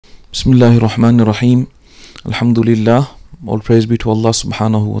Bismillahir Rahmanir Rahim. Alhamdulillah. All praise be to Allah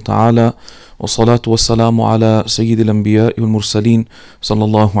subhanahu wa ta'ala. Wa salatu wa salamu ala Sayyid al-Anbiya wal-Mursaleen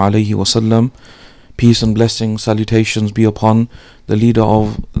sallallahu alayhi wa sallam. Peace and blessings, salutations be upon the leader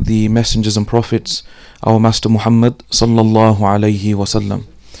of the messengers and prophets, our Master Muhammad sallallahu alayhi wa sallam.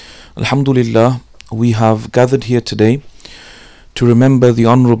 Alhamdulillah, we have gathered here today to remember the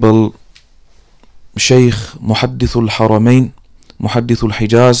honourable Shaykh Muhaddith al-Haramain, Muhaddith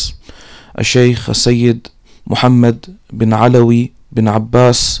al-Hijaz, Shaykh Sayyid Muhammad bin Alawī bin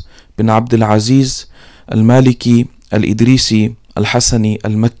Abbas bin Abdul Aziz Al-Mālikī Al-Idrīsī Al-Hassanī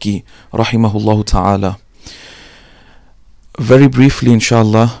Al-Makkī Rahimahullah ta'ala. Very briefly,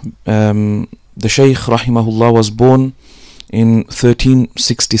 inshallah, the Shaykh Rahimahullah was born in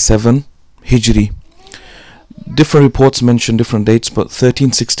 1367 Hijri. Different reports mention different dates, but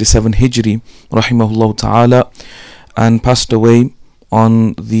 1367 Hijri Rahimahullah ta'ala, and passed away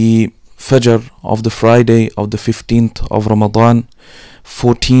on the Fajr of the Friday of the 15th of Ramadan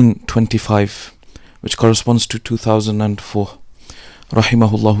 1425, which corresponds to 2004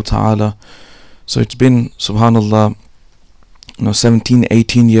 Rahimahullah ta'ala. So it's been, subhanallah,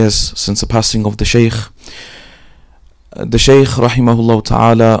 17-18 years since the passing of the Shaykh. The Shaykh Rahimahullah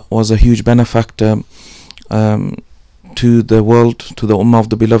ta'ala was a huge benefactor to the world, to the Ummah of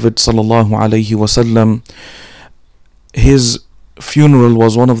the Beloved sallallahu alayhi wasallam. His funeral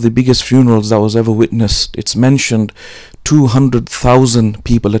was one of the biggest funerals that was ever witnessed. It's mentioned 200,000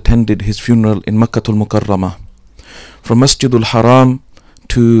 people attended his funeral in Makkah al-Mukarramah. From Masjid al-Haram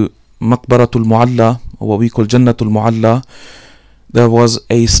to Maqbaratul Mu'alla, or what we call Jannatul Mu'alla, there was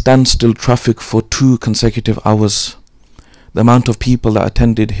a standstill traffic for 2 consecutive hours. The amount of people that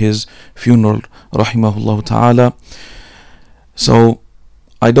attended his funeral, rahimahullah ta'ala. So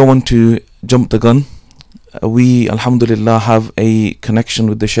I don't want to jump the gun. We, alhamdulillah, have a connection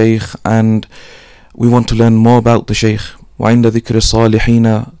with the Shaykh, and we want to learn more about the Shaykh. وَعِنْدَ ذِكْرِ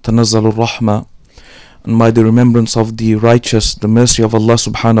الصَّالِحِينَ تَنَزَّلُ الرَّحْمَةِ. And by the remembrance of the righteous, the mercy of Allah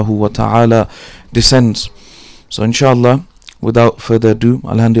subhanahu wa ta'ala descends. So inshallah, without further ado,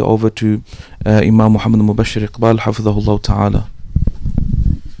 I'll hand it over to Imam Muhammad Mubashir Iqbal, حفظه الله تعالى.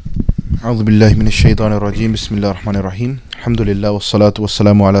 أعوذ بالله من الشيطان الرجيم بسم الله الرحمن الرحيم الحمد لله والصلاة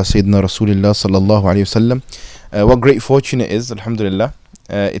والسلام على سيدنا رسول الله صلى الله عليه وسلم. What great fortune it is, alhamdulillah.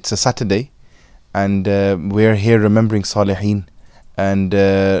 It's a Saturday, and we're here remembering Salihin, and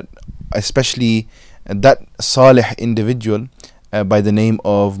especially that Salih individual by the name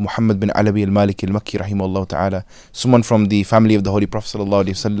of Muhammad bin Alawi al-Maliki al-Makkī rahimahullah ta'ala, someone from the family of the Holy Prophet sallallahu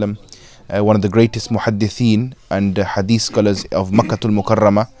alayhi wasallam, one of the greatest muhaddithin and hadith scholars of Makkah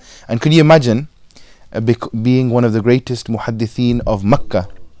al-Mukarramah. And could you imagine being one of the greatest muhaddithin of Makkah?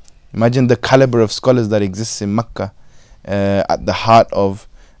 Imagine the caliber of scholars that exists in Makkah, at the heart of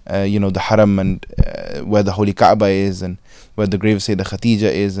the Haram, and where the Holy Kaaba is, and where the grave of Sayyidah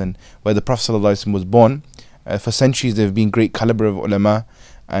Khadija is, and where the Prophet ﷺ was born. For centuries there have been great caliber of ulama,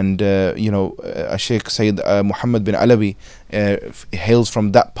 and Shaykh Sayyid Muhammad bin Alawi hails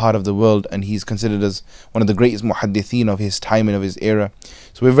from that part of the world, and he's considered as one of the greatest muhaddithin of his time and of his era.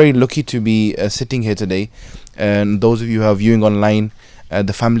 So we're very lucky to be sitting here today, and those of you who are viewing online,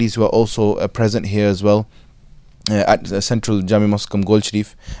 the families who are also present here as well at Central GSMosque Gold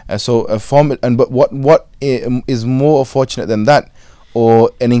Sharif. But what is more fortunate than that,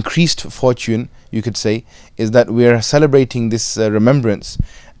 or an increased fortune you could say, is that we are celebrating this remembrance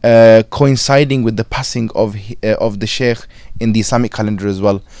coinciding with the passing of the Shaykh in the Islamic calendar as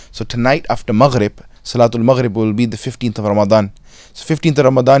well. So tonight after Maghrib, Salatul Maghrib, will be the 15th of Ramadan. So 15th of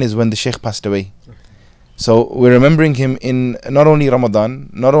Ramadan is when the Shaykh passed away. So we're remembering him in not only Ramadan,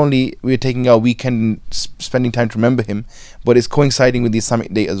 not only we're taking our weekend spending time to remember him, but it's coinciding with the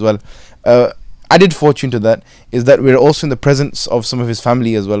Islamic date as well. Added fortune to that is that we're also in the presence of some of his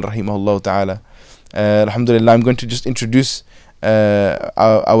family as well, rahimahullah ta'ala. Alhamdulillah, I'm going to just introduce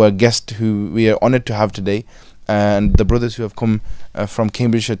our guest who we are honored to have today, and the brothers who have come from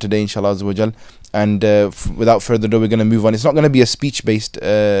Cambridgeshire today, inshallah azza wa jal. And without further ado, we're going to move on. It's not going to be a speech based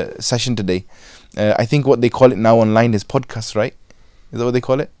session today. I think what they call it now online is podcast, right? Is that what they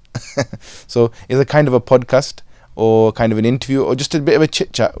call it? So it's a kind of a podcast, or kind of an interview, or just a bit of a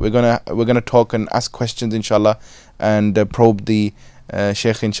chit chat. We're gonna talk and ask questions, inshallah, and probe the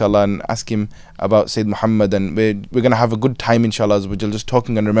Shaykh, inshallah, and ask him about Sayyid Muhammad, and we're gonna have a good time, inshallah azza wa jal, just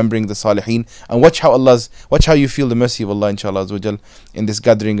talking and remembering the Salihin, and watch how you feel the mercy of Allah, inshallah azza wa jal, in this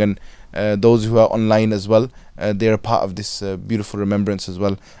gathering. And those who are online as well, they are part of this beautiful remembrance as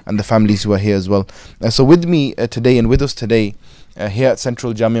well, and the families who are here as well. So with me today, and with us today, here at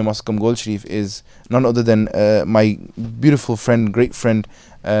Central Jamia Mosque Gold Sharif is none other than my beautiful friend, great friend,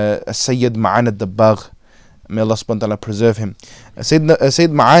 Sayyid Ma'an Al-Dabbāgh. May Allah subhanahu wa ta'ala preserve him. Sayyid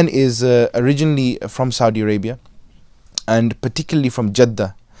Ma'an is originally from Saudi Arabia, and particularly from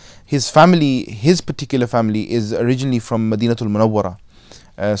Jeddah. His family, his particular family, is originally from Madinatul Munawwara.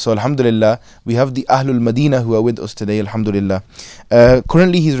 So alhamdulillah, we have the Ahlul Madinah who are with us today, alhamdulillah.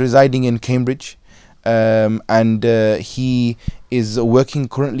 Currently he's residing in Cambridge, and he is working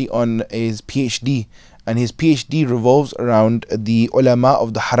currently on his PhD, and his PhD revolves around the ulama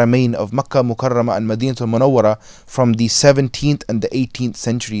of the Haramain of Makkah Mukarramah and Madinatul Munawwara from the 17th and the 18th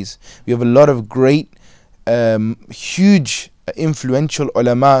centuries. We have a lot of great, huge, influential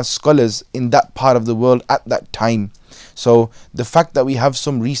ulama scholars in that part of the world at that time. So the fact that we have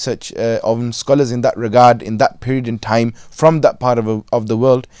some research of scholars in that regard, in that period in time, from that part of the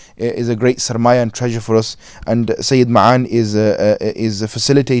world, is a great sarmaya and treasure for us. And Sayyid Ma'an is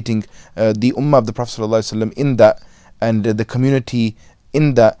facilitating the ummah of the Prophet ﷺ in that, and the community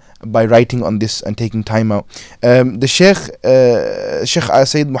in that, by writing on this and taking time out. The Shaykh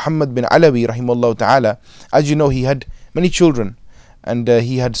Sayyid Muhammad bin Alawī rahimahullah ta'ala, as you know, he had many children, and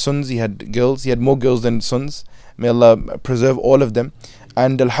he had sons, he had girls, he had more girls than sons. May Allah preserve all of them.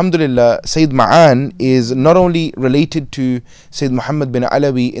 And alhamdulillah, Sayyid Ma'an is not only related to Sayyid Muhammad bin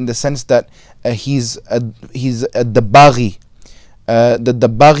Alawī in the sense that he's a Dabbaghi. The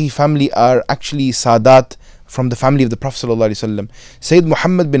Dabbaghi family are actually Sadat from the family of the Prophet ﷺ. Sayyid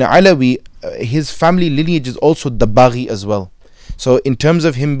Muhammad bin Alawī, his family lineage is also Dabbaghi as well. So in terms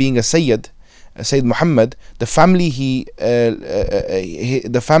of him being a Sayyid, Sayyid Muhammad, the family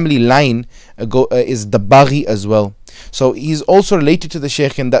the family line is Dabbaghi as well. So he's also related to the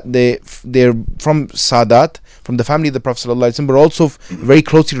Shaykh in that they're from Sadat, from the family of the Prophet ﷺ, but also very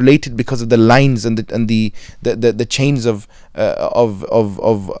closely related because of the lines and the chains of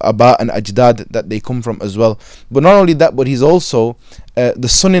Aba and Ajdad that they come from as well. But not only that, but he's also the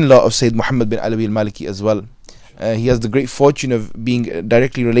son-in-law of Sayyid Muhammad bin Alawi al-Maliki as well. He has the great fortune of being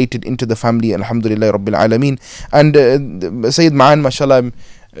directly related into the family, alhamdulillah rabbil alameen. And Sayyid Ma'an, mashallah,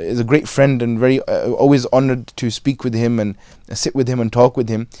 is a great friend, and very always honored to speak with him and sit with him and talk with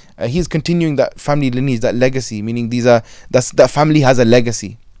him. He's continuing that family lineage, that legacy, meaning that family has a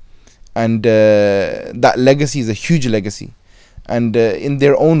legacy, and that legacy is a huge legacy. And in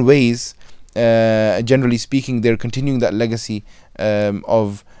their own ways, generally speaking, they're continuing that legacy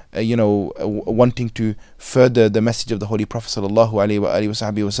of wanting to further the message of the Holy Prophet sallallahu alaihi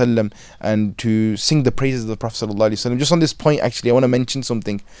wasallam, and to sing the praises of the Prophet sallallahu alaihi wasallam. Just on this point, actually, I want to mention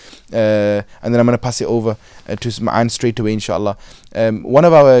something, and then I'm going to pass it over to Ma'an straight away, inshallah. One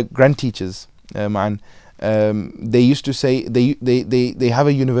of our grand teachers, Ma'an, they used to say they have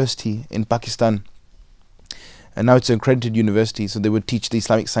a university in Pakistan, and now it's an accredited university, so they would teach the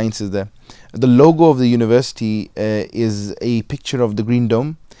Islamic sciences there. The logo of the university is a picture of the Green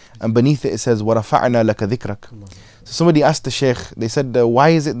Dome, and beneath it says وَرَفَعْنَا لَكَ ذِكْرَكَ. So somebody asked the Shaykh, they said, why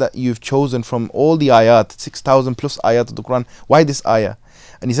is it that you've chosen from all the ayat, 6,000 plus ayat of the Quran, why this ayah?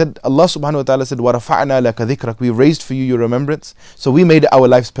 And he said, Allah subhanahu wa ta'ala said, وَرَفَعْنَا لَكَ ذِكْرَكَ, we raised for you your remembrance, so we made it our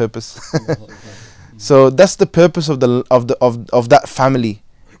life's purpose. So that's the purpose of that family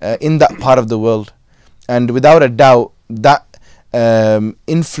in that part of the world. And without a doubt, that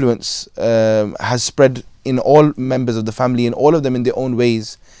influence has spread in all members of the family, and all of them in their own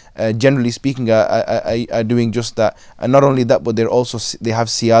ways, generally speaking, are doing just that. And not only that, but they have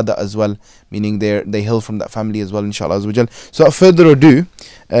siyada as well, meaning they hail from that family as well, inshallah azawajal. So without further ado,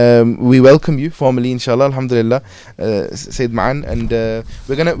 we welcome you formally, inshallah, alhamdulillah, Sayyid Ma'an, and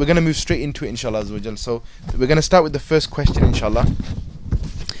we're gonna move straight into it, inshallah azawajal. So we're gonna start with the first question, inshallah.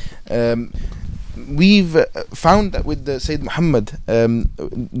 We've found that with the Sayyid Muhammad,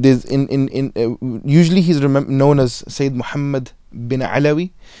 there's usually he's known as Sayyid Muhammad bin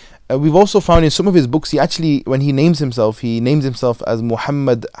Alawī. We've also found in some of his books, when he names himself as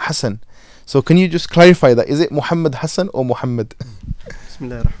Muhammad Hassan. So can you just clarify that? Is it Muhammad Hassan or Muhammad?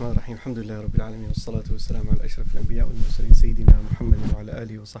 Bismillah ar-Rahman ar-Rahim. Alhamdulillah Rabbil Alameen. Wassalatu wassalamu ala ashraf al-anbiya wal-mursalin Sayyidina Muhammad wa ala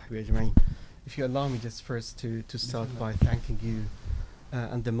alihi wa sahbihi ajma'in. If you allow me just first to start by thanking you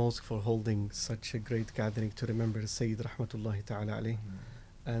and the mosque for holding such a great gathering to remember Sayyid Rahmatullahi Ta'ala alayh.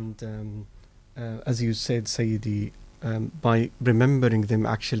 And as you said, Sayyidi, by remembering them,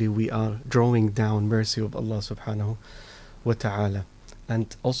 actually we are drawing down mercy of Allah subhanahu wa ta'ala.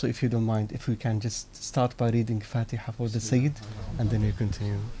 And also, if you don't mind, if we can just start by reading Fatiha for the Sayyid, and then we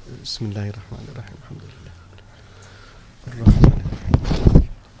continue. Bismillahir Rahmanir Rahim. Alhamdulillah.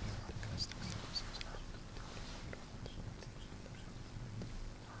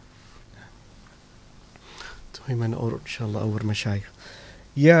 Ayman or inshallah our mashayikh.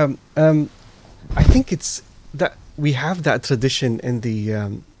 Yeah, I think it's that we have that tradition in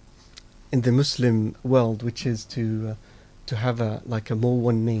the Muslim world, which is to have a more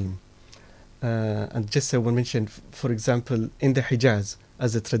one name. And just so one mentioned, for example, in the Hijaz,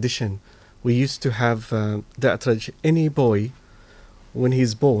 as a tradition, we used to have that tradition. Any boy, when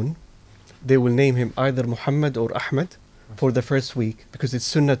he's born, they will name him either Muhammad or Ahmed for the first week, because it's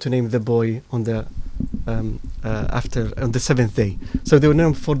sunnah to name the boy on the on the 7th day. So they will name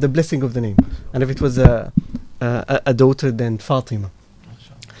him for the blessing of the name. And if it was a daughter, then Fatima.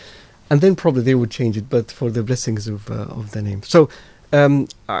 And then probably they would change it, but for the blessings of the name. So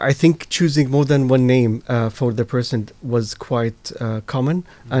I think choosing more than one name for the person was quite common,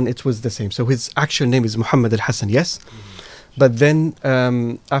 and it was the same. So his actual name is Muhammad Al-Hassanī, yes? But then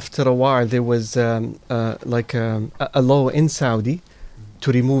after a while there was a law in Saudi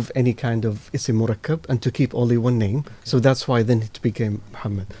to remove any kind of isim murakkab and to keep only one name. So that's why then it became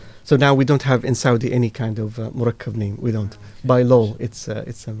Muhammad. So now we don't have in Saudi any kind of murakkab name. We don't. By law, it's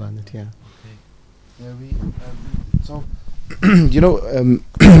abandoned. Yeah. So, you know,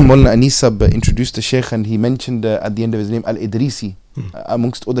 Maulana Anisab introduced the Shaykh, and he mentioned at the end of his name Al-Idrīsī,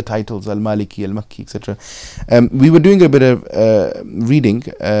 amongst other titles, Al-Mālikī, Al-Makkī, etc. We were doing a bit of reading,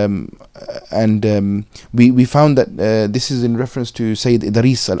 and we found that this is in reference to Sayyid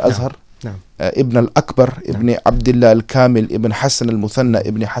Idris Al-Azhar, Ibn Al-Akbar, Ibn Abdullah Al-Kamil, Ibn Hassan Al-Muthanna,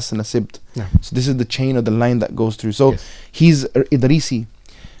 Ibn Hassan Al-Sibt. So this is the chain or the line that goes through. So he's Idrisi.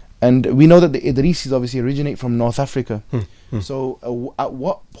 And we know that the Idrisis obviously originate from North Africa. So at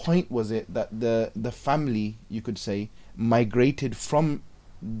what point was it that the family, you could say, migrated from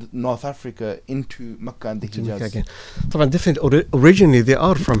North Africa into Makkah and the Hijaz? Originally they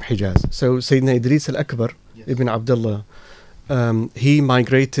are from Hijaz. So Sayyidina Idris Al-Akbar, Ibn Abdullah, he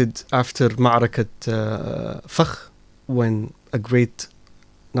migrated after Ma'arakat Fakh, when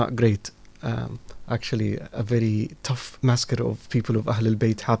actually a very tough massacre of people of Ahlul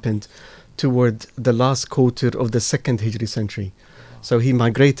Bayt happened toward the last quarter of the 2nd Hijri century. So he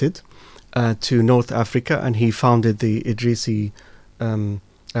migrated to North Africa, and he founded the Idrisi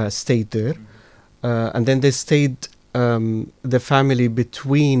state there. And then they stayed, the family,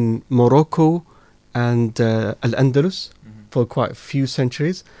 between Morocco and Al-Andalus for quite a few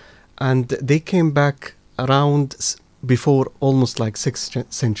centuries. And they came back around before almost like 6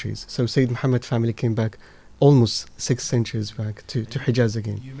 centuries. So Sayyid Muhammad family came back almost 6 centuries back to Hijaz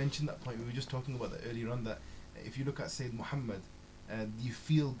again. You mentioned that point. We were just talking about that earlier on, that if you look at Sayyid Muhammad, you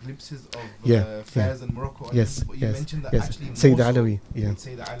feel glimpses of Fez and Morocco. Yes, but you mentioned that actually Sayyid Alawī.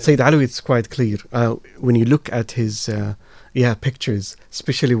 Sayyid Alawī, it's quite clear. When you look at his pictures,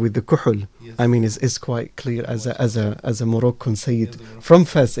 especially with the kuhul, I mean, it's quite clear as a Moroccan Sayyid from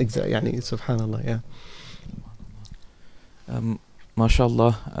Fez. Exactly. Subhanallah.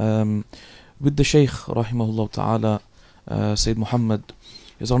 MashaAllah, with the Shaykh, rahimahullah ta'ala, Sayyid Muhammad,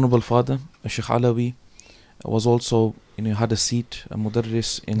 his honourable father, Shaykh Alawī, was also, had a seat, a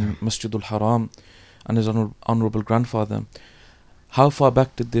mudarris in Masjid al-Haram, and his honourable grandfather. How far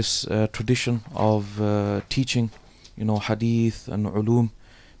back did this tradition of teaching, hadith and ulum,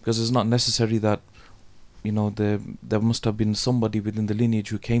 because it's not necessary that, there must have been somebody within the lineage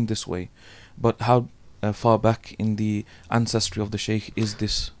who came this way, but how far back in the ancestry of the Shaykh is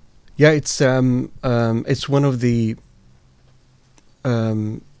this? It's one of the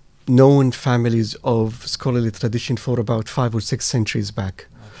known families of scholarly tradition for about 5 or 6 centuries back.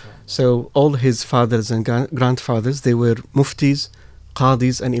 So all his fathers and grandfathers, they were muftis,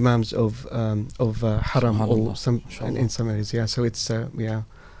 qadis, and imams of haram, or in some areas. So it's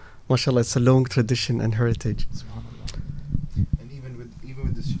mashallah, it's a long tradition and heritage. And even with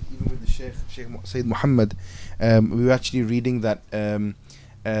the Shaykh Sayyid Muhammad, we were actually reading that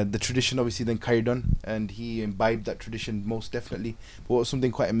the tradition obviously then carried on, and he imbibed that tradition most definitely. But what was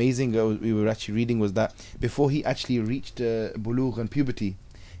something quite amazing we were actually reading was that before he actually reached bulugh and puberty,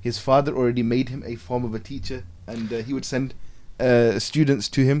 his father already made him a form of a teacher, and he would send students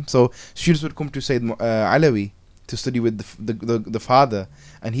to him. So students would come to Sayyid Alawī to study with the father,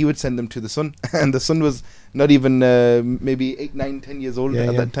 and he would send them to the son, and the son was not even maybe 8, 9, 10 years old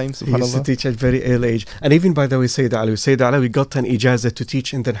at that time. He used to teach at very early age. And even, by the way, Sayyid Alawī got an ijazah to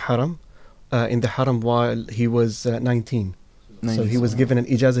teach in the haram while he was 19. So he was given an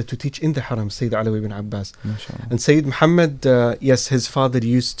ijazah to teach in the haram, Sayyid Alawī ibn Abbas. And Sayyid Muhammad, his father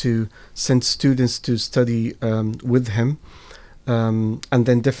used to send students to study with him, and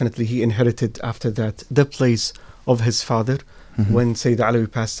then definitely he inherited after that the place of his father, when Sayyid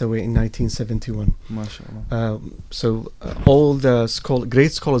Alawī passed away in 1971. MashaAllah. All the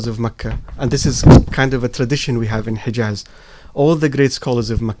great scholars of Mecca, and this is kind of a tradition we have in Hijaz, all the great scholars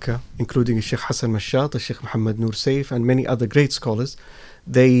of Mecca, including Shaykh Hassan Mashat, Shaykh Muhammad Nur Saif, and many other great scholars,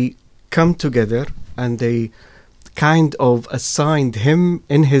 they come together and they kind of assigned him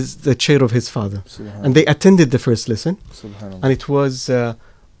in the chair of his father. And they attended the first lesson. And it was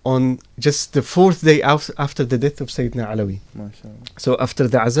on just the 4th day after the death of Sayyidina Alawī. So after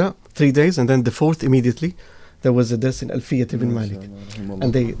the Aza, 3 days, and then the 4th immediately, there was a dars in Alfiyyat ibn Malik.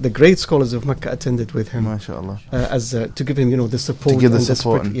 And the great scholars of Mecca attended with him. As to give him, the support, to give the and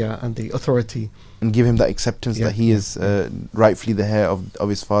support and the authority. And give him that acceptance that he is rightfully the heir of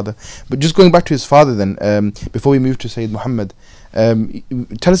his father. But just going back to his father then, before we move to Sayyid Muhammad,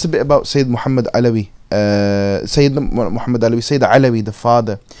 tell us a bit about Sayyid Muhammad Alawī. Sayyid Muhammad Alawī, Sayyid Alawī, the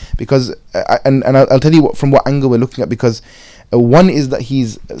father. Because, and I'll tell you from what angle we're looking at, because one is that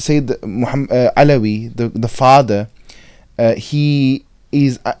he's Sayyid Muhammad Alawī, the father. He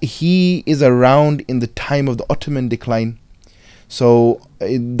is around in the time of the Ottoman decline. So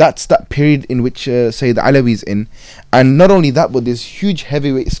that's that period in which Sayyid Alawī is in. And not only that, but there's huge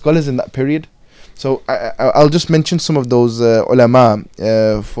heavyweight scholars in that period. So I'll just mention some of those ulama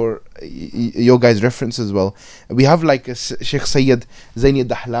for your guys' reference as well. We have like Shaykh Sayyid Zaini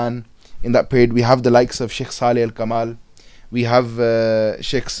al-Dahlan in that period. We have the likes of Shaykh Salih al-Kamal. We have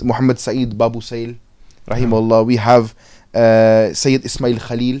Shaykh Muhammad Sa'id Babu Sail, rahimahullah. We have Sayyid Ismail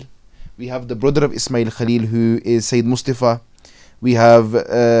Khalil. We have the brother of Ismail Khalil, who is Sayyid Mustafa. We have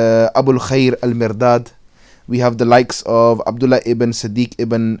Abul Khair al-Mirdad. We have the likes of Abdullah ibn Siddiq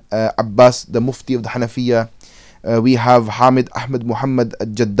ibn Abbas, the Mufti of the Hanafiya. We have Hamid Ahmed Muhammad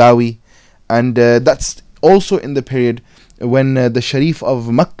al-Jaddawi. And that's also in the period when the Sharif of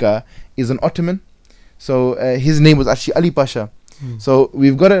Mecca is an Ottoman. So his name was actually Ali Pasha. So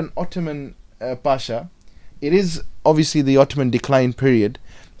we've got an Ottoman Pasha. It is obviously the Ottoman decline period.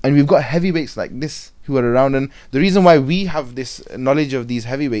 And we've got heavyweights like this who are around. And the reason why we have this knowledge of these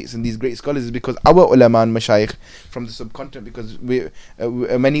heavyweights and these great scholars is because our ulama and mashayikh from the subcontinent, because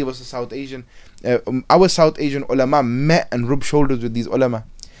many of us are South Asian, our South Asian ulama met and rubbed shoulders with these ulama.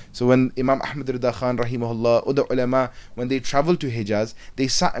 So when Imam Ahmad Rida Khan rahimahullah, other ulama, when they traveled to Hijaz, they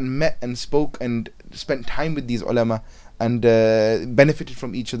sat and met and spoke and spent time with these ulama and benefited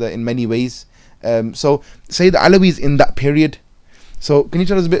from each other in many ways. So Sayyid Alawī is in that period. So can you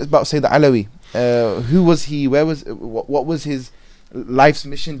tell us a bit about Sayyid Alawī? Who was he? What was his life's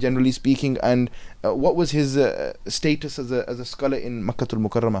mission, generally speaking, and what was his status as a scholar in Makkatul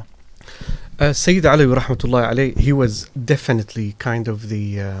Mukarramah? Sayyid Alawī rahmatullahi alayhi, he was definitely kind of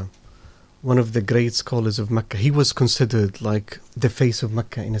the one of the great scholars of Mecca. He was considered like the face of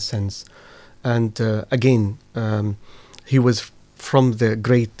Mecca in a sense, and again, he was from the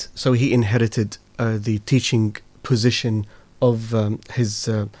great. So he inherited the teaching position of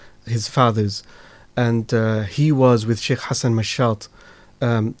his fathers, and he was with Shaykh Hassan Mashat,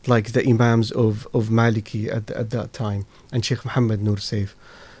 like the imams of Mālikī at that time, and Shaykh Muhammad Nur Saif.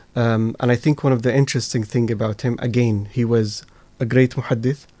 And I think one of the interesting thing about him, again, he was a great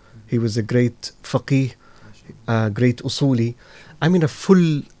muhaddith, he was a great faqih, great usuli. I mean, a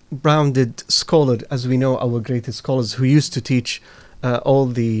full-rounded scholar, as we know our greatest scholars who used to teach all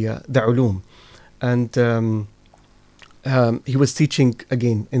the ulum. And he was teaching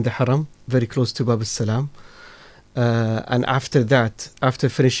again in the Haram, very close to Bab al-Salam. And after that, after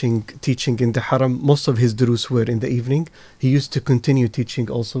finishing teaching in the Haram, most of his durus were in the evening. He used to continue teaching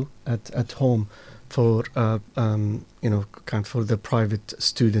also at home for for the private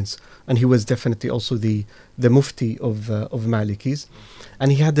students. And he was definitely also the mufti of Malikis.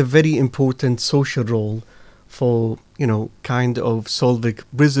 And he had a very important social role for kind of solving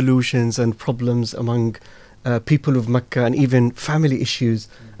resolutions and problems among people of Mecca, and even family issues.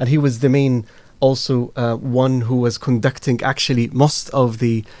 And he was the main also one who was conducting actually most of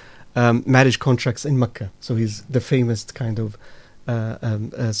the marriage contracts in Mecca. So he's the famous kind of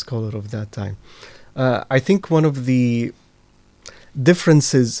scholar of that time. I think one of the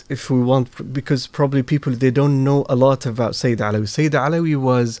differences, if we want, because probably people, they don't know a lot about Sayyid Alawī. Sayyid Alawī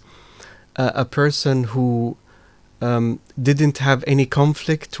was a person who didn't have any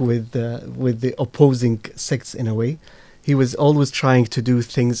conflict with the opposing sects in a way. He was always trying to do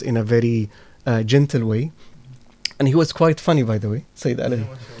things in a very gentle way, and he was quite funny, by the way, Sayyid Alawī.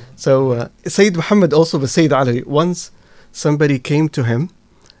 So Sayyid Muhammad also was Sayyid Alawī. Once somebody came to him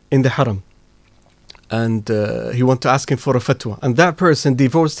in the Haram, and he wanted to ask him for a fatwa, and that person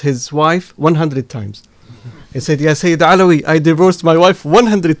divorced his wife 100 times. He said, "Ya Sayyid Alawī, I divorced my wife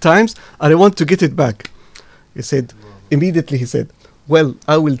 100 times and I want to get it back." He said, immediately he said, well,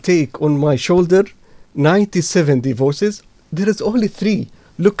 I will take on my shoulder 97 divorces. There is only 3.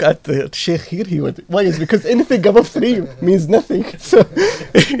 Look at the Shaykh here. He would, why is because anything above 3 means nothing. So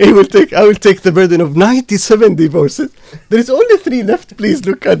I will take the burden of 97 divorces. There is only 3 left. Please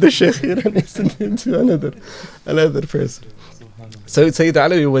look at the Shaykh here and listen to another person. So Sayyid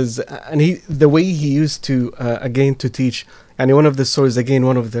Alawī was, and the way he used to again to teach, and one of the stories again,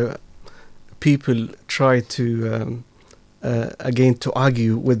 one of the people tried to again to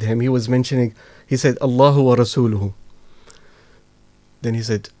argue with him. He was mentioning, he said, Allahu wa Rasuluhu. Then he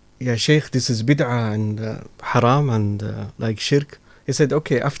said, yeah, Shaykh, this is bid'ah and haram and like shirk. He said,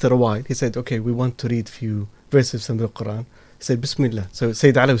 okay, after a while, he said, okay, we want to read few verses from the Quran. He said, Bismillah. So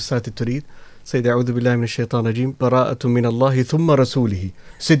Sayyid Alawī started to read. Said, A'udhu billahi min ash-shaytan rajim, bara'atu min Allahi thumma rasulihi.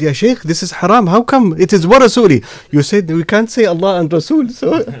 Said, ya Shaykh, this is haram. How come? It is wa rasuli. You said we can't say Allah and Rasul.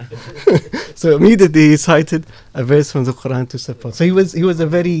 So, so immediately he cited a verse from the Quran to support. So he was a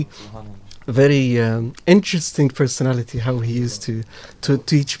very interesting personality, how he used to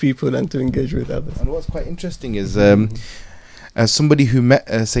teach people and to engage with others. And what's quite interesting is as somebody who met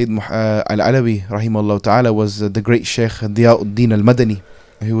Sayyid Al-Alawī rahimahullah ta'ala was the great Shaykh Diyauddin al-Madani,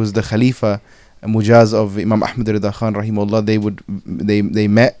 who was the Khalifa Mujaz of Imam Ahmad Rida Khan rahimahullah. They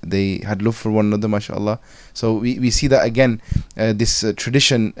met, they had love for one another, mashallah. So we see that again, this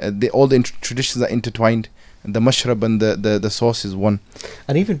tradition, all the traditions are intertwined. The mashrab and the source is one.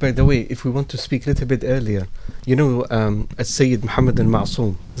 And even, by the way, if we want to speak a little bit earlier, you know, Sayyid Muhammad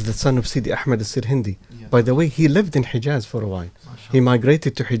al-Ma'soom is the son of Sidi Ahmad al-Sirhindi. Yeah. By the way, he lived in Hijaz for a while. He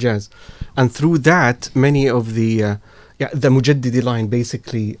migrated to Hijaz. And through that, many of the Mujaddidi line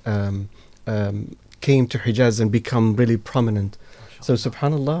basically came to Hijaz and become really prominent. So,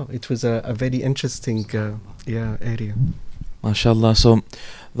 subhanallah, it was a very interesting area. MashaAllah. So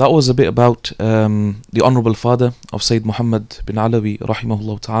that was a bit about the honourable father of Sayyid Muhammad bin Alawī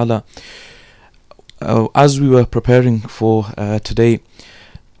rahimahullah ta'ala. As we were preparing for today,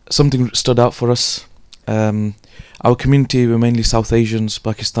 something stood out for us. Our community were mainly South Asians,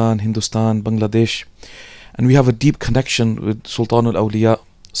 Pakistan, Hindustan, Bangladesh, and we have a deep connection with Sultan al-Awliya,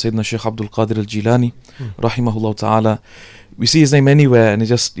 Sayyidina Shaykh Abdul Qadir al-Jilani rahimahullah ta'ala. We see his name anywhere and it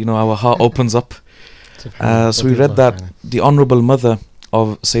just, our heart opens up. So we read that the honourable mother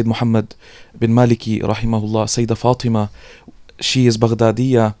of Sayyid Muhammad bin Maliki rahimahullah, Sayyidah Fatima, she is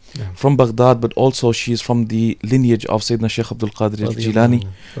Baghdadiya, from Baghdad, but also she is from the lineage of Sayyidina Shaykh Abdul Qadir al-Jilani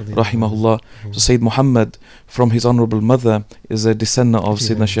rahimahullah. So Sayyid Muhammad, from his honourable mother, is a descendant of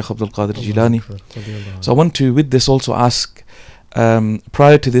Sayyidina Shaykh Abdul Qadir al-Jilani. So I want to with this also ask,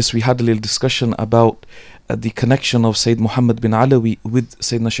 prior to this we had a little discussion about the connection of Sayyid Muhammad bin Alawī with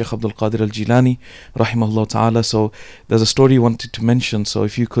Sayyidina Shaykh Abdul Qadir al-Jilani rahimahullah ta'ala. So there's a story you wanted to mention, so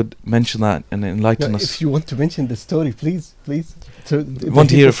if you could mention that and enlighten us. If you want to mention the story, please. So I want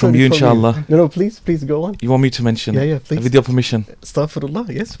to hear it from you, inshallah. No, please go on. You want me to mention? Yeah, please. With your permission. Astaghfirullah,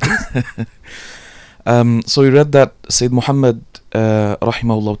 yes, please. So we read that Sayyid Muhammad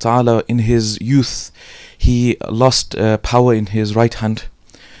rahimahullah ta'ala, in his youth, he lost power in his right hand.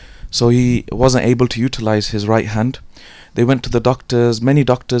 So he wasn't able to utilize his right hand. They went to the doctors, many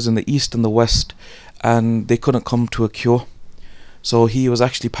doctors in the east and the west, and they couldn't come to a cure. So he was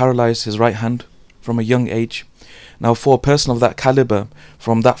actually paralyzed, his right hand, from a young age. Now for a person of that caliber,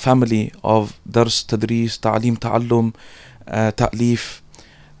 from that family of dars, tadris, ta'aleem, ta'allum, ta'leef,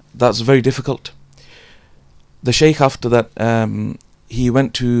 that's very difficult. The Shaykh, after that, he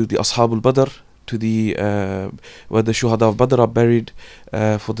went to the Ashab al-Badr, to the where the Shuhada of Badr are buried,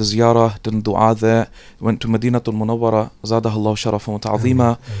 for the ziyarah, done dua there, went to Madinatul Munawwara, Zadahallahu Sharafan wa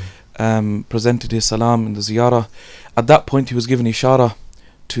Ta'zeema, presented his salam in the ziyarah. At that point he was given ishara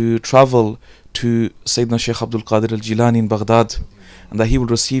to travel to Sayyidina Shaykh Abdul Qadir al-Jilani in Baghdad, and that he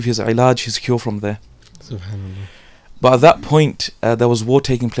would receive his ilaj, his cure from there. Subhanallah. But at that point there was war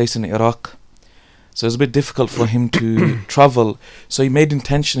taking place in Iraq, so it was a bit difficult for him to travel. So he made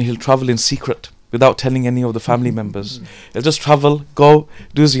intention he'll travel in secret without telling any of the family members. He'll just travel, go,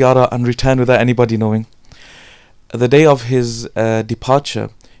 do ziyarah and return without anybody knowing. The day of his departure,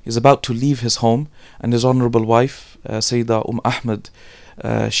 he's about to leave his home, and his honourable wife, Sayyidah Ahmad,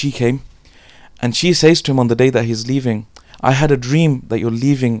 she came, and she says to him on the day that he's leaving, I had a dream that you're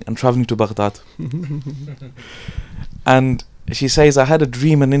leaving and travelling to Baghdad. And she says, I had a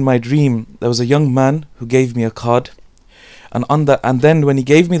dream, and in my dream there was a young man who gave me a card, and then when he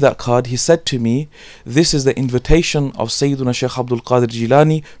gave me that card, he said to me, this is the invitation of Sayyiduna Shaykh Abdul Qadir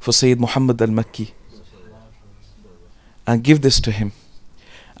Jilani for Sayyid Muhammad Al-Makkī, and give this to him.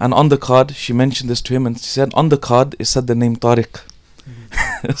 And on the card, she mentioned this to him, and she said, on the card it said the name Tariq.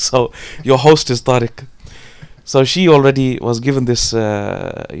 So your host is Tariq. So she already was given this,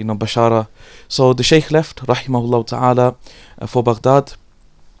 bashara. So the Shaykh left, rahimahullah ta'ala, for Baghdad.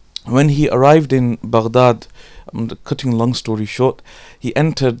 When he arrived in Baghdad, I'm cutting a long story short, he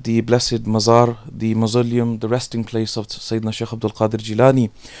entered the blessed Mazar, the mausoleum, the resting place of Sayyidina Shaykh Abdul Qadir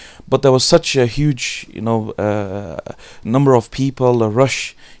Jilani. But there was such a huge, number of people, a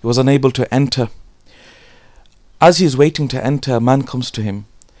rush, he was unable to enter. As he is waiting to enter, a man comes to him,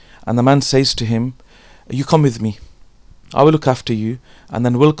 and the man says to him, "You come with me, I will look after you, and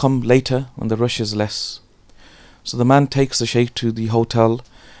then we'll come later when the rush is less." So the man takes the Shaykh to the hotel,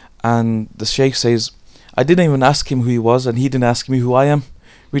 and the Shaykh says, "I didn't even ask him who he was, and he didn't ask me who I am.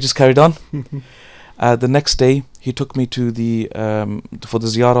 We just carried on." The next day, he took me to for the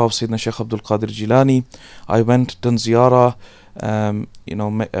ziyarah of Sayyidina Shaykh Abdul Qadir Jilani. I went, done ziyarah,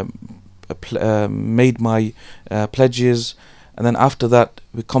 made my pledges, and then after that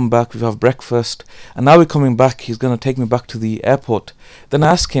we come back, we have breakfast, and now we're coming back. He's going to take me back to the airport. Then I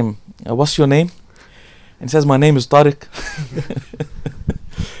ask him, "What's your name?" And he says, "My name is Tariq."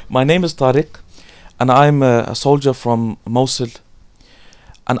 My name is Tariq, and I'm a soldier from Mosul,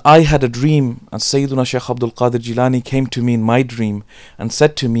 and I had a dream, and Sayyiduna Shaykh Abdul Qadir Jilani came to me in my dream and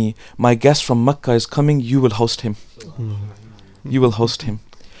said to me, "My guest from Mecca is coming, you will host him. You will host him."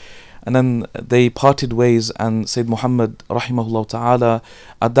 And then they parted ways, and Sayyid Muhammad rahimahullah ta'ala,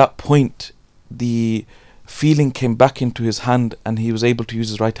 at that point the feeling came back into his hand, and he was able to use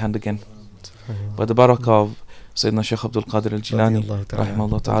his right hand again by the barakah of Sayyidina Shaykh Abdul Qadir Al-Jilani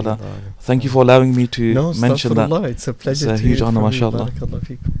rahimahullah ta'ala. Thank you for allowing me to mention that. It's a pleasure. It's a huge honor, mashallah.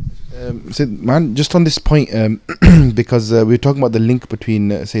 Sayyid Ma'an, just on this point, because we're talking about the link between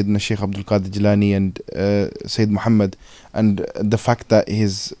Sayyidina Shaykh Abdul Qadir Jilani and Sayyid Muhammad, and the fact that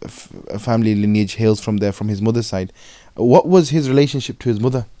his family lineage hails from there, from his mother's side. What was his relationship to his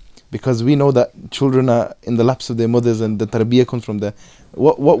mother? Because we know that children are in the laps of their mothers, and the tarbiyah comes from there.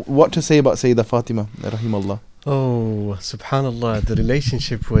 What to say about Sayyidah Fatima, rahimallah? Oh, subhanallah, the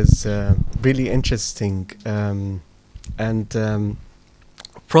relationship was really interesting, and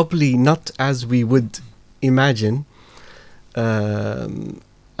probably not as we would imagine.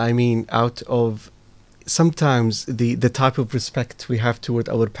 I mean, out of sometimes the type of respect we have toward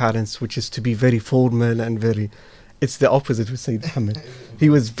our parents, which is to be very formal and very, it's the opposite with Sayyid Muhammad. He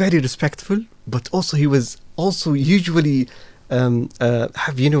was very respectful, but also he was also usually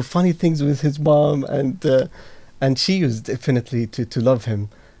have funny things with his mom, and she used definitely to love him,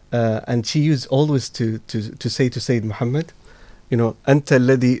 and she used always to say to Sayyid Muhammad, أنت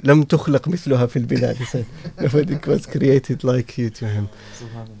الذي لم تخلق مثلها في البلاد. He said, nobody was created like you to him.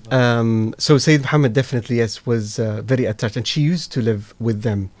 So Sayyid Muhammad definitely, yes, was very attached, and she used to live with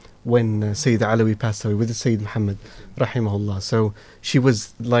them when Sayyid Alawī passed away, with Sayyid Muhammad rahimahullah. So she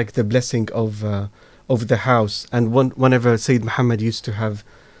was like the blessing of the house, and whenever Sayyid Muhammad used to have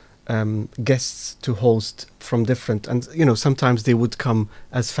guests to host from different, and sometimes they would come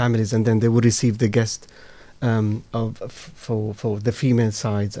as families, and then they would receive the guest for the female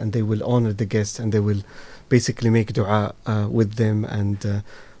sides, and they will honor the guests, and they will basically make dua with them, and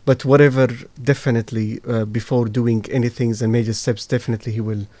but whatever, definitely before doing anything and major steps, definitely he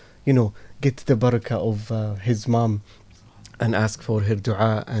will get the barakah of his mom and ask for her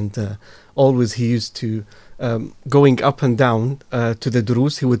dua, and always he used to going up and down to the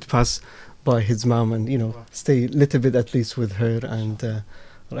durus, he would pass by his mom and stay a little bit at least with her, and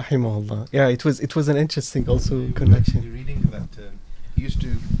rahimahullah. Yeah, it was an interesting also connection. We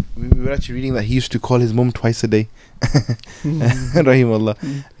were actually reading that he used to call his mom twice a day, rahimahullah,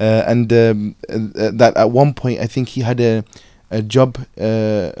 and that at one point I think he had a job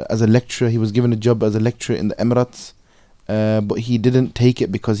as a lecturer. He was given a job as a lecturer in the Emirates, but he didn't take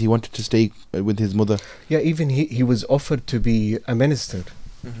it because he wanted to stay with his mother. Yeah, even he was offered to be a minister.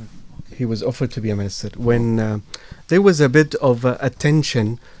 He was offered to be a minister when there was a bit of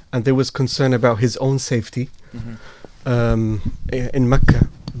attention, and there was concern about his own safety in Mecca,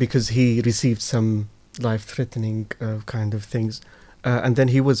 because he received some life-threatening kind of things, and then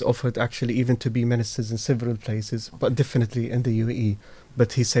he was offered actually even to be ministers in several places, but definitely in the UAE.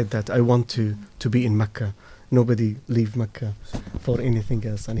 But he said that I want to be in Mecca. Nobody leave Mecca for anything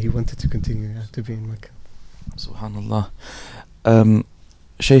else, and he wanted to continue to be in Mecca. Subhanallah.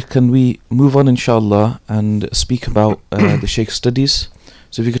 Shaykh, can we move on inshallah and speak about the Shaykh's studies?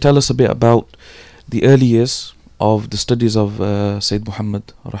 So if you could tell us a bit about the early years of the studies of Sayyid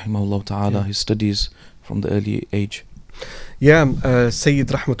Muhammad rahimahullah ta'ala, his studies from the early age. Yeah, Sayyid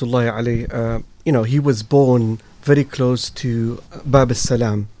rahmatullahi alayhi, he was born very close to Bab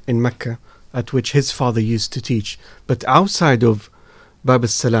al-Salam in Mecca, at which his father used to teach. But outside of Bab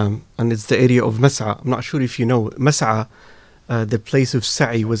al-Salam, and it's the area of Mas'a. I'm not sure if you know, Mas'a, the place of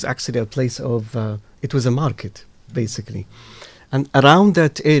Sa'i, was actually a place of, it was a market, basically. And around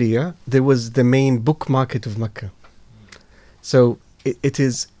that area, there was the main book market of Mecca. So it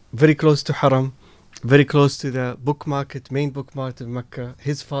is very close to Haram, very close to the book market, main book market of Mecca.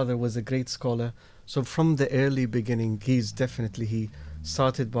 His father was a great scholar. So from the early beginning, he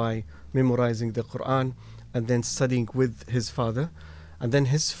started by memorizing the Quran and then studying with his father. And then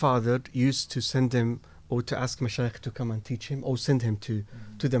his father used to send him, or to ask Mashaykh to come and teach him, or send him to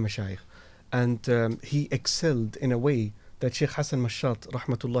the Mashaykh. And he excelled in a way that Shaykh Hassan Mashat,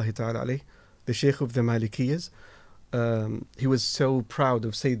 rahmatullahi ta'ala alayh, the Shaykh of the Malikiyas, he was so proud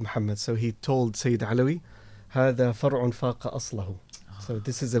of Sayyid Muhammad. So he told Sayyid Alawī, هذا فرع فاق أصله. So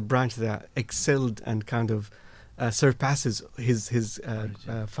this is a branch that excelled and kind of surpasses his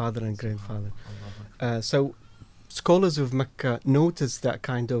father and grandfather. So scholars of Mecca noticed that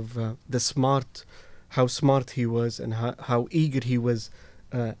kind of how smart he was and how eager he was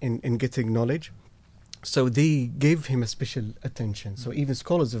in getting knowledge. So they gave him a special attention. So even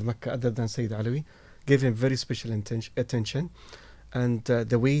scholars of Mecca, other than Sayyid Alawī, gave him very special attention. And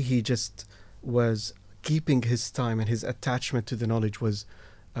the way he just was keeping his time and his attachment to the knowledge was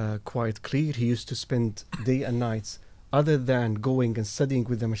quite clear. He used to spend day and nights, other than going and studying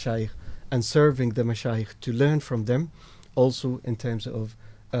with the Mashaykh and serving the Mashaykh, to learn from them, also in terms of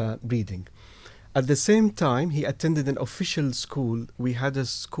reading. At the same time, he attended an official school. We had a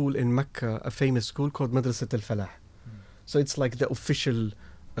school in Mecca, a famous school called Madrasat al-Falah. So it's like the official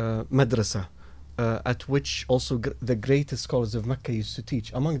madrasa, at which also the greatest scholars of Mecca used to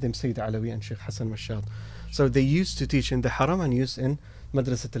teach, among them Sayyid Alawī and Shaykh Hassan Mashat. So they used to teach in the Haram and used in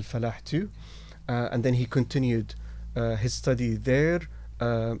Madrasat al-Falah too. And then he continued his study there,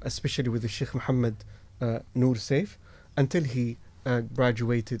 especially with the Shaykh Muhammad Noor Saif, until he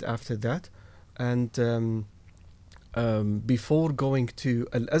graduated after that. And before going to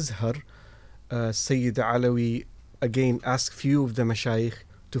Al-Azhar, Sayyid Alawī again asked few of the Mashayikh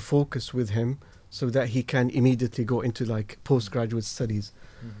to focus with him so that he can immediately go into like postgraduate studies,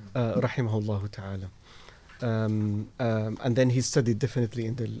 rahimahullah ta'ala. And then he studied definitely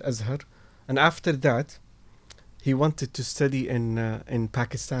in the Azhar. And after that, he wanted to study in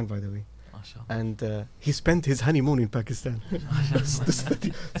Pakistan, by the way. And he spent his honeymoon in Pakistan to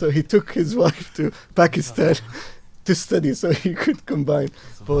study. So he took his wife to Pakistan to study, so he could combine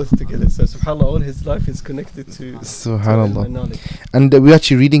both together. So subhanAllah, all his life is connected to knowledge. And we're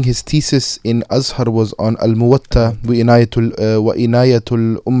actually reading his thesis in Azhar was on Al-Muwatta wa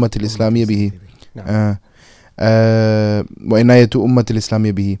inayatul ummat al-Islamiyya bihi. Wa inayatu ummat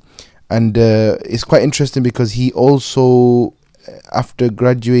al-Islamiyya bihi. And it's quite interesting because he also, after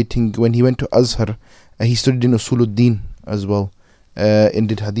graduating, when he went to Azhar, he studied in Usuluddin as well, and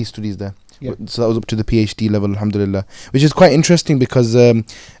did hadith studies there. Yeah. So that was up to the PhD level, alhamdulillah. Which is quite interesting because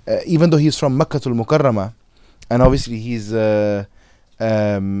even though he's from Makkah al-Mukarramah, and obviously he's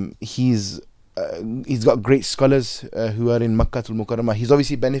got great scholars who are in Makkah al-Mukarramah, he's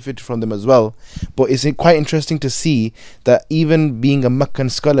obviously benefited from them as well. But it's quite interesting to see that even being a Meccan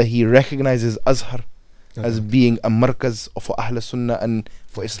scholar, he recognizes Azhar as being a markaz for Ahlu Sunnah and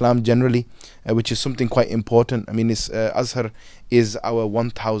for Islam generally, which is something quite important. I mean, Azhar is our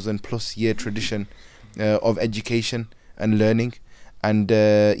 1,000 plus year tradition of education and learning, and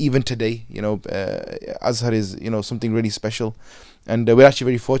even today, you know, Azhar is, you know, something really special. And we're actually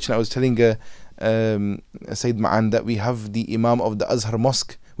very fortunate. I was telling Sayyid Ma'an that we have the Imam of the Azhar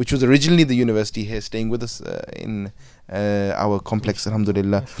Mosque, which was originally the university here, staying with us in our complex,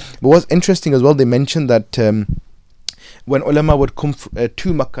 alhamdulillah. But what's interesting as well, they mentioned that when ulama would come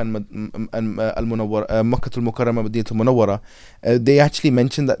to Makkah and Al-Munawwara, Makkah al-Mukarramah, Madinah al-Munawwara, they actually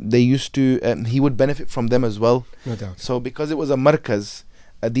mentioned that they used to, he would benefit from them as well. No doubt. So because it was a markaz,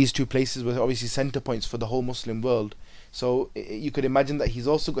 these two places were obviously center points for the whole Muslim world. So you could imagine that he's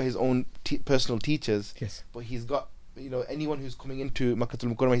also got his own personal teachers. Yes. But he's got, you know, anyone who's coming into Makkah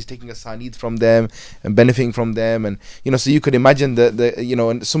al-Mukarramah, he's taking a sanid from them and benefiting from them. And, you know, so you could imagine the you know,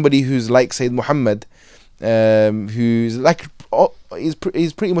 and somebody who's like Sayyid Muhammad, who's like, he's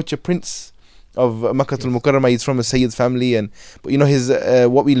pretty much a prince of Makkah al-Mukarramah. He's from a Sayyid family. But, you know, his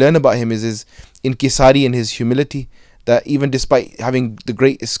what we learn about him is his inkisari and his humility. That even despite having the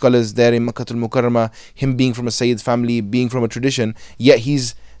great scholars there in Makkah al-Mukarramah, him being from a Sayyid family, being from a tradition, yet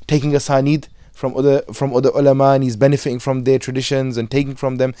he's taking a sanid from other ulama, and he's benefiting from their traditions and taking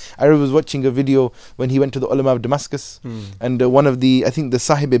from them. I was watching a video when he went to the ulama of Damascus, and one of the, I think the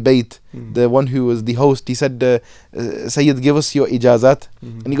Sahib Bayt, the one who was the host, he said, Sayyid, give us your ijazat.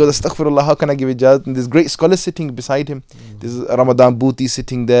 And he goes, astaghfirullah, how can I give ijazat? And there's great scholars sitting beside him. There's Ramadan Bhuti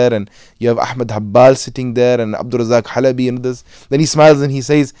sitting there, and you have Ahmad Habbal sitting there, and Abdul Razak Halabi and others. Then he smiles and he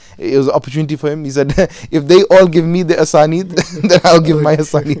says, it was an opportunity for him. He said, if they all give me the asanid, then I'll give my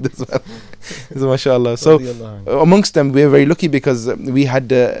asanid as well. So, mashallah. So amongst them, we are very lucky because we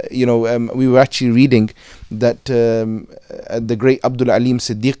had, we were actually reading that the great Abdul Alim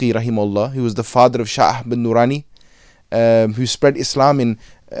Siddiqui, rahimahullah, who was the father of Shah bin Nurani, who spread Islam in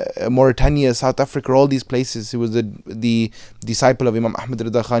Mauritania, South Africa, all these places. He was the disciple of Imam Ahmad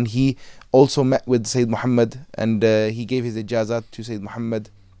Rida Khan. He also met with Sayyid Muhammad, and he gave his ijazat to Sayyid Muhammad.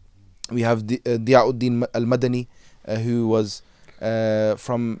 We have Diyauddin al-Madani, who was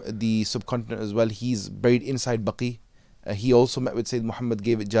from the subcontinent as well. He's buried inside Baqi. He also met with Sayyid Muhammad,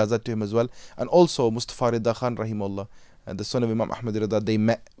 gave ijazat to him as well. And also Mustafa Rida Khan, rahimahullah, the son of Imam Ahmad Rida, they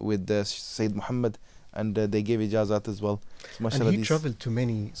met with Sayyid Muhammad, and they gave ijazat as well. So, and he traveled to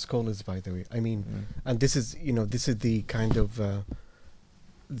many scholars, by the way. I mean, and this is the kind of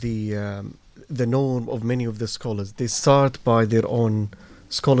the norm of many of the scholars. They start by their own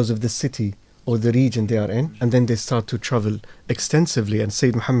scholars of the city or the region they are in, and then they start to travel extensively. And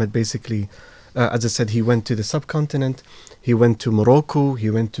Sayyid Muhammad basically, as I said, he went to the subcontinent, he went to Morocco, he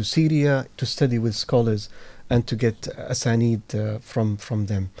went to Syria to study with scholars and to get asanid from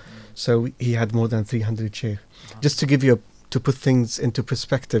them. So he had more than 300 shaykh. Just to give you to put things into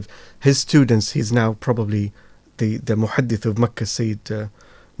perspective, his students, he's now probably the muhaddith of Makkah, Sayyid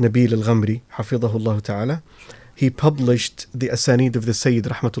Nabil al-Ghamri, حفظه الله تعالى. He published the asanid of the Sayyid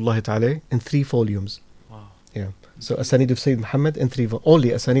rahmatullahi ta'ala in 3 volumes. Wow. Yeah. So asanid of Sayyid Muhammad in 3 only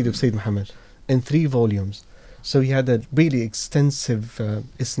asanid of Sayyid Muhammad in 3 volumes. So he had a really extensive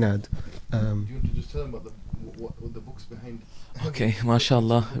isnad. Do you want to just tell them about what the books behind? Okay,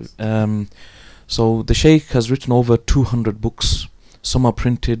 mashallah. So the Shaykh has written over 200 books. Some are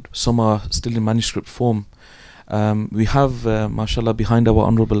printed, some are still in manuscript form. We have, mashallah, behind our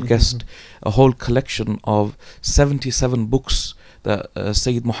honourable guest, a whole collection of 77 books that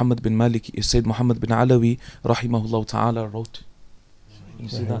Sayyid Muhammad bin Maliki, Sayyid Muhammad bin Alawī, rahimahullah ta'ala, wrote. You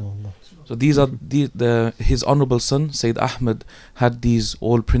see that? So these are his honourable son, Sayyid Ahmad, had these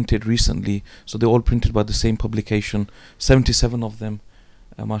all printed recently. So they're all printed by the same publication, 77 of them,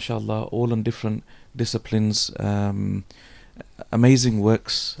 mashallah, all on different disciplines. Amazing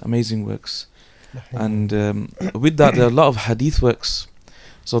works. And with that, there are a lot of hadith works.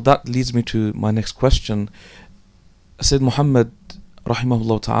 So that leads me to my next question. Sayyid Muhammad,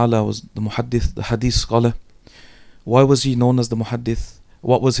 rahimahullah ta'ala, was the muhaddith, the hadith scholar. Why was he known as the muhaddith?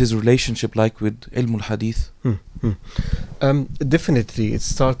 What was his relationship like with ilm al-hadith? Definitely, it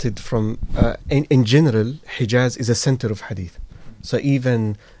started from, in general, Hijaz is a center of hadith. So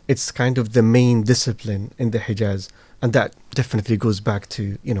even it's kind of the main discipline in the Hijaz. And that definitely goes back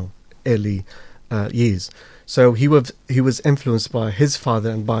to, early years. So he was influenced by his father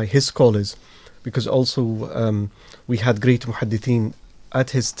and by his scholars, because also we had great muhaddithin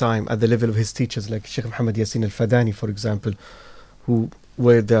at his time at the level of his teachers, like Shaykh Muhammad Yasin al-Fadani, for example, who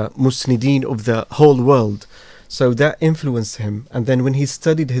were the musnideen of the whole world. So that influenced him. And then when he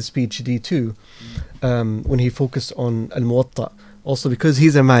studied his PhD too, when he focused on al-Muwatta, also because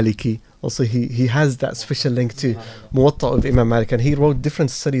he's a Maliki, also he has that special link to Muwatta of Imam Malik, and he wrote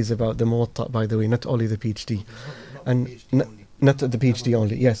different studies about the Muwatta, by the way, not only the PhD. And not the PhD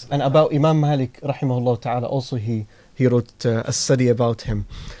only, yes. And about Imam Malik, rahimahullah ta'ala, also he wrote a study about him.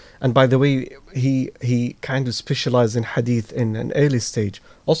 And by the way, he kind of specialized in hadith in an early stage.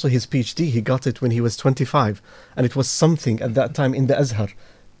 Also his PhD, he got it when he was 25. And it was something at that time in the Azhar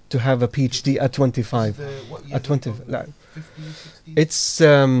to have a PhD at 25. At 20, it's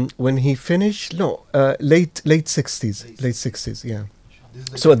when he finished, late 60s, yeah.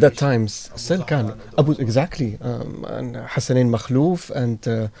 So at that time, still can exactly, and Hassanī Makhloof and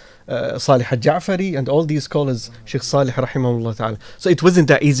Salih al-Ja'fari and all these scholars, Shaykh Salih rahimahullah ta'ala. So it wasn't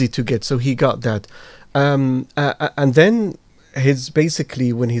that easy to get, so he got that. And then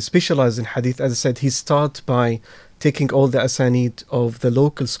basically when he specialized in hadith, as I said, he started by taking all the asanid of the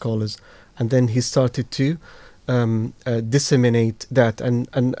local scholars, and then he started to disseminate that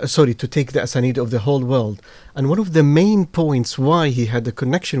to take the asanid of the whole world. And one of the main points why he had a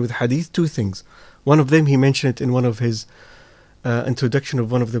connection with hadith, 2 things. One of them he mentioned it in one of his introduction of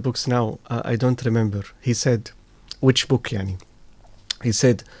one of the books. Now I don't remember. He said, which book يعني? He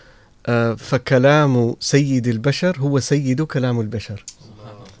said فكلام سيد البشر هو سيد كلام البشر.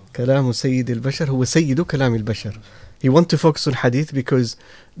 كلام سيد البشر هو سيد كلام البشر. He want to focus on hadith because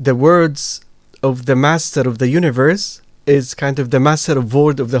the words of the master of the universe is kind of the master of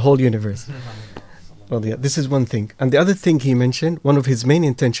word of the whole universe. Well, yeah, this is one thing. And the other thing he mentioned, one of his main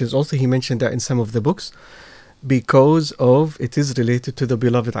intentions, also he mentioned that in some of the books, because of it is related to the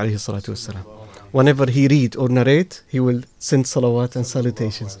beloved alayhi salatu wasalam. Whenever he read or narrate, he will send salawat and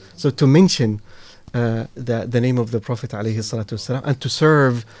salutations. So to mention the name of the Prophet alayhi salatu wasalam and to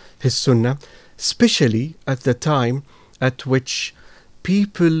serve his sunnah, especially at the time at which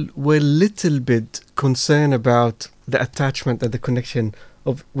people were little bit concerned about the attachment and the connection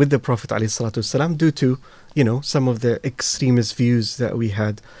with the Prophet ﷺ due to, you know, some of the extremist views that we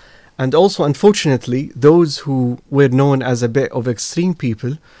had. And also, unfortunately, those who were known as a bit of extreme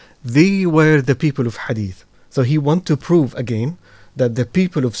people, they were the people of hadith. So he want to prove again that the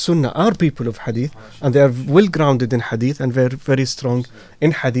people of Sunnah are people of hadith, and they are well grounded in hadith and very, very strong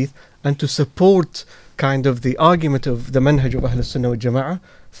in hadith, and to support kind of the argument of the manhaj of Ahlu Sunnah wal Jama'ah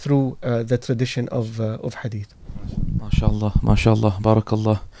through the tradition of hadith. MashaAllah, MashaAllah,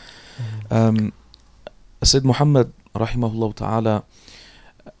 Barakallah. Sayyid Muhammad, rahimahullah ta'ala,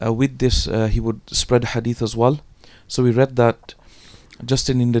 with this he would spread hadith as well. So we read that just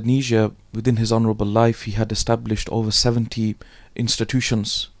in Indonesia, within his honourable life, he had established over 70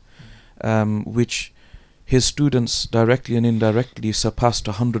 institutions, which his students directly and indirectly surpassed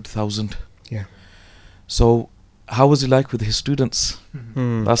 100,000. Yeah. So how was he like with his students?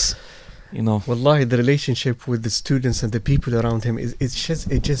 That's, you know, Wallahi, the relationship with the students and the people around him it's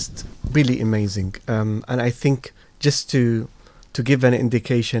just really amazing. And I think just to give an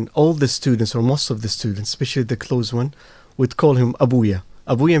indication, all the students or most of the students, especially the close one, would call him Abuya.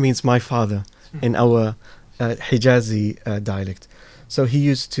 Abuya means my father in our Hijazi dialect. So he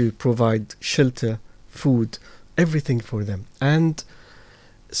used to provide shelter, food, everything for them. And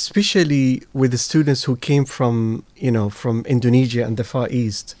especially with the students who came from, you know, from Indonesia and the Far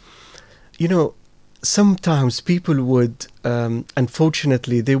East, you know, sometimes people would,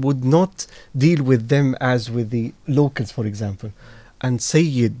 unfortunately, they would not deal with them as with the locals, for example. And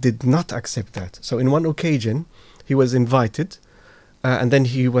Sayyid did not accept that. So in one occasion, he was invited, and then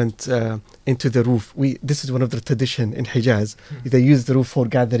he went into the roof. This is one of the tradition in Hijaz. They use the roof for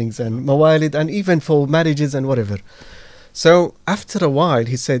gatherings and mawalid and even for marriages and whatever. So after a while,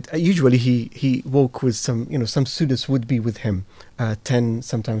 he said, usually he walked with some, you know, some students would be with him, 10,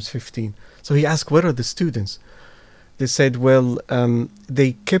 sometimes 15. So he asked, where are the students? They said, well,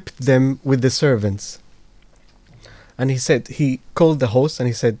 they kept them with the servants. And he said, he called the host and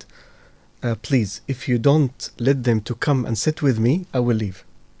he said, please, if you don't let them to come and sit with me, I will leave.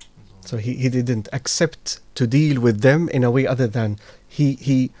 So he didn't accept to deal with them in a way other than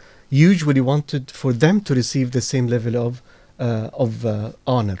he usually wanted for them to receive the same level of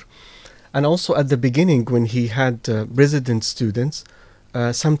honor. And also at the beginning, when he had resident students,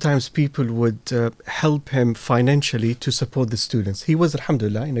 sometimes people would help him financially to support the students. He was,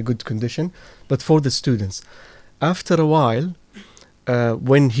 alhamdulillah, in a good condition, but for the students. After a while,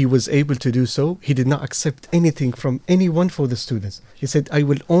 when he was able to do so, he did not accept anything from anyone for the students. He said, I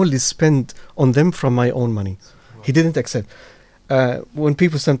will only spend on them from my own money. He didn't accept. When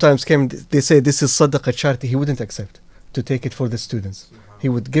people sometimes came, they say this is sadaqah, charity, he wouldn't accept to take it for the students. He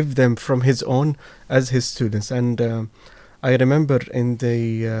would give them from his own as his students. And I remember in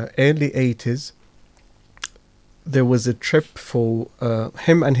the early 80s, there was a trip for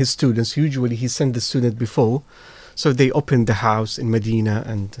him and his students. Usually he sent the student before, so they opened the house in Medina,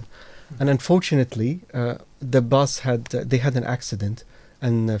 and unfortunately the bus had an accident,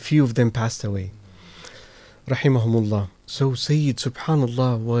 and a few of them passed away. Rahimahumullah. So Sayyid,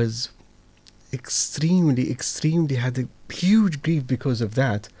 subhanallah, was extremely had a huge grief because of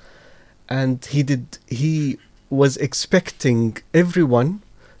that, and he was expecting everyone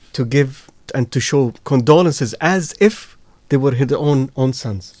to give and to show condolences as if they were his own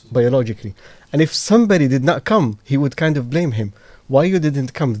sons biologically. And if somebody did not come, he would kind of blame him. Why you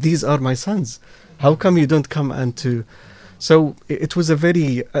didn't come? These are my sons. How come you don't come? And to, so it was a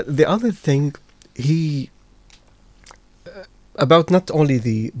very, the other thing, about not only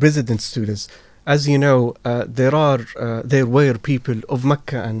the resident students, as you know, there were people of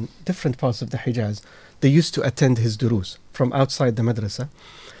Mecca and different parts of the Hijaz. They used to attend his durus from outside the madrasa.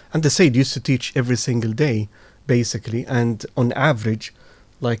 And the Sayyid used to teach every single day, basically, and on average,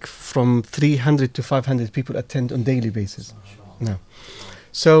 like from 300 to 500 people attend on daily basis. No.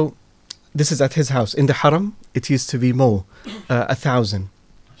 So this is at his house. In the Haram, it used to be more, 1,000.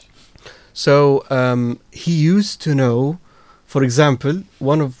 So he used to know For example,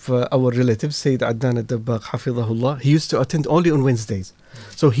 one of our relatives, Sayyid Adnan Al-Dabbagh, حفظه الله, he used to attend only on Wednesdays.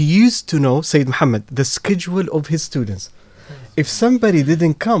 So he used to know, Sayyid Muhammad, the schedule of his students. If somebody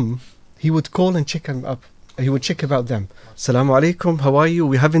didn't come, he would call and check him up. He would check about them. Assalamu alaikum, how are you?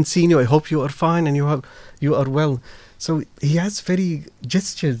 We haven't seen you. I hope you are fine and you are well. So he has very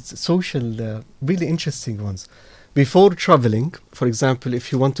gestures, social, really interesting ones. Before traveling, for example,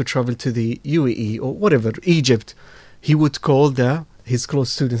 if you want to travel to the UAE or whatever, Egypt, he would call his close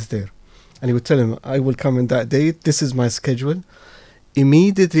students there. And he would tell them, I will come on that date. This is my schedule.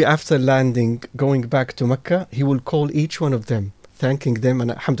 Immediately after landing, going back to Mecca, he will call each one of them, thanking them, and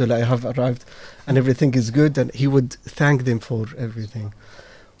alhamdulillah, I have arrived and everything is good, and he would thank them for everything.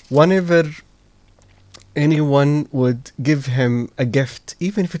 Whenever anyone would give him a gift,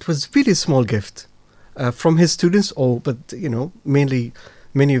 even if it was really small gift, from his students, but you know, mainly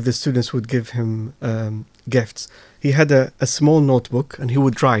many of the students would give him gifts. He had a small notebook, and he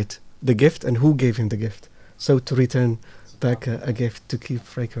would write the gift and who gave him the gift, so to return back a gift to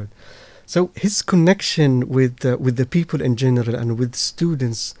keep record. So his connection with the people in general and with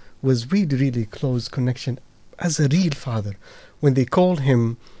students was really, really close connection as a real father. When they call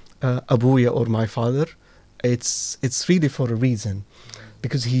him Abuya, or my father, it's really for a reason,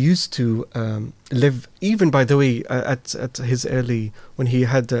 because he used to live, even by the way, at his early, when he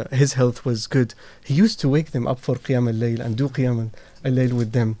had his health was good, he used to wake them up for Qiyam al-Layl and do Qiyam al-Layl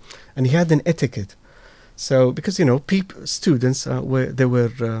with them, and he had an etiquette. So because you know, students they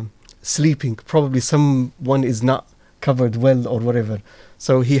were sleeping, probably someone is not covered well or whatever,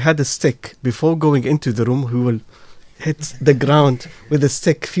 so he had a stick. Before going into the room, he will hit the ground with a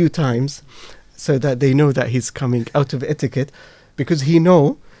stick few times, so that they know that he's coming, out of etiquette, because he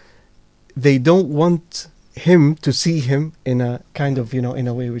know they don't want him to see him in a kind of, you know, in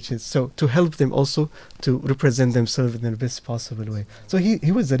a way which is, so to help them also to represent themselves in the best possible way. So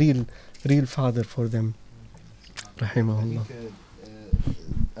he was a real father for them, rahimahullah.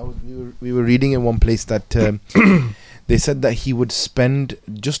 We were reading in one place that they said that he would spend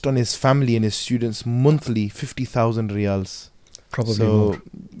just on his family and his students monthly 50,000 riyals. Probably more.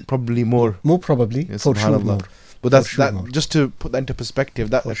 Probably more. More probably, yes, for sure more. But that's just to put that into perspective,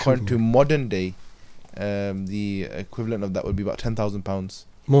 that for according to modern day, the equivalent of that would be about £10,000.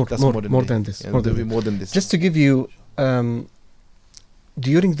 More than this. Yeah, more than this. Just to give you,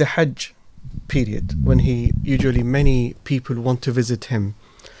 during the Hajj period, when usually many people want to visit him,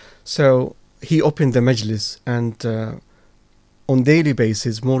 so he opened the majlis, and on daily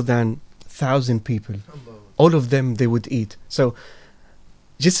basis, more than 1,000 people, all of them, they would eat. So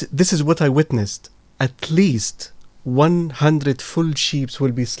this is what I witnessed. At least 100 full sheep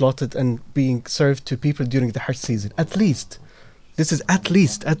will be slaughtered and being served to people during the Hajj season. At least. This is at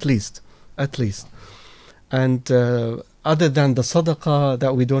least. And other than the sadaqah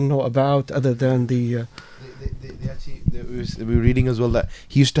that we don't know about, other than the... we were reading as well that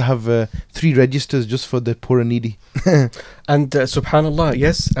he used to have 3 registers just for the poor and needy. And subhanallah,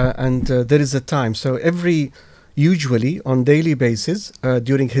 yes, and there is a time. So usually on daily basis,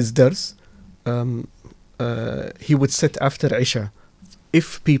 during his dars, he would sit after Isha.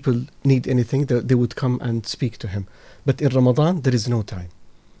 If people need anything, they would come and speak to him. But in Ramadan, there is no time.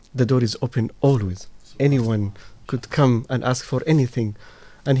 The door is open always. Anyone could come and ask for anything.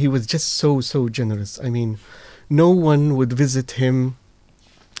 And he was just so generous. I mean, no one would visit him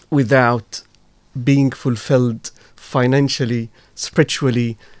without being fulfilled financially,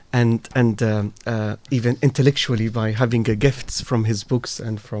 spiritually, and even intellectually by having gifts from his books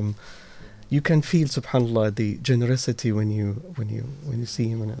and from... You can feel, subhanallah, the generosity when you see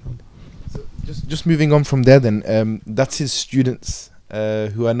him around. So just moving on from there, then that's his students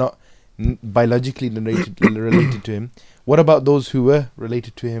who are not biologically related to him. What about those who were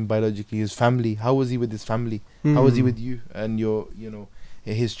related to him biologically? His family. How was he with his family? How was he with you and your,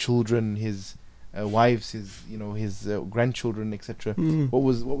 his children, his wives, his grandchildren, etc.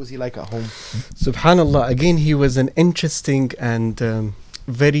 What was he like at home? Subhanallah. Again, he was an interesting and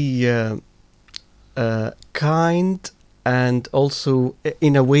very kind, and also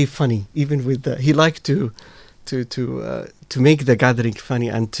in a way funny. Even with he liked to make the gathering funny,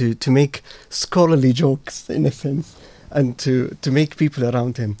 and to make scholarly jokes in a sense, and to make people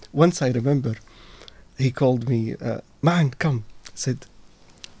around him. Once I remember, he called me, "Man, come," said,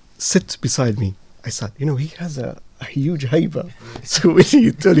 "sit beside me." I said, he has a huge haiba, so when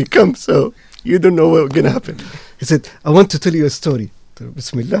you tell you come, so you don't know what's gonna happen. He said, "I want to tell you a story."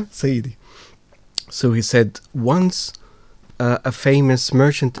 Bismillah, Sayyidi. So he said, once a famous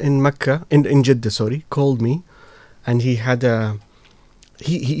merchant in Mecca, in Jeddah, called me, and he had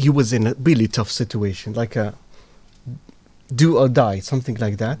he was in a really tough situation, like do or die, something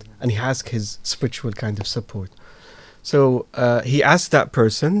like that, and he asked his spiritual kind of support. So he asked that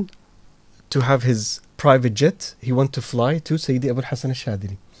person to have his private jet. He wanted to fly to Sayyid Al-Hassanī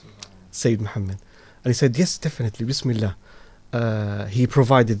al-Shadili, Sayyid Muhammad, and he said, yes, definitely, Bismillah. He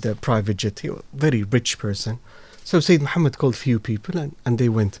provided the private jet. He was a very rich person. So Sayyid Muhammad called few people, and they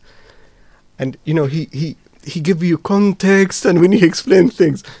went. And you know, he give you context, and when he explained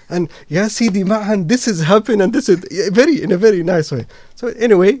things, and yeah, Sayyid Ma'an, this has happened, and this is in a very nice way. So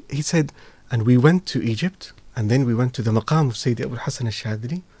anyway, he said, and we went to Egypt, and then we went to the maqam of Sayyid Al-Hassanī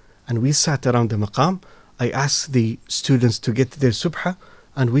al-Shadili, and we sat around the maqam. I asked the students to get their subha,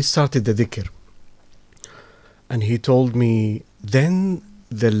 and we started the dhikr. And he told me, then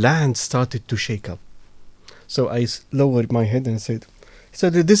the land started to shake up. So I lowered my head and said, he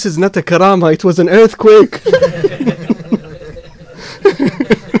said, this is not a karama, it was an earthquake.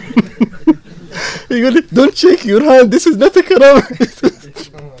 He goes, don't shake your hand, this is not a karama.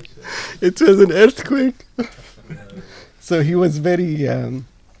 It was an earthquake. So he was very,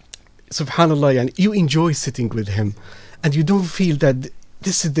 subhanallah, and you enjoy sitting with him. And you don't feel that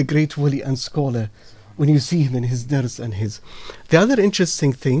this is the great wali and scholar when you see him in his dars and his. The other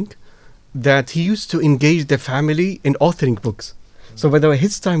interesting thing, that he used to engage the family in authoring books. So by the way,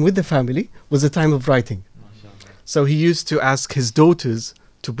 his time with the family was a time of writing. So he used to ask his daughters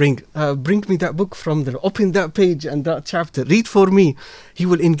to bring me that book from there, open that page and that chapter, read for me. He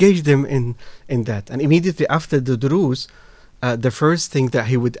will engage them in that. And immediately after the durus, the first thing that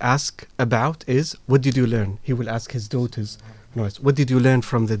he would ask about is, what did you learn? He will ask his daughters, what did you learn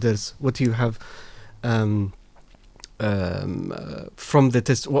from the dars? What do you have from the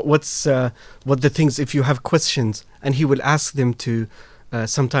test? What the things, if you have questions? And he will ask them to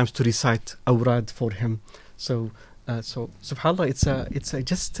sometimes to recite awrad for him. So subhanallah,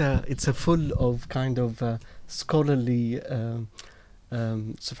 it's a full of kind of scholarly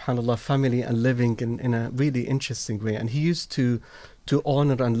subhanallah family and living in a really interesting way. And he used to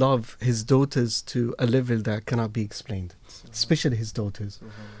honor and love his daughters to a level that cannot be explained, especially his daughters.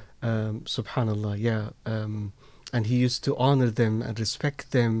 Subhanallah, yeah. And he used to honor them and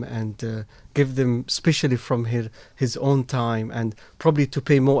respect them and give them, especially from his own time, and probably to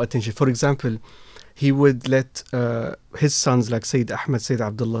pay more attention. For example, he would let his sons like Sayyid Ahmed, Sayyid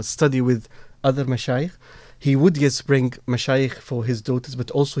Abdullah study with other mashayikh. He would bring mashayikh for his daughters, but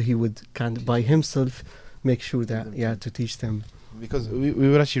also he would kind of by himself make sure that to teach them. Because we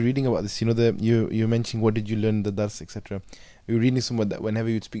were actually reading about this, you mentioned what did you learn, the dars, etc. We were reading somewhere that whenever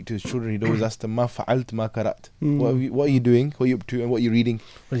you'd speak to his children, he'd always ask them, Ma fa'alt ma karat. What are you doing? What are you up to? And what are you reading?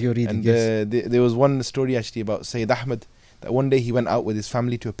 What you're reading, and yes. There was one story actually about Sayyid Ahmed, that one day he went out with his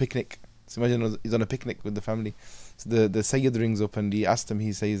family to a picnic. So imagine he's on a picnic with the family. So the Sayyid rings up and he asked him,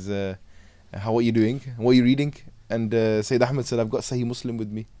 he says, how are you doing? What are you reading? And Sayyid Ahmed said, I've got Sahih Muslim with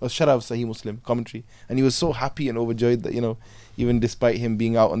me. Or Sharaf Sahih Muslim commentary. And he was so happy and overjoyed that, even despite him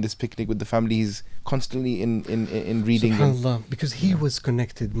being out on this picnic with the family, he's constantly in reading. SubhanAllah, because he was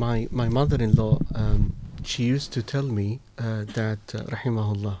connected. My mother-in-law, she used to tell me that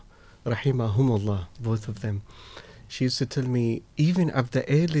rahimahumullah, both of them. She used to tell me, even at the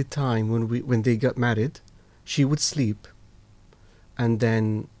early time when they got married, she would sleep, and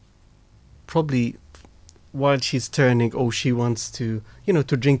then probably while she's turning, or she wants to,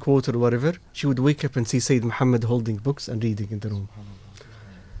 to drink water or whatever, she would wake up and see Sayyid Muhammad holding books and reading in the room.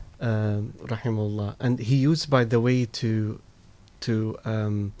 Rahimahullah. And he used, by the way, to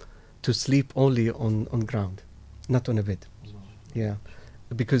sleep only on ground, not on a bed. Yeah,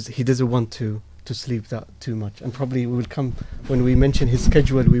 because he doesn't want to sleep that too much. And probably we will come when we mention his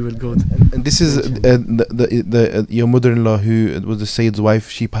schedule. We will go. And this is your mother-in-law, who was the Sayyid's wife.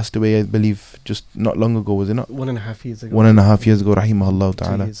 She passed away, I believe, just not long ago. Was it not? 1.5 years ago. 1.5 years ago. Rahimahullah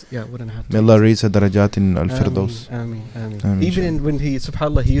ta'ala. Yeah, 1.5. May Allah raise her darajat in al-Firdaus. Ameen. Even when he,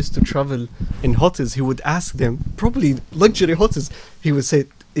 subhanAllah, he used to travel in hotels, he would ask them, probably luxury hotels, he would say,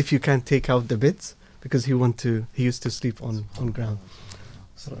 if you can't take out the beds, because he used to sleep on ground.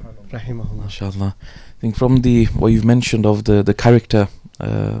 Rahimahullah. MashaAllah. I think from what you've mentioned of the character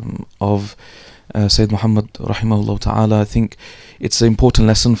of Sayyid Muhammad rahimahullah ta'ala, I think it's an important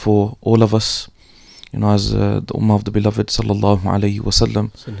lesson for all of us, as the Ummah of the Beloved sallallahu alayhi wasallam.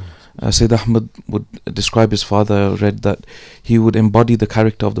 Sayyid Ahmad would describe his father, read that he would embody the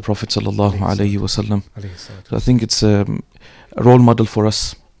character of the Prophet sallallahu alayhi wasallam. So I think it's a role model for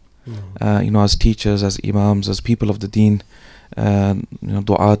us, as teachers, as imams, as people of the deen,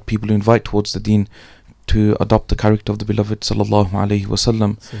 du'at, people who invite towards the deen, to adopt the character of the Beloved sallallahu alayhi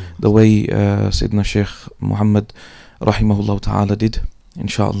wasallam, the way Sayyidina Shaykh Muhammad rahimahullah ta'ala did,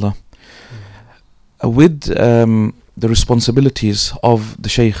 inshallah. With the responsibilities of the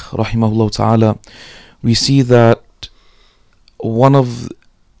Shaykh rahimahullah ta'ala, we see that one of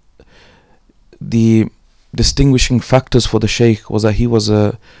the distinguishing factors for the Shaykh was that he was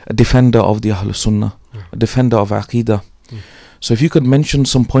a defender of the Ahlu Sunnah, a defender of Aqeedah. So if you could mention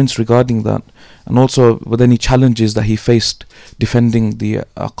some points regarding that, and also with any challenges that he faced defending the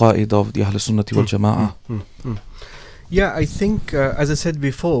aqaid of the Ahlu Sunnah wal Jama'ah. Yeah, I think, as I said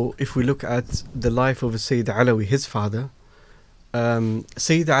before, if we look at the life of Sayyid Alawī, his father,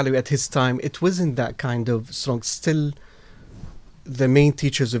 Sayyid Alawī at his time, it wasn't that kind of strong. Still, the main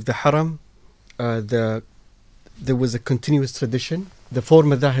teachers of the Haram, there was a continuous tradition. The four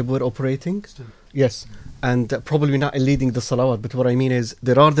madhahib were operating. Yes, and probably not leading the salawat, but what I mean is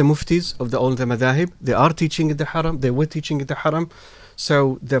there are the muftis of all the madhahib. They are teaching in the Haram. They were teaching in the Haram.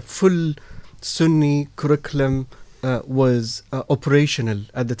 So the full Sunni curriculum was operational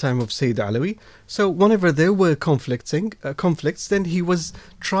at the time of Sayyid Alawī. So whenever there were conflicts, then he was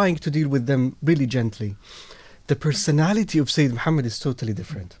trying to deal with them really gently. The personality of Sayyid Muhammad is totally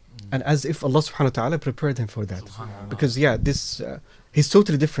different, and as if Allah subhanahu wa ta'ala prepared him for that, because he's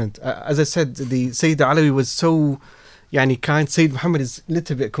totally different. As I said, the Sayyid Alawī was so kind. Sayyid Muhammad is a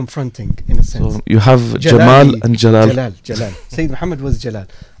little bit confronting in a sense. So you have Jamal and Jalal. Jalal. Sayyid Muhammad was Jalal.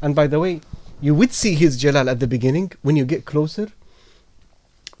 And by the way, you would see his Jalal at the beginning. When you get closer,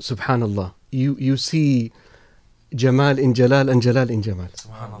 subhanallah, you see Jamal in Jalal and Jalal in Jamal.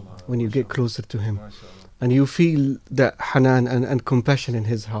 When you get closer to him, and you feel that hanan and compassion in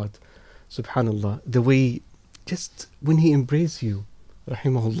his heart, subhanallah, the way just when he embraces you,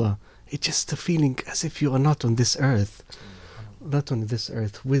 rahimahullah, it's just a feeling as if you are not on this earth,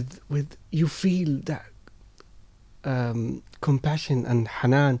 with you feel that compassion and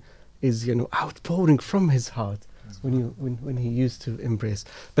hanan is outpouring from his heart when he used to embrace.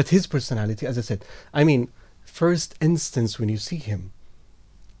 But his personality, as I said, first instance when you see him,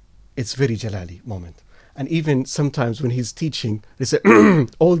 it's very Jalali moment. And even sometimes when he's teaching, they say,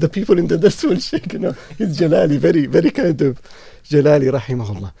 all the people in the dars will shake, he's Jalali, very, very kind of Jalali,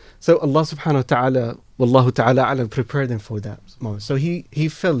 rahimahullah. So Allah subhanahu wa ta'ala, wallahu ta'ala alam, prepared him for that moment. So he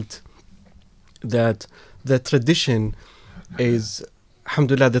felt that the tradition is,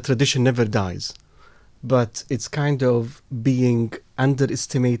 alhamdulillah, the tradition never dies, but it's kind of being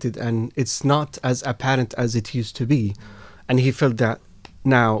underestimated and it's not as apparent as it used to be. And he felt that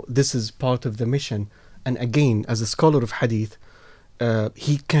now this is part of the mission. And again, as a scholar of hadith,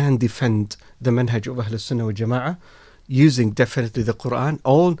 he can defend the manhaj of Ahlu Sunnah wal Jama'ah using definitely the Quran,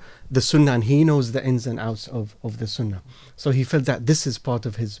 all the Sunnah, and he knows the ins and outs of the Sunnah. So he felt that this is part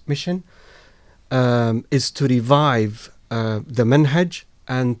of his mission, is to revive the manhaj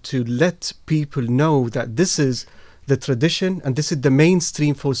and to let people know that this is the tradition and this is the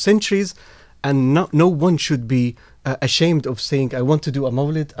mainstream for centuries, and no one should be ashamed of saying, I want to do a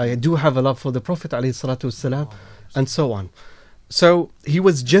mawlid, I do have a love for the Prophet ﷺ, and so on. So he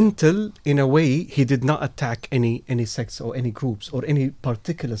was gentle in a way. He did not attack any sects or any groups or any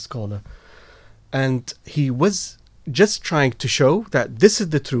particular scholar, and he was just trying to show that this is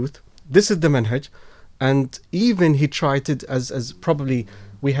the truth, this is the manhaj. And even he tried it as probably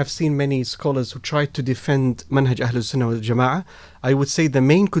we have seen many scholars who tried to defend manhaj Ahlus Sunnah wal Jama'ah. I would say the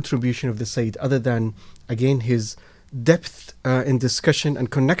main contribution of the Sayyid, other than again his depth in discussion and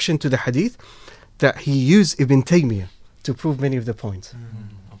connection to the hadith, that he used Ibn Taymiyyah to prove many of the points.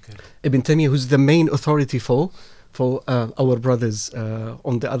 Okay. Ibn Taymiyyah, who's the main authority for our brothers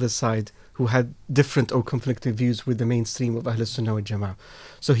on the other side who had different or conflicting views with the mainstream of Ahlus Sunnah wal Jama'ah.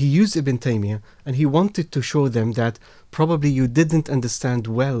 So he used Ibn Taymiyyah and he wanted to show them that probably you didn't understand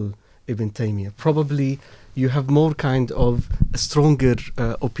well Ibn Taymiyyah. Probably you have more kind of stronger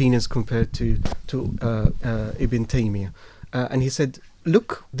opinions compared to Ibn Taymiyyah. And he said,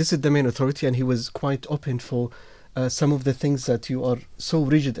 look, this is the main authority, and he was quite open for some of the things that you are so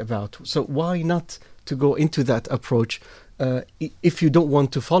rigid about. So why not to go into that approach? If you don't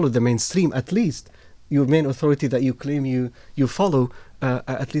want to follow the mainstream, at least your main authority that you claim you follow,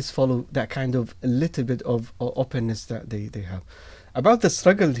 at least follow that kind of a little bit of openness that they have. About the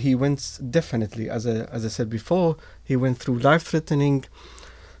struggle, he went definitely, as I said before, he went through life-threatening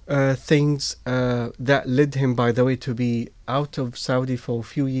things that led him, by the way, to be out of Saudi for a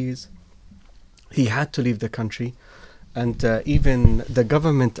few years. He had to leave the country, and even the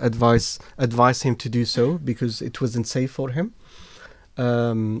government advised him to do so because it wasn't safe for him,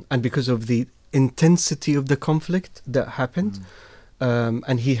 and because of the intensity of the conflict that happened.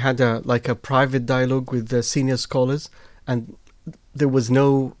 And he had a private dialogue with the senior scholars, and there was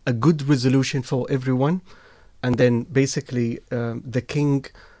a good resolution for everyone. And then basically the king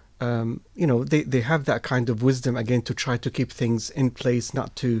you know, they have that kind of wisdom again to try to keep things in place,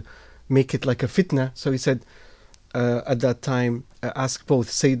 not to make it like a fitna. So he said at that time, ask both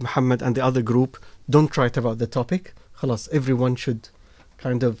Sayyid Muhammad and the other group, don't write about the topic. Khalas, everyone should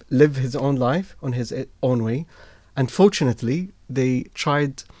kind of live his own life on his own way. And fortunately, they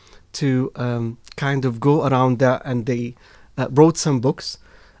tried to kind of go around that, and they wrote some books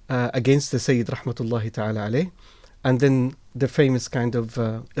against the Sayyid Rahmatullahi Ta'ala alayh. And then the famous kind of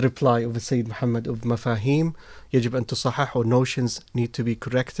reply of the Sayyid Muhammad of Mafahim, Yajib an tusahah, or notions need to be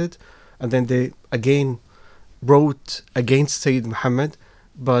corrected. And then they again wrote against Sayyid Muhammad,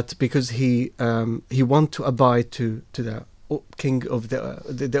 but because he wanted to abide to the king of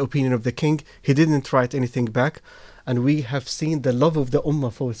the opinion of the king, he didn't write anything back. And we have seen the love of the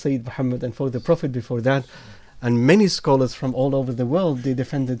Ummah for Sayyid Muhammad and for the Prophet before that. And many scholars from all over the world, they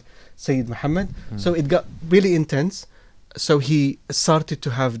defended Sayyid Muhammad. So it got really intense. So he started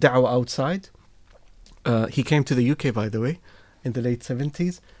to have da'wah outside. He came to the UK, by the way, in the late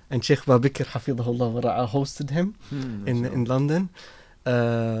 70s. And Shaykh Babikr, حفظه الله ورعاه, hosted him in London.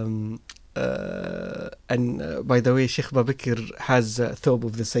 And by the way, Shaykh Babikr has Thob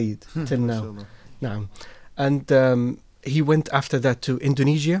of the Sayyid till now. Naam. And he went after that to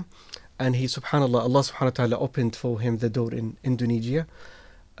Indonesia. And he, subhanAllah, Allah subhanahu wa ta'ala opened for him the door in Indonesia.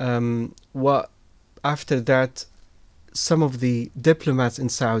 After that, some of the diplomats in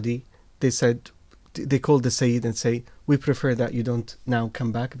Saudi, they called the Sayyid and say, we prefer that you don't now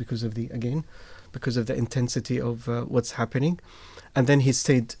come back because of the intensity of what's happening. And then he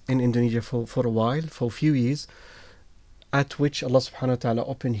stayed in Indonesia for a while, for a few years, at which Allah subhanahu wa ta'ala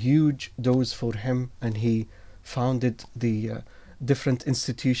opened huge doors for him, and he founded the different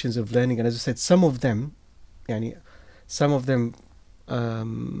institutions of learning. And as I said, some of them,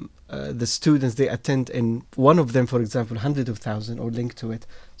 the students they attend, in one of them, for example, hundreds of thousands or linked to it.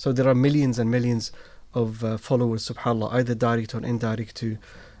 So there are millions and millions of followers, subhanAllah, either direct or indirect to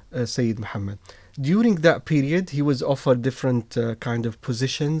Sayyid Muhammad. During that period, he was offered different kind of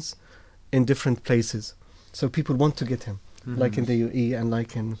positions in different places. So people want to get him, like in the UAE and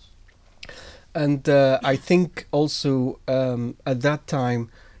like in... And I think also at that time,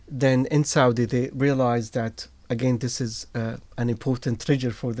 then in Saudi, they realized that, again, this is an important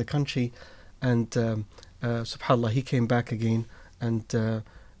treasure for the country. And subhanAllah, he came back again, and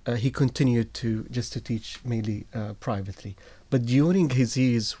he continued to teach mainly privately. But during his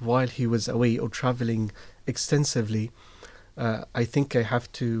years, while he was away or traveling extensively, I think I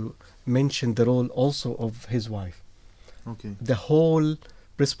have to mention the role also of his wife. Okay. The whole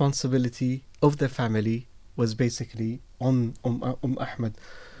responsibility of the family was basically on Ahmad,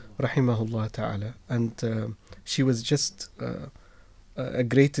 rahimahullah ta'ala. And she was just a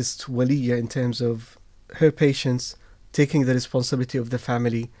greatest waliya in terms of her patience, taking the responsibility of the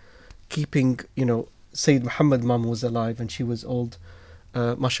family, keeping, Sayyid Muhammad mom was alive and she was old.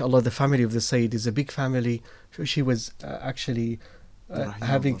 MashaAllah, the family of the Sayyid is a big family. So she was actually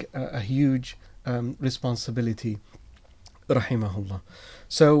having a huge responsibility, rahimahullah.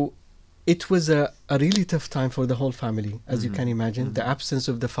 So it was a really tough time for the whole family, as you can imagine. The absence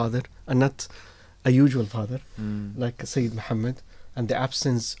of the father, and not a usual father like Sayyid Muhammad, and the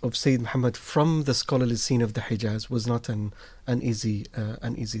absence of Sayyid Muhammad from the scholarly scene of the Hijaz was not an easy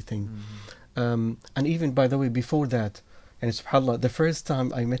thing. And even, by the way, before that, and subhanAllah, the first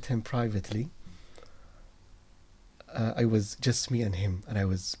time I met him privately, I was just me and him, and I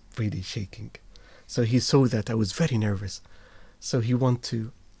was really shaking. So he saw that I was very nervous. So he wanted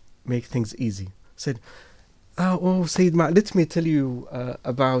to make things easy. Said, oh Sayyid Ma'an, let me tell you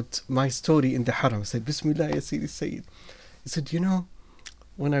about my story in the Haram. I said, Bismillah ya Sayyid Sayyid. He said,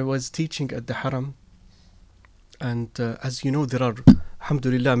 when I was teaching at the Haram, and as you know, there are,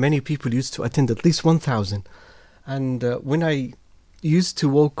 alhamdulillah, many people used to attend, at least 1,000. And when I used to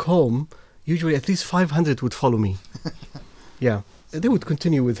walk home, usually at least 500 would follow me. Yeah, they would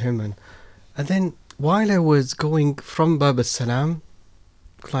continue with him. And then while I was going from Bab al-Salam,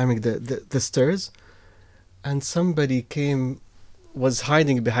 climbing the stairs, and somebody was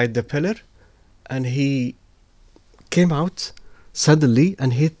hiding behind the pillar, and he came out suddenly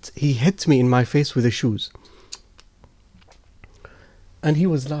and he hit me in my face with the shoes. And he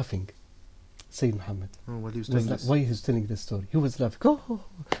was laughing, Sayyid Muhammad. Oh, while he was telling this. Why he was telling this story. He was laughing. Oh,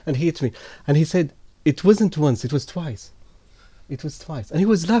 and he hit me. And he said, it wasn't once, it was twice. It was twice. And he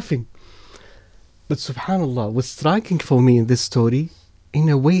was laughing. But subhanAllah, what's striking for me in this story, in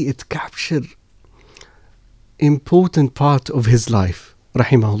a way it captured important part of his life,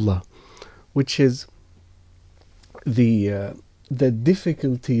 rahimahullah, which is the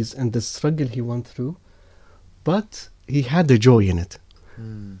difficulties and the struggle he went through, but he had a joy in it.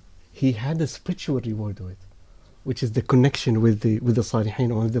 he had a spiritual reward of it, which is the connection with the Salihin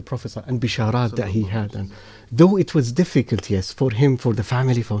or with the Prophet and Bisharat that he had. And though it was difficult, yes, for him, for the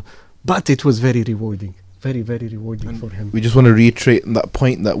family, but it was very rewarding. Very, very rewarding and for him. We just want to reiterate that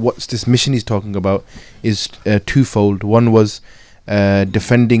point, that what's this mission he's talking about is twofold. One was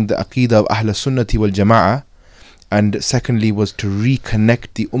defending the Aqeedah of Ahlu Sunnah wal Jama'ah, and secondly was to reconnect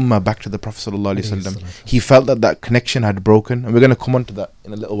the Ummah back to the Prophet ﷺ. He felt that that connection had broken, and we're going to come on to that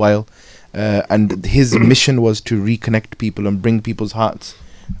in a little while. And his mission was to reconnect people and bring people's hearts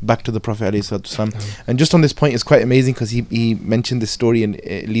back to the Prophet ﷺ. And just on this point, it's quite amazing because he mentioned this story, and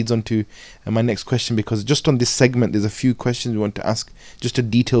it leads on to my next question, because just on this segment there's a few questions we want to ask just to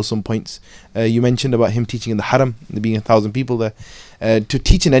detail some points. You mentioned about him teaching in the Haram, there being 1,000 people there. To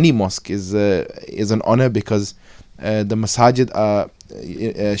teach in any mosque is an honor, because the masajid are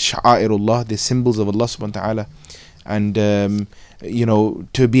sha'airullah, the symbols of Allah subhanahu wa ta'ala. And you know,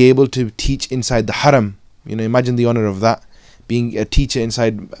 to be able to teach inside the Haram, you know, imagine the honor of that. Being a teacher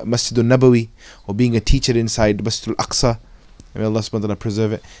inside Masjid al-Nabawi, or being a teacher inside Masjid al-Aqsa, may Allah subhanahu wa ta'ala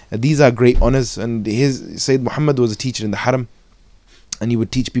preserve it. These are great honors. And Sayyid Muhammad was a teacher in the Haram, and he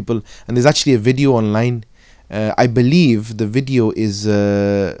would teach people. And there's actually a video online. I believe the video is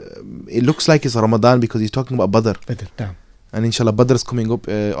it looks like it's Ramadan, because he's talking about Badr. And inshallah Badr is coming up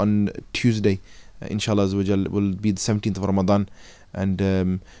on Tuesday. Inshallah will be the 17th of Ramadan.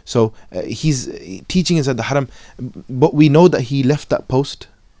 And so he's teaching inside the Haram, but we know that he left that post.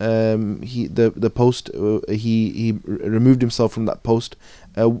 He removed himself from that post.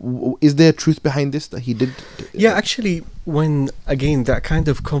 Is there truth behind this, that he did? Yeah, actually, when again that kind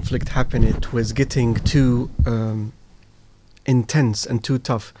of conflict happened, it was getting too intense and too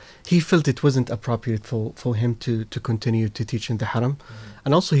tough. He felt it wasn't appropriate for him to continue to teach in the Haram.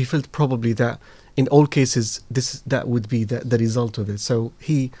 And also he felt probably that in all cases that would be the result of it. So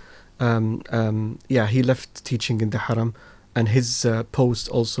he he left teaching in the Haram, and his post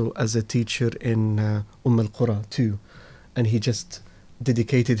also as a teacher in al-Qura too, and he just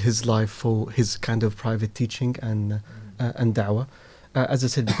dedicated his life for his kind of private teaching and da'wah, as I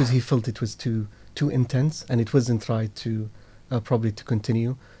said, because he felt it was too intense, and it wasn't right to probably to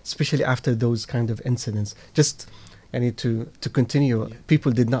continue, especially after those kind of incidents. Just to continue,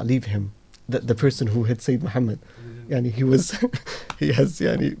 people did not leave him. The person who hit Sayyid Muhammad, he was he has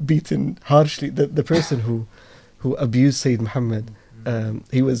beaten harshly. The person who abused Sayyid Muhammad,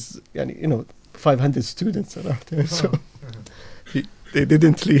 he was 500 students around him, so they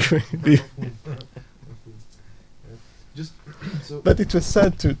didn't leave. But it was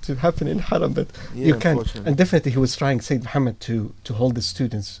sad to happen in Haram, but you can't. And definitely he was trying, Sayyid Muhammad, to hold the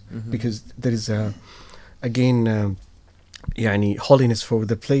students, because there is holiness for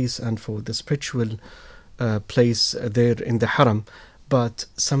the place and for the spiritual place there in the Haram. But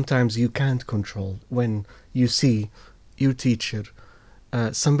sometimes you can't control when you see your teacher,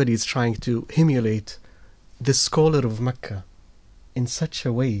 somebody is trying to emulate the scholar of Mecca in such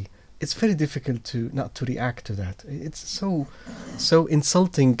a way. It's very difficult not to react to that. It's so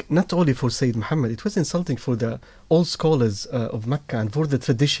insulting, not only for Sayyid Muhammad, it was insulting for all scholars of Mecca, and for the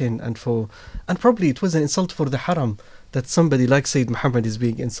tradition, and probably it was an insult for the Haram, that somebody like Sayyid Muhammad is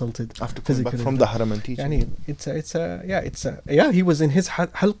being insulted after coming back from the Haram and teaching. He was in his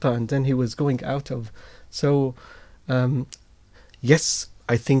halqa, and then he was going out of. So yes,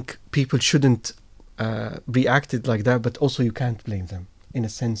 I think people shouldn't reacted like that, but also you can't blame them. In a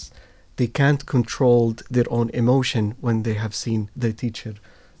sense, they can't control their own emotion when they have seen their teacher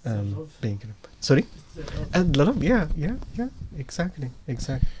being. Sorry? Exactly.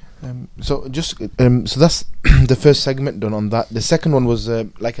 So that's the first segment done on that. The second one was,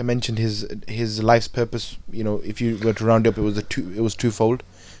 like I mentioned, his life's purpose. If you were to round up, it was twofold.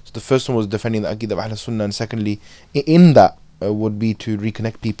 So the first one was defending the Aqeedah of Ahlu Sunnah, and secondly, in that would be to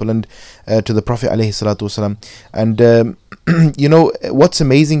reconnect people and to the Prophet ﷺ. And what's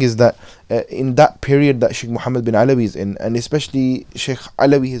amazing is that in that period that Shaykh Muhammad bin Alawi is in, and especially Shaykh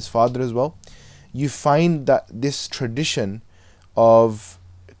Alawī, his father as well, you find that this tradition of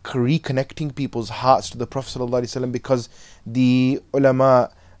reconnecting people's hearts to the Prophet ﷺ, because the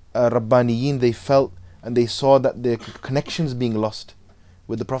ulama Rabbaniyin, they felt and they saw that their connections being lost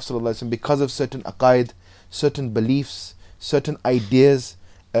with the Prophet ﷺ because of certain aqaid, certain beliefs, certain ideas,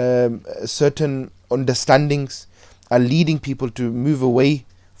 certain understandings are leading people to move away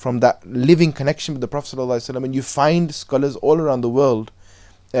from that living connection with the Prophet ﷺ. And you find scholars all around the world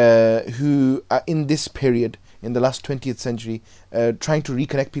who are in this period, in the last 20th century, trying to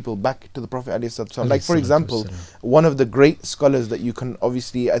reconnect people back to the Prophet ﷺ. Like, for example, one of the great scholars that you can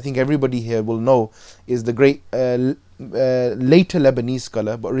obviously, I think everybody here will know, is the great later Lebanese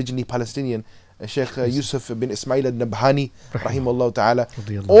scholar, but originally Palestinian, Shaykh Yusuf bin Ismail al-Nabhani, rahimahullah ta'ala.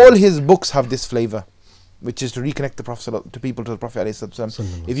 All his books have this flavor, which is to reconnect the Prophet to people, to the Prophet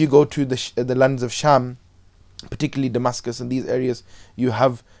ﷺ. If you go to the lands of Sham, particularly Damascus and these areas, you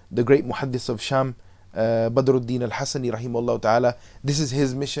have the great muhaddis of Sham, Badruddin al-Hassanī, rahimahullah ta'ala. This is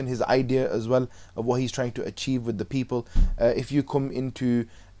his mission, his idea as well of what he's trying to achieve with the people. If you come into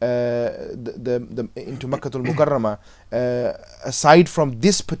into Makkah al-Mukarramah, aside from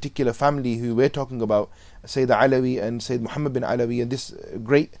this particular family who we're talking about, Sayyid Alawī and Sayyid Muhammad bin Alawī and this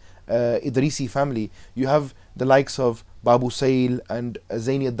great Idrīsī family, you have the likes of Babu Sail and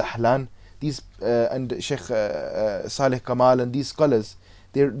Zaini al-Dahlan, these and Shaykh Saleh Kamal and these scholars.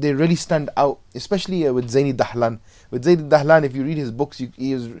 They really stand out, especially with Zaini Dahlan. With Zaini Dahlan, if you read his books,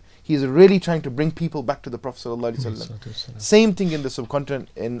 he is really trying to bring people back to the Prophet ﷺ. Same thing in the subcontinent.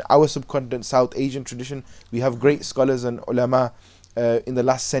 In our subcontinent, South Asian tradition, we have great scholars and ulama in the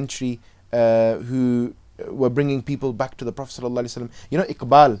last century who were bringing people back to the Prophet ﷺ. You know,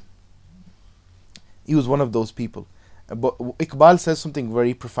 Iqbal, he was one of those people. But Iqbal says something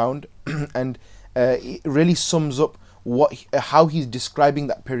very profound and it really sums up how he's describing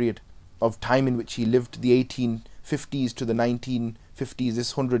that period of time in which he lived, the 1850s to the 1950s,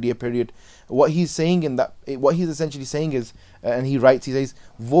 this 100-year period. What he's saying what he's essentially saying is, and he writes, he says,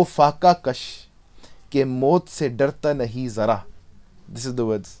 "Wo faka kash ke maut se darta nahi zara." This is the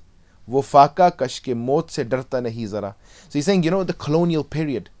words. "Wo faka kash ke maut se darta nahi zara." So he's saying, you know, the colonial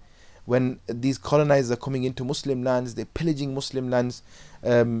period, when these colonizers are coming into Muslim lands, they're pillaging Muslim lands.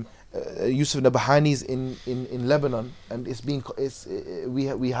 Yusuf Nabhani's in Lebanon, and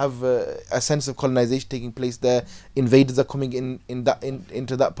we have a sense of colonization taking place there. Invaders are coming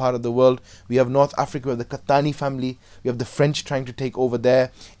into that part of the world. We have North Africa, we have the Qahtani family, we have the French trying to take over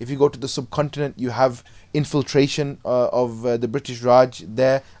there. If you go to the subcontinent, you have infiltration of the British Raj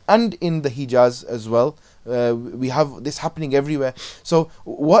there, and in the Hijaz as well. We have this happening everywhere. So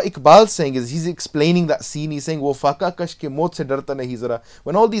what Iqbal's saying is, he's explaining that scene. He's saying, "Wo faka kash ke maut se darta nahi zara."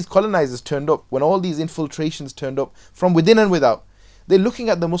 When all these colonizers turned up, when all these infiltrations turned up from within and without, they're looking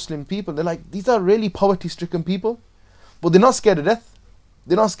at the Muslim people. They're like, these are really poverty-stricken people, but they're not scared of death.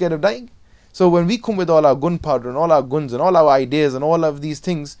 They're not scared of dying. So when we come with all our gunpowder and all our guns and all our ideas and all of these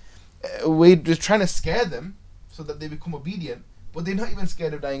things, we're just trying to scare them so that they become obedient. But they're not even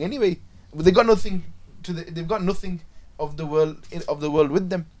scared of dying anyway. But they got nothing. They've got nothing of the world with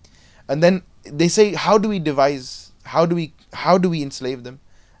them. And then they say, how do we devise, how do we enslave them,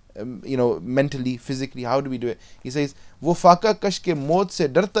 you know, mentally, physically, how do we do it? He says, "Wo faka kash ke maut se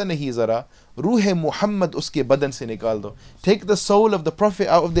darta nahi zara, ruhe Muhammad uske badan se nikal do." Take the soul of the Prophet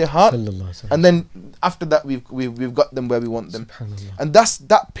out of their heart, and then after that we've got them where we want them. And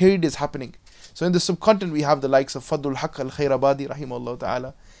that period is happening. So in the subcontinent we have the likes of Fadlul Haq al-Khairabadi, rahimahullah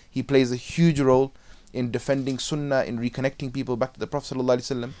ta'ala. He plays a huge role in defending Sunnah, in reconnecting people back to the Prophet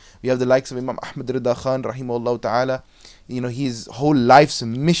ﷺ. We have the likes of Imam Ahmad Rida Khan, rahimahullah ta'ala. You know, his whole life's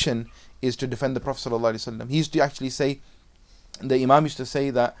mission is to defend the Prophet ﷺ. He used to actually say, the Imam used to say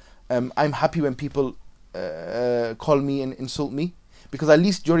that, I'm happy when people call me and insult me, because at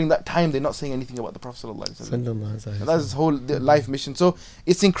least during that time they're not saying anything about the Prophet ﷺ. And that's his whole life mission. So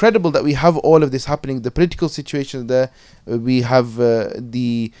it's incredible that we have all of this happening. The political situation there, we have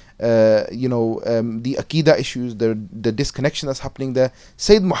the Aqidah issues, the disconnection that's happening there.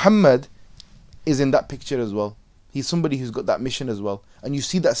 Sayyid Muhammad is in that picture as well. He's somebody who's got that mission as well, and you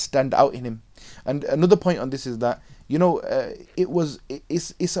see that stand out in him. And another point on this is that, you know,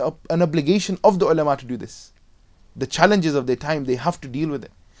 it's an obligation of the ulama to do this. The challenges of their time, they have to deal with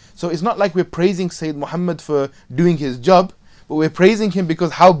it. So it's not like we're praising Sayyid Muhammad for doing his job, but we're praising him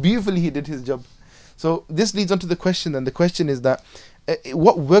because how beautifully he did his job. So this leads on to the question, and the question is that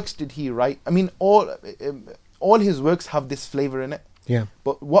what works did he write? I mean, all his works have this flavor in it. Yeah.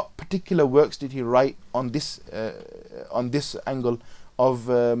 But what particular works did he write on this angle of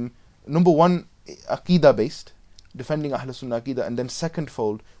number one, Aqidah based, defending Ahlu Sunnah Aqidah, and then second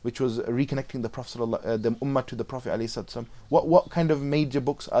fold, which was reconnecting the Prophet, the Ummah to the Prophet ﷺ. What kind of major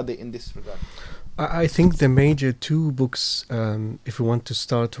books are there in this regard? I think the major two books, if we want to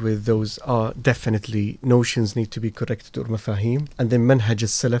start with those, are definitely Notions Need to Be Corrected, or Mafahim, and then Manhaj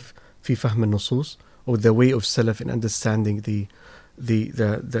al-Salaf fi Fahm al-Nusus, or the way of Salaf in understanding the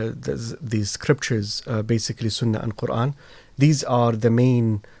scriptures, basically Sunnah and Quran. These are the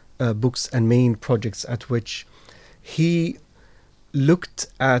main books and main projects at which he looked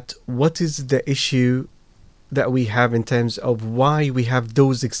at what is the issue that we have in terms of why we have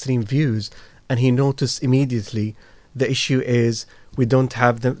those extreme views, and he noticed immediately The issue is we don't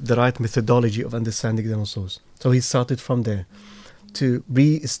have the right methodology of understanding the nusus. So he started from there to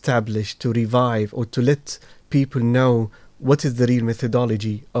re-establish, to revive, or to let people know what is the real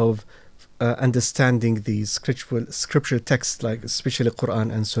methodology of understanding these scriptural texts, like especially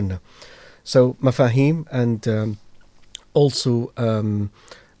Quran and Sunnah. So Mafahim and also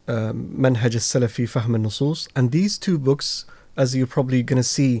Manhaj al-Salafi Fahm al-Nusus. And these two books, as you're probably going to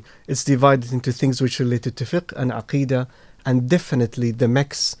see, it's divided into things which are related to fiqh and aqidah, and definitely the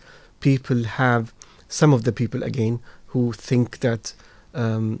mix. People have, some of the people again, who think that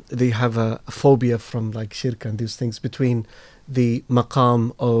they have a phobia from like shirk and these things, between the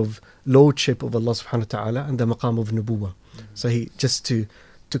maqam of lordship of Allah subhanahu wa ta'ala and the maqam of nubuwah. So he, just to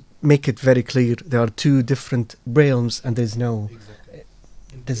make it very clear, there are two different realms, and there's no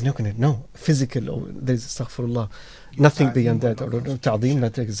physical, or there's astaghfirullah, nothing beyond that, or ta'zeem,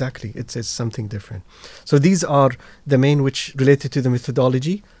 not exactly, it's something different. So these are the main which related to the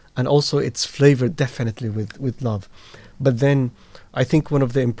methodology, and also it's flavored definitely with love. But then I think one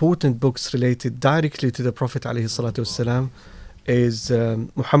of the important books related directly to the Prophet alayhi salatu wasalam is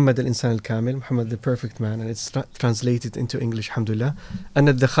Muhammad al-Insan al-Kamil, Muhammad the Perfect Man, and it's translated into English, alhamdulillah, and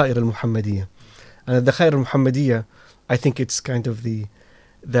al-Dakhā'ir al-Muhammadiyya. And al-Dakhā'ir al-Muhammadiyya, I think it's kind of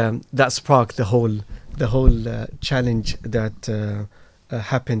that sparked the whole challenge that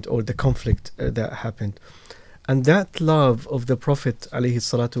happened, or the conflict that happened. And that love of the Prophet alayhi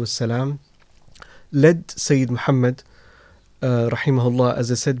salatu wasalam led Sayyid Muhammad rahimahullah,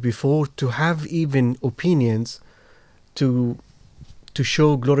 as I said before, to have even opinions to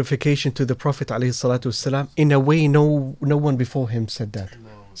show glorification to the Prophet alayhi salatu wasalam in a way no one before him said that.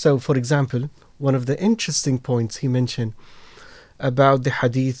 So for example, one of the interesting points he mentioned about the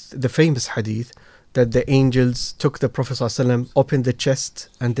hadith, the famous hadith, that the angels took the Prophet sallallahu alaihi wasallam, opened the chest,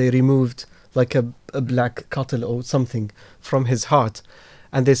 and they removed like a black cattle or something from his heart,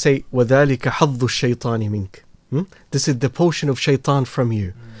 and they say, وَذَلِكَ حَظُّ الشَّيْطَانِ مِنْكَ. This is the portion of shaitan from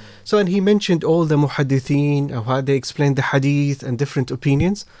you. So, and he mentioned all the muhaddithin, how they explained the hadith and different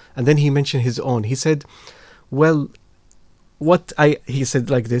opinions, and then he mentioned his own. He said, well, he said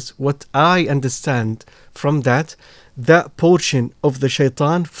like this, what I understand from that portion of the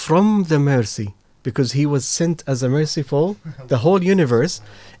shaitan from the mercy, because he was sent as a mercy for the whole universe,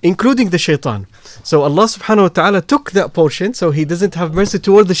 including the shaitan. So Allah subhanahu wa ta'ala took that portion, so he doesn't have mercy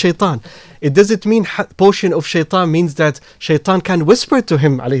toward the shaitan. It doesn't mean portion of shaitan means that shaitan can whisper to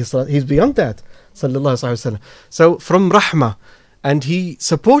him, alayhi salam. He's beyond that, sallallahu alayhi wa sallam. So from rahmah, and he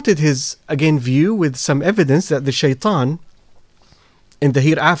supported his, again, view with some evidence that the shaitan in the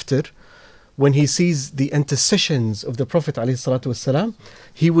hereafter, when he sees the intercessions of the Prophet ﷺ,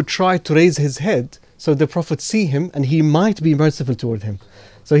 he would try to raise his head so the Prophet see him and he might be merciful toward him.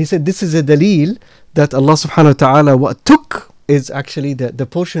 So he said this is a dalil that Allah subhanahu wa ta'ala what took is actually the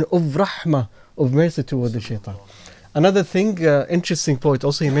portion of rahmah, of mercy toward the shaitan. Another thing, interesting point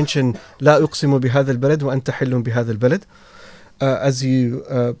also, he mentioned لا أقسم بهذا البلد وأنت حل بهذا البلد. As you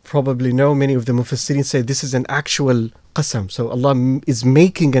probably know, many of the mufassirin say this is an actual qasam. So Allah is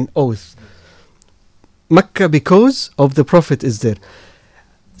making an oath. Makkah, because of the Prophet, is there.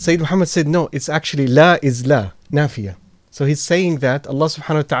 Sayyid Muhammad said, no, it's actually la is la, nafiya. So he's saying that Allah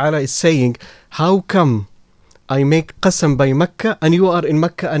subhanahu wa ta'ala is saying, how come I make qasam by Makkah and you are in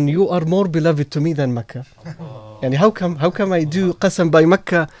Makkah and you are more beloved to me than Makkah? And how come I do qasam by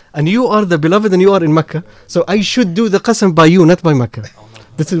Makkah and you are the beloved and you are in Makkah? So I should do the qasam by you, not by Makkah.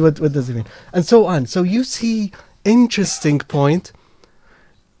 This is what does it mean? And so on. So you see, interesting point.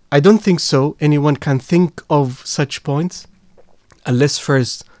 I don't think so. Anyone can think of such points unless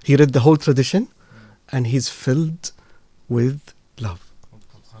first he read the whole tradition and he's filled with love.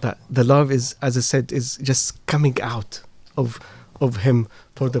 That the love is, as I said, is just coming out of him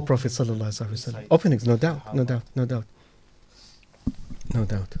for the Prophet sallallahu alaihi wasallam. Openings, no doubt.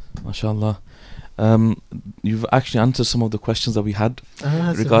 MashaAllah. You've actually answered some of the questions that we had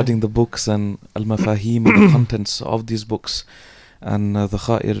regarding the books and al-mafahim and the contents of these books. And the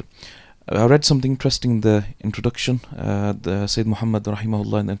Kha'ir, I read something interesting in the introduction. The Sayyid Muhammad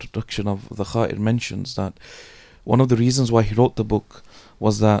rahimahullah in the introduction of the Kha'ir mentions that one of the reasons why he wrote the book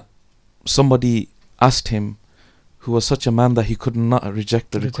was that somebody asked him, who was such a man that he could not reject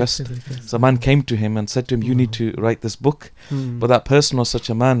the request. So a man came to him and said to him, you need to write this book. But that person was such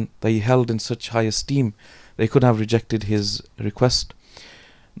a man that he held in such high esteem that he couldn't have rejected his request.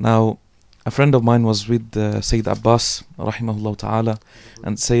 Now, a friend of mine was with Sayyid Abbas, rahimahullah ta'ala,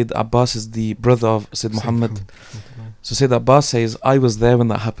 and Sayyid Abbas is the brother of Sayyid Muhammad. So Sayyid Abbas says, I was there when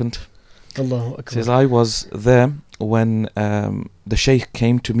that happened. Allahu Akbar. Says, I was there when the Shaykh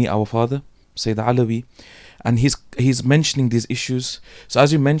came to meet our father, Sayyid Alawī, and he's mentioning these issues. So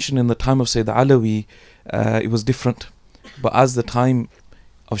as you mentioned, in the time of Sayyid Alawī, it was different, but as the time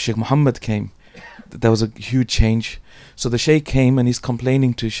of Shaykh Muhammad came, there was a huge change. So the Shaykh came and he's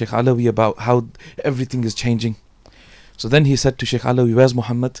complaining to Shaykh Alawī about how everything is changing. So then he said to Shaykh Alawī, where's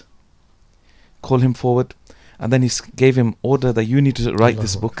Muhammad? Call him forward. And then he gave him order that you need to write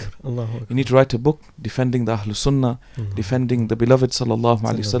this book. You need to write a book defending the Ahlu Sunnah, defending the beloved sallallahu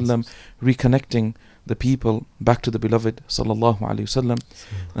alaihi wasallam, reconnecting the people back to the beloved sallallahu alaihi wasallam.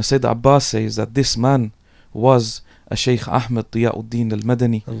 And Sayyid Abbas says that this man was a Shaykh Ahmad Diyauddin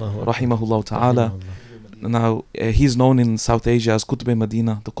al-Madani, rahimahullah ta'ala. Now he's known in South Asia as Qutb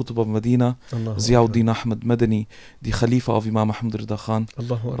Medina, the Qutb of Medina, Ziyauddin Ahmad Madani, the Khalifa of Imam Ahmad Rida Khan,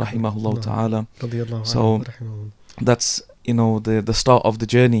 rahimahullah ta'ala. So that's, you know, the start of the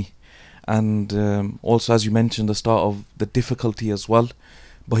journey, and also, as you mentioned, the start of the difficulty as well.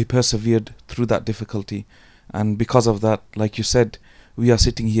 But he persevered through that difficulty, and because of that, like you said, we are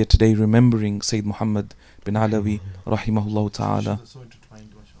sitting here today remembering Sayyid Muhammad bin Alawī, rahimahullah ta'ala.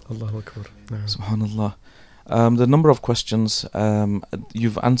 Allahu Akbar. Subhanallah. The number of questions,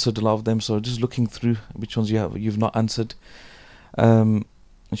 you've answered a lot of them, so just looking through which ones you've not answered.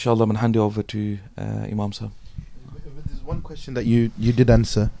 Inshallah, I'm going to hand you over to Imam sir. There's one question that you did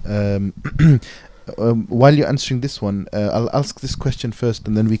answer. While you're answering this one, I'll ask this question first,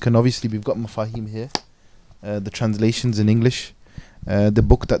 and then we've got Mafahim here, the translations in English, the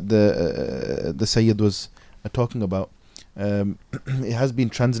book that the Sayyid was talking about. It has been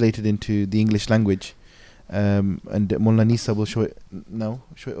translated into the English language, and Mullah Nisa will show it now.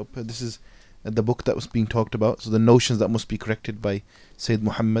 Show it up. This is the book that was being talked about. So the notions that must be corrected by Sayyid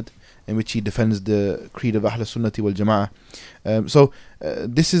Muhammad, in which he defends the creed of Ahlu Sunnah wal Jama'ah. So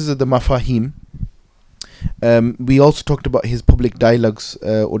this is the Mafahim. We also talked about his public dialogues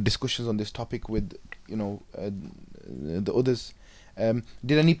or discussions on this topic with, you know, the others.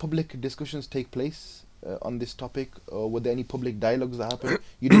 Did any public discussions take place on this topic, or were there any public dialogues that happened?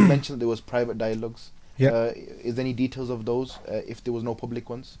 You did mention that there was private dialogues. Is there any details of those, if there was no public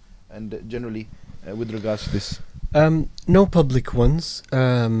ones, and generally with regards to this? No public ones,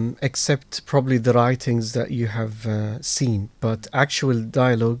 except probably the writings that you have seen, but actual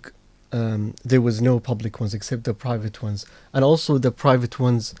dialogue, there was no public ones except the private ones. And also the private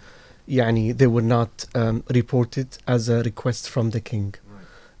ones, they were not reported as a request from the king.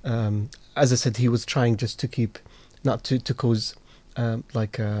 As I said, he was trying just to keep, not to cause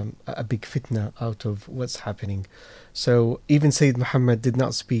like a big fitna out of what's happening. So even Sayyid Muhammad did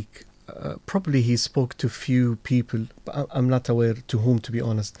not speak. Probably he spoke to few people, but I'm not aware to whom, to be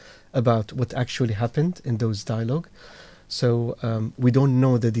honest, about what actually happened in those dialogue. So we don't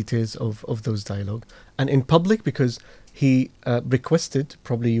know the details of those dialogue. And in public, because he requested,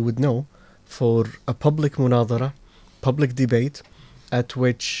 probably you would know, for a public munadara, public debate, at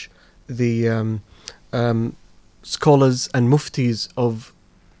which the scholars and muftis of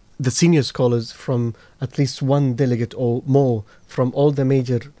the senior scholars from at least one delegate or more from all the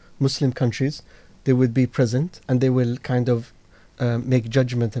major Muslim countries, they would be present, and they will kind of make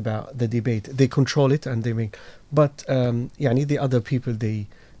judgment about the debate. They control it, and they make. But the other people, they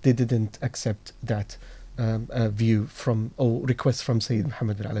didn't accept that view from or request from Sayyid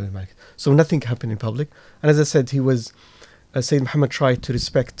Muhammad bin Alawi al-Maliki. So nothing happened in public. And as I said, Sayyid Muhammad tried to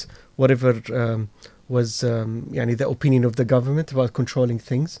respect whatever was the opinion of the government about controlling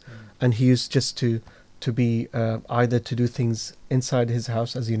things, and he used just to be either to do things inside his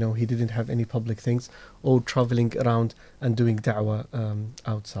house, as you know, he didn't have any public things, or traveling around and doing da'wah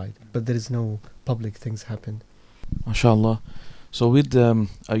outside. But there is no public things happened. MashaAllah. So with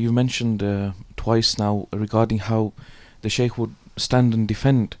you mentioned twice now regarding how the Shaykh would stand and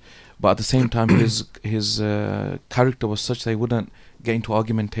defend, but at the same time his character was such that he wouldn't get into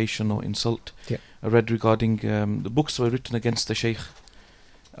argumentation or insult. I read regarding the books were written against the Shaykh,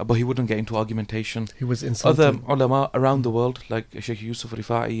 but he wouldn't get into argumentation. He was insulted. Other ulama around the world, like Shaykh Yusuf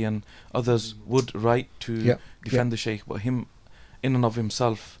Rifa'i and others, would write to defend the Shaykh, but him, in and of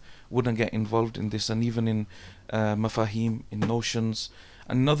himself, wouldn't get involved in this. And even in mafahim, in notions,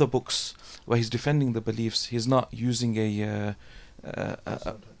 and in other books where he's defending the beliefs, he's not using a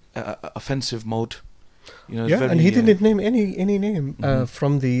offensive mode. And he didn't name any name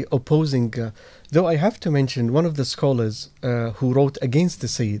from the opposing. Though I have to mention one of the scholars who wrote against the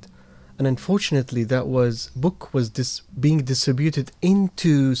Sayyid, and unfortunately that book was being distributed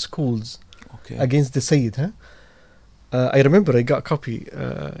into schools against the Sayyid. I remember I got a copy.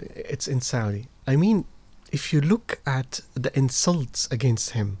 It's in Saudi. I mean, if you look at the insults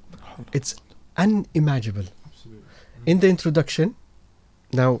against him, it's unimaginable. In the introduction,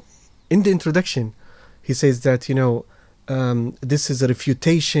 he says that, you know, this is a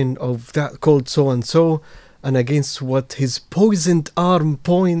refutation of that called so and so, and against what his poisoned arm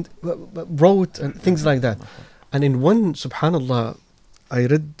wrote, and things like that. And in one, subhanallah, I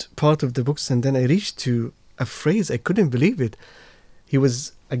read part of the books and then I reached to a phrase, I couldn't believe it. He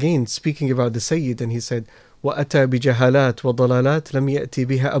was again speaking about the Sayyid, and he said, وأتى بجهالات وضلالات لم يأتي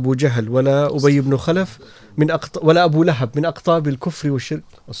بها أبو جهل ولا أبي بن خلف ولا أبو لهب من أقطاب الكفر والشرك.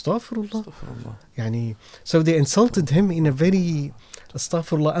 Astaghfirullah. يعني, so they insulted him in a very,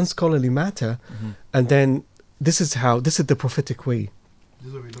 astaghfirullah, unscholarly matter. And then this is the prophetic way.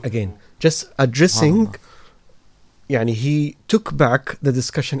 Again, just addressing, يعني, he took back the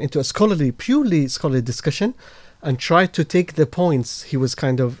discussion into a purely scholarly discussion, and tried to take the points he was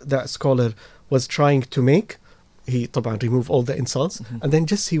that scholar was trying to make. He طبعا removed all the insults, and then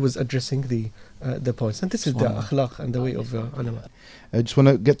just he was addressing the points. And this is the akhlaq and the way of ulama. I just want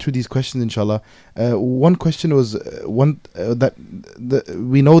to get through these questions, inshallah. One question was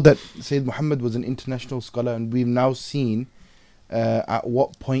we know that Sayyid Muhammad was an international scholar, and we've now seen at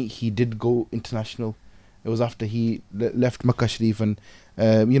what point he did go international. It was after he left Makkah Sharif, and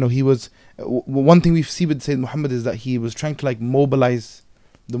you know, he was one thing we see with Sayyid Muhammad is that he was trying to mobilize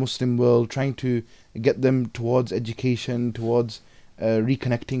the Muslim world, trying to get them towards education, towards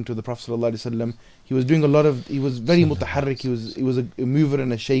reconnecting to the Prophet ﷺ. He was doing he was very mutaharrik, he was a mover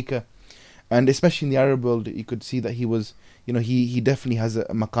and a shaker, and especially in the Arab world you could see that he was, you know, he definitely has a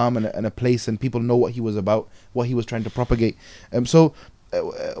maqam and a place, and people know what he was about, what he was trying to propagate. So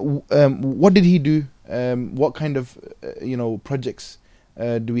what did he do? What kind of you know, projects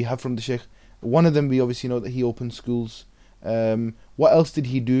do we have from the Shaykh? One of them, we obviously know that he opened schools. What else did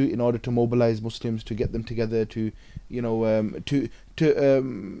he do in order to mobilize Muslims, to get them together, to, you know, to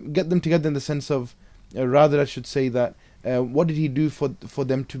get them together in the sense of, rather I should say that, what did he do for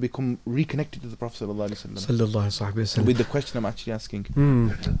them to become reconnected to the Prophet ﷺ? With the question I'm actually asking.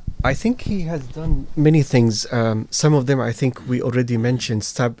 I think he has done many things. Some of them I think we already mentioned,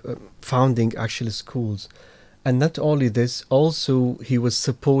 founding actually schools. And not only this, also he was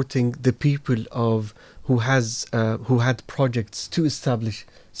supporting the people who had projects to establish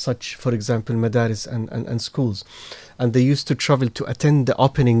such, for example, madaris and schools. And they used to travel to attend the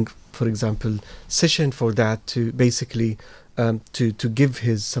opening, for example, session for that, to basically to give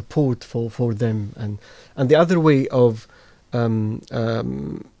his support for them. And the other way of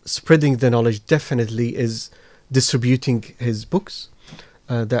spreading the knowledge definitely is distributing his books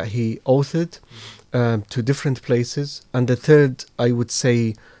that he authored to different places. And the third, I would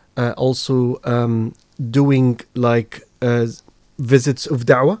say, also doing visits of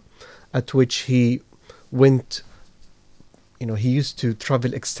da'wah, at which he went, you know, he used to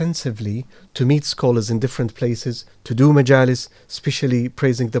travel extensively to meet scholars in different places, to do majalis, especially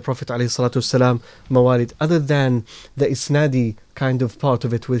praising the Prophet ﷺ, mawalid, other than the isnadi kind of part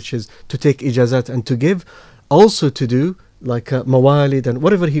of it, which is to take ijazat and to give, also to do mawalid and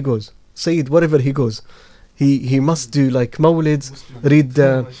wherever he goes. Sayyid, wherever he goes, he must do mawlids, read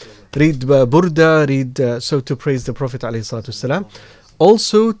burda, read so to praise the Prophet ﷺ,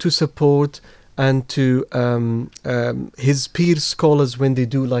 also to support and to his peer scholars when they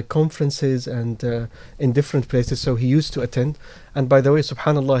do conferences and in different places. So he used to attend. And by the way,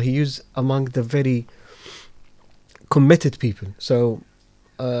 subhanallah, he used among the very committed people. So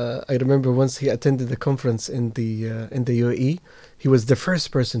I remember once he attended the conference in the UAE. He was the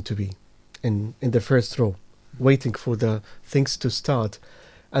first person to be in the first row, waiting for the things to start.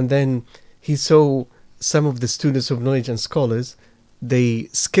 And then he saw some of the students of knowledge and scholars, they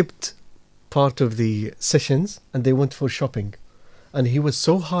skipped part of the sessions and they went for shopping. And he was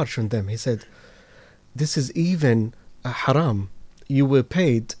so harsh on them. He said, this is even a haram. You were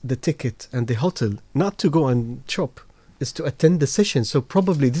paid the ticket and the hotel not to go and shop, is to attend the session. So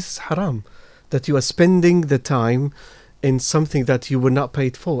probably this is haram, that you are spending the time in something that you were not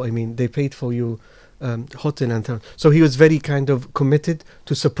paid for. I mean, they paid for you hotel and so. So he was very kind of committed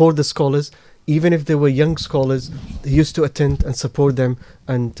to support the scholars, even if they were young scholars. He used to attend and support them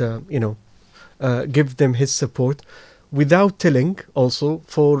and give them his support, without telling. Also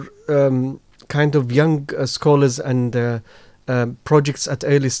for kind of young scholars and projects at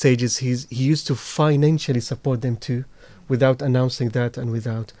early stages, he used to financially support them too, without announcing that and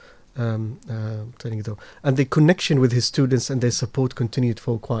without telling it all. And the connection with his students and their support continued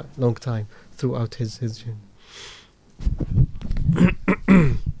for quite a long time throughout his journey.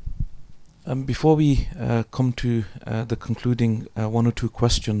 Before we come to the concluding one or two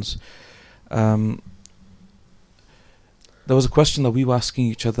questions, there was a question that we were asking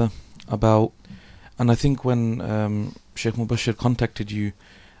each other about, and I think when Shaykh Mubashir contacted you,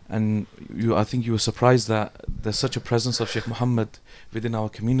 and I think you were surprised that there's such a presence of Shaykh Muhammad within our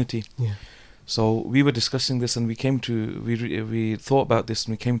community. Yeah. So we were discussing this, and we thought about this,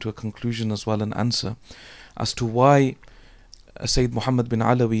 and we came to a conclusion as well, an answer as to why Sayyid Muhammad bin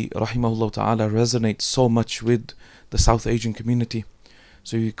Alawī rahimahullah ta'ala resonates so much with the South Asian community.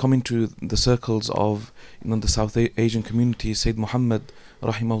 So you come into the circles of the South Asian community, Sayyid Muhammad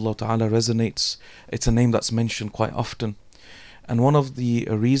rahimahullah ta'ala resonates. It's a name that's mentioned quite often. And one of the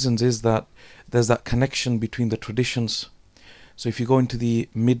reasons is that there's that connection between the traditions. So if you go into the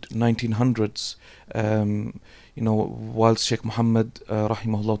mid-1900s, whilst Shaykh Muhammad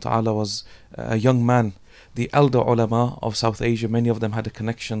rahimahullah ta'ala was a young man, the elder ulama of South Asia, many of them had a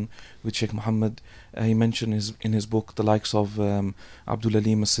connection with Shaykh Muhammad. He mentioned in his book the likes of Abdul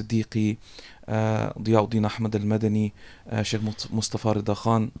Alim al-Siddiqi, Diyauddin Ahmad al-Madani, Shaykh Mustafa Rida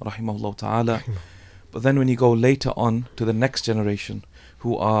Khan rahimahullah ta'ala. But then when you go later on to the next generation,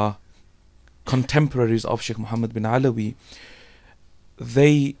 who are contemporaries of Shaykh Muhammad bin Alawī,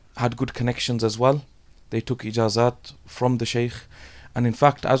 they had good connections as well. They took ijazat from the Shaykh. And in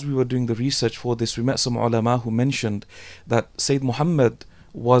fact, as we were doing the research for this, we met some ulama who mentioned that Sayyid Muhammad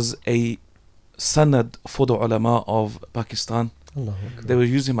was a sanad for the ulama of Pakistan. They would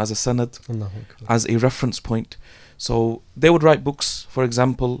use him as a sanad, as a reference point. So they would write books, for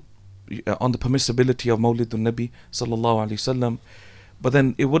example, on the permissibility of Mawlid al-Nabi sallallahu alayhi wasallam, but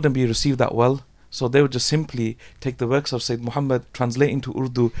then it wouldn't be received that well. So they would just simply take the works of Sayyid Muhammad, translate into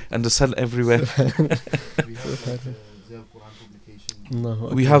Urdu, and just sell everywhere.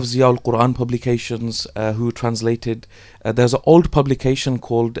 We have Ziya al-Quran publications who translated. There's an old publication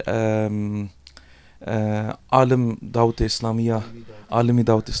called Alim Dawat Islamiyya, Alimi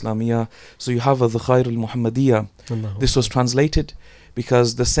Dawat Islamiyya. So you have a Dhakhair al-Muhammadiyya. This was translated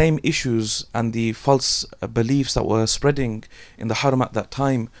because the same issues and the false beliefs that were spreading in the Haram at that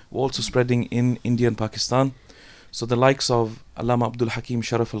time were also spreading in India and Pakistan. So the likes of Allama Abdul Hakim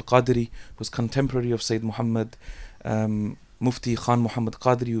Sharaf al-Qadiri, who was contemporary of Sayyid Muhammad, Mufti Khan Muhammad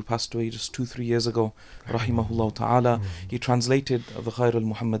Qadri, who passed away just 2-3 years ago, rahimahullah ta'ala. He translated the Khair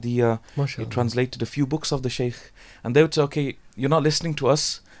al-Muhammadiyya. He translated a few books of the Shaykh. And they would say, okay, you're not listening to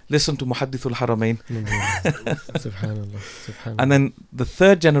us, listen to Muhaddith al-Haramain. Subhanallah. And then the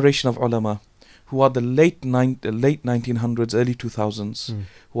third generation of ulama, who are the late 1900s, early 2000s,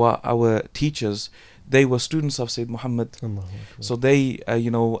 who are our teachers, they were students of Sayyid Muhammad. So they,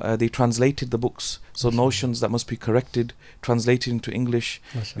 they translated the books. So notions that must be corrected, translated into English.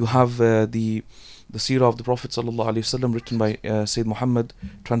 You have the Seerah of the Prophet ﷺ written by Sayyid Muhammad,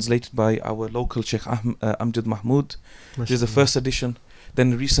 translated by our local Shaykh Amjad Mahmud. This is the first edition.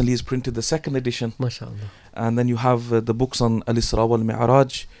 Then recently is printed the second edition. And then you have the books on Al-Isra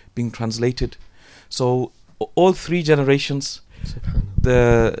wal-Mi'raj being translated. So all three generations,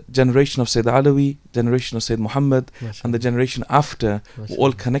 the generation of Sayyid Alawī, generation of Sayyid Muhammad, and the generation after, were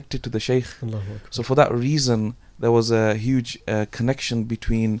all connected to the Shaykh. So for that reason, there was a huge connection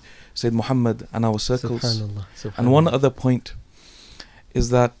between Sayyid Muhammad and our circles. And one other point is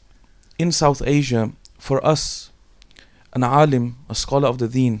that in South Asia, for us, an alim, a scholar of the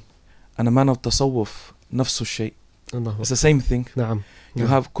deen, and a man of tasawwuf, nafsu shay. It's the same thing. You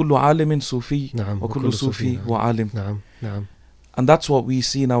have kullu alimin sufi, wa kullu sufi wa alim. And that's what we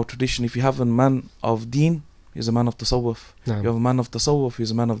see in our tradition. If you have a man of deen, he's a man of tasawwuf. You have a man of tasawwuf,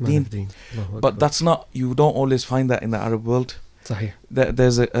 he's a man of deen. But that's not, you don't always find that in the Arab world.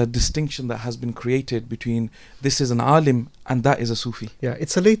 There's a distinction that has been created between this is an alim and that is a Sufi. Yeah,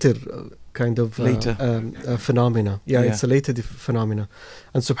 it's a later kind of phenomena. It's a later phenomena.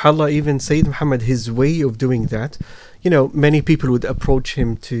 And subhanAllah, even Sayyid Muhammad, his way of doing that, many people would approach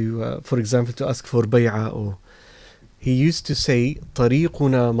him to, for example, to ask for bay'ah, or he used to say,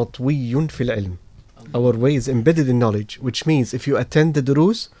 طريقنا مطوي في العلم. Our way is embedded in knowledge, which means if you attend the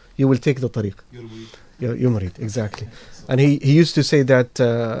durus, you will take the tariq. You're murid, exactly. And he used to say that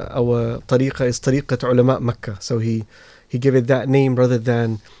our tariqah is tariqat ulama Makkah. So he gave it that name rather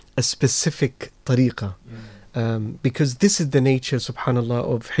than a specific tariqah. Because this is the nature, subhanAllah,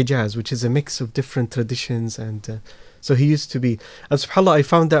 of Hijaz, which is a mix of different traditions. And so he used to be. And subhanAllah, I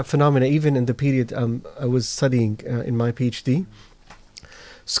found that phenomena even in the period I was studying in my PhD.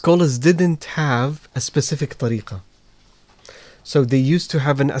 Scholars didn't have a specific tariqah. So they used to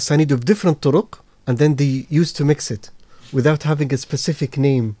have an asanid of different turuq, and then they used to mix it without having a specific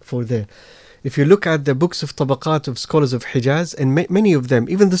name for there. If you look at the books of tabaqat of scholars of Hijaz, and many of them,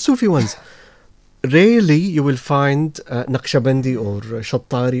 even the Sufi ones, rarely you will find Naqshbandi or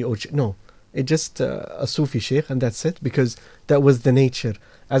Shattari or no. It's just a Sufi Shaykh, and that's it, because that was the nature,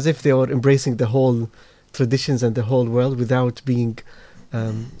 as if they were embracing the whole traditions and the whole world without being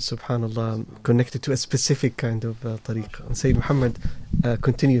subhanallah, connected to a specific kind of tariqah. And Sayyid Muhammad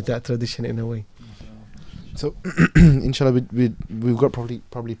continued that tradition in a way. So, inshallah, we've got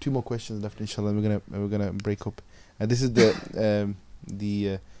probably two more questions left. Inshallah, we're gonna break up. This is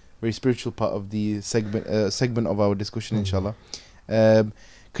the very spiritual part of the segment of our discussion. Inshallah,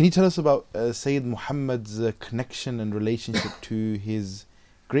 can you tell us about Sayyid Muhammad's connection and relationship to his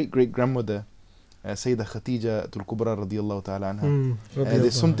great grandmother, Sayyidah Khadija al-Kubra radiyallahu ta'ala anha?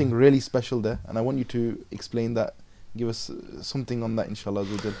 There's something really special there, and I want you to explain that. Give us something on that, inshallah.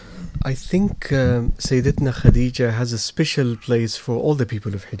 I think Sayyidatuna Khadija has a special place for all the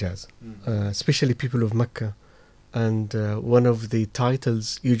people of Hijaz, especially people of Mecca. And one of the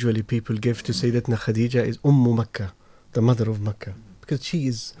titles usually people give to Sayyidatuna Khadija is Mecca, the mother of Mecca, because she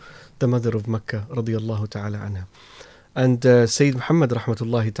is the mother of Mecca radiyallahu ta'ala anha. And Sayyid Muhammad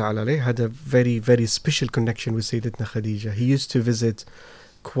rahmatullahi ta'ala alayhi had a very, very special connection with Sayyidatuna Khadija. He used to visit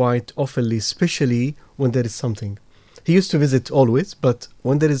quite oftenly, especially when there is something. He used to visit always, but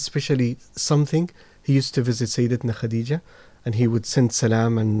when there is especially something, he used to visit Sayyidatuna Khadija, and he would send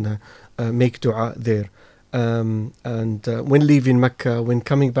salam and make dua there. And when leaving Mecca, when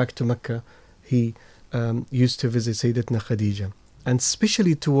coming back to Mecca, he used to visit Sayyidatuna Khadija. And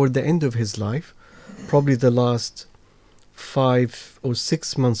especially toward the end of his life, probably the last 5 or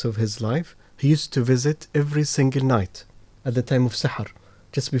 6 months of his life, he used to visit every single night at the time of Sahar,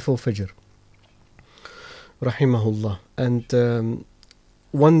 just before Fajr. Rahimahullah. And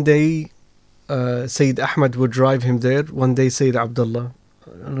one day Sayyid Ahmad would drive him there, one day Sayyid Abdullah,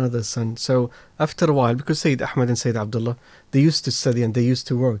 another son. So after a while, because Sayyid Ahmad and Sayyid Abdullah, they used to study and they used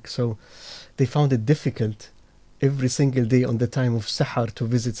to work, so they found it difficult every single day on the time of Sahar to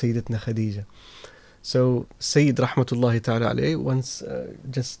visit Sayyidatuna Khadija. So Sayyid rahmatullahi ta'ala alayhi, once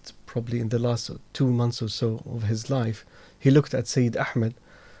just probably in the last 2 months or so of his life, he looked at Sayyid Ahmad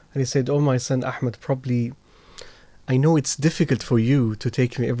and he said, "Oh my son Ahmad, probably I know it's difficult for you to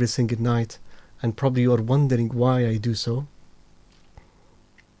take me every single night, and probably you are wondering why I do so.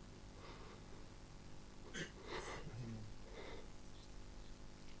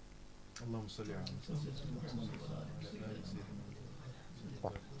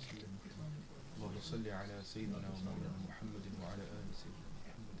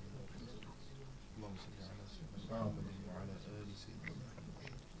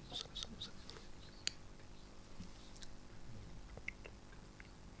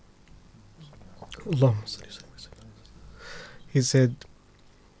 He said,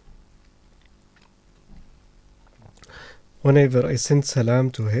 whenever I send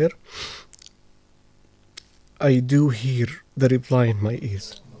salam to her, I do hear the reply in my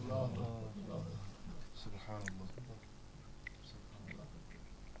ears.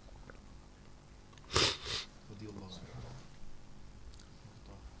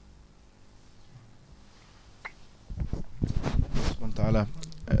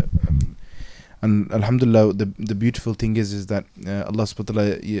 And alhamdulillah, the beautiful thing is that Allah subhanahu wa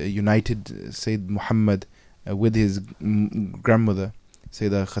ta'ala united Sayyid Muhammad with his grandmother,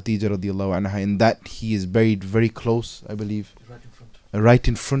 Sayyidah Khadija radiallahu anha, in that he is buried very close, I believe. Right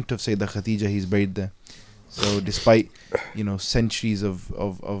in front of Sayyidah Khadija, he's buried there. So despite, centuries of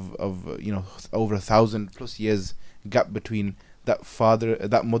over 1,000+ years gap between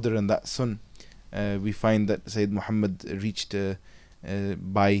that mother and that son, we find that Sayyid Muhammad reached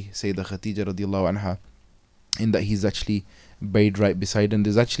by Sayyidah Khadija radiallahu anha, in that he's actually buried right beside. And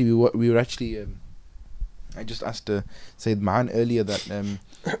there's actually we were actually I just asked Sayyid Ma'an earlier that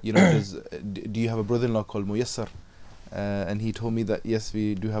do you have a brother-in-law called Muyassar? And he told me that yes,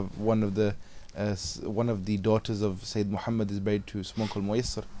 we do have one of the daughters of Sayyid Muhammad is buried to someone called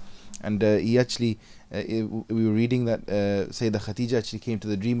Muyassar. And he actually we were reading that Sayyidah Khadija actually came to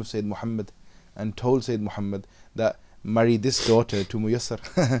the dream of Sayyid Muhammad and told Sayyid Muhammad that marry this daughter to Muyassar.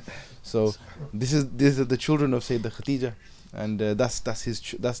 So these are the children of Sayyidah Khadija, and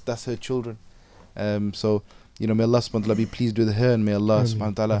that's her children. So may Allah subhanahu wa ta'ala be pleased with her, and may Allah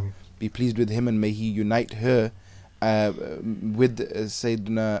subhanahu wa ta'ala be pleased with him, and may he unite her with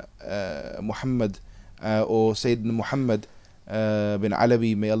Sayyiduna Muhammad or Sayyidina Muhammad bin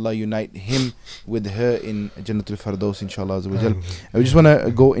Alawī. May Allah unite him with her in Jannatul Firdaus, inshallah azza wa jal. We just want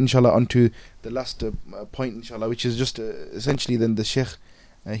to go inshallah onto the last point, inshallah, which is just essentially then the Shaykh,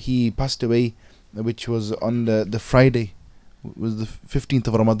 he passed away, which was on the Friday, was the 15th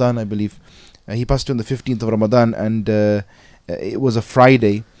of Ramadan, I believe. He passed on the 15th of Ramadan, and it was a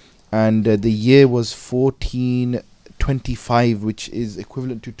Friday, and the year was 1425, which is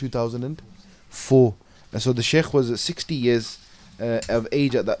equivalent to 2004. So the Shaykh was 60 years of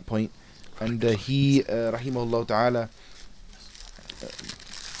age at that point, and he rahimahullah ta'ala,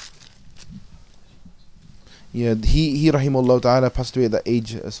 Yeah, he rahimahullah ta'ala passed away at that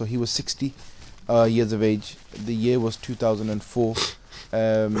age, so he was 60 years of age. The year was 2004,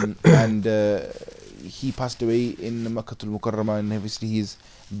 and he passed away in Makkatul Mukarramah, and obviously he is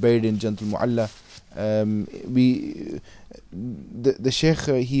buried in Jannatul Mu'alla. The Shaykh,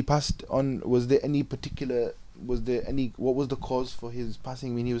 he passed on, what was the cause for his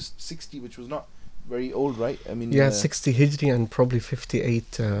passing? I mean, he was 60, which was not very old, right? I mean, yeah, 60 Hijri and probably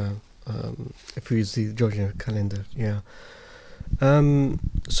 58 if we use the Georgian calendar. Yeah.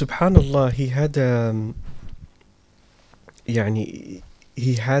 Subhanallah, he had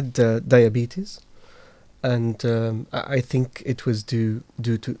he had diabetes, and I think it was due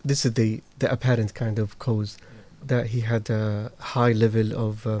to, this is the apparent kind of cause, that he had a high level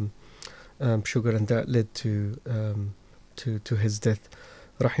of sugar, and that led to his death,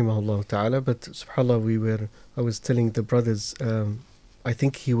 rahimahullah ta'ala. But subhanallah, I was telling the brothers, I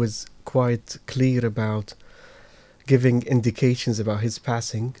think he was quite clear about giving indications about his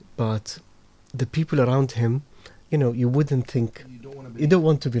passing, but the people around him, you wouldn't think, you don't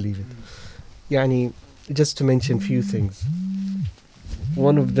want to believe it. Yani, just to mention few things.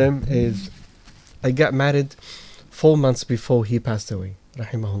 One of them is, I got married 4 months before he passed away,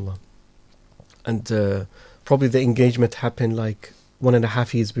 rahimahullah. And probably the engagement happened like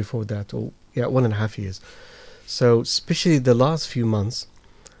 1.5 years before that, or 1.5 years. So especially the last few months,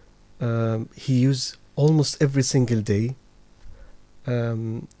 he used almost every single day,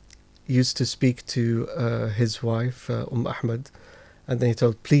 used to speak to his wife, Ahmad, and then he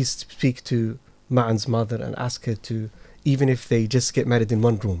told, please speak to Ma'an's mother and ask her to, even if they just get married in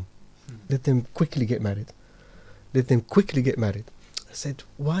one room, let them quickly get married. Let them quickly get married. I said,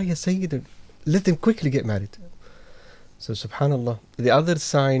 why, ya Sayyid? Let them quickly get married. So subhanallah. The other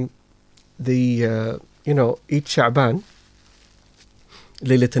sign, each Sha'ban,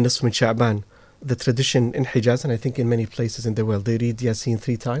 Laylat al-Nisf min Sha'ban, the tradition in Hijaz, and I think in many places in the world, they read Yasin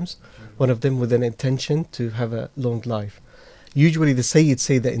 3 times, one of them with an intention to have a long life. Usually the Sayyid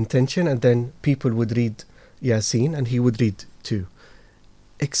say the intention, and then people would read Yasin, and he would read 2.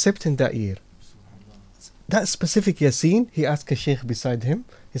 Except in that year. That specific Yasin, he asked a Shaykh beside him,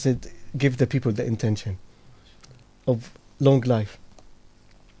 he said, give the people the intention of long life.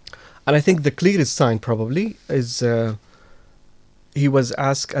 And I think the clearest sign probably is he was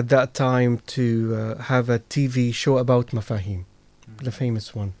asked at that time to have a TV show about Mafahim, the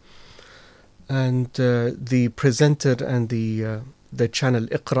famous one. And the presenter and the channel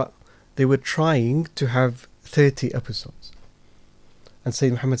Iqra, they were trying to have 30 episodes. And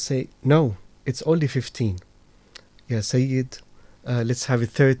Sayyid Muhammad say, no, it's only 15. Yeah, Sayyid, let's have it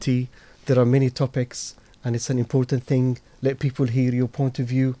 30. There are many topics, and it's an important thing. Let people hear your point of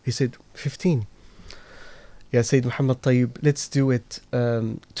view. He said, 15. Yeah, Sayyid Muhammad Tayyib, let's do it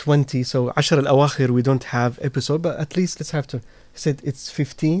 20. So, Ashar al-Awakhir, we don't have episode, but at least let's have to. He said, it's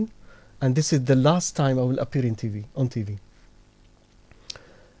 15, and this is the last time I will appear on TV.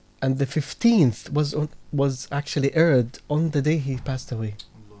 And the 15th was actually aired on the day he passed away,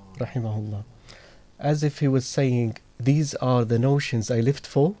 rahimahullah. As if he was saying, these are the notions I lived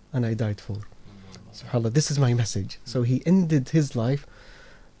for and I died for. SubhanAllah, this is my message. So he ended his life,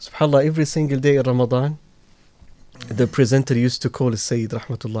 SubhanAllah, every single day in Ramadan. The presenter used to call Sayyid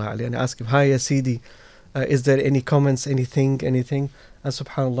Rahmatullah alayhi and ask him, hi ya Sidi, is there any comments, anything? And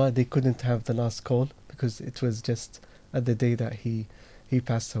SubhanAllah, they couldn't have the last call because it was just at the day that he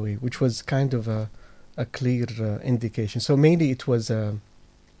passed away, which was kind of a clear indication. So mainly it was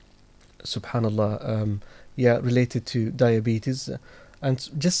subhanallah, related to diabetes. And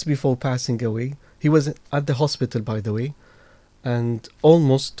just before passing away, he was at the hospital, by the way, and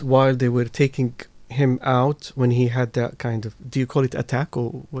almost while they were taking him out, when he had that kind of, do you call it attack,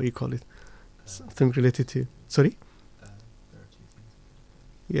 or what do you call it? Something related to, sorry?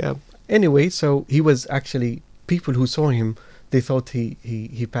 Yeah. Anyway, so he was actually, people who saw him, they thought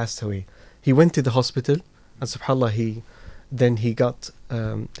he passed away. He went to the hospital, and subhanAllah, he got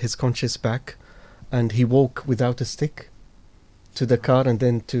his conscience back, and he walked without a stick to the car and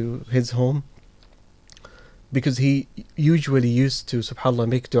then to his home, because he usually used to, subhanAllah,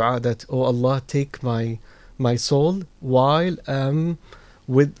 make dua that, oh Allah, take my soul while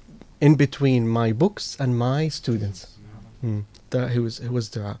in between my books and my students. That he was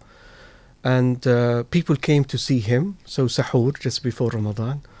dua. And people came to see him, so sahur, just before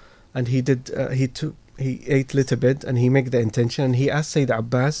Ramadan, and he ate a little bit, and he made the intention, and he asked Sayyid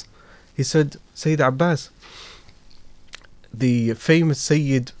Abbas, he said, Sayyid Abbas, the famous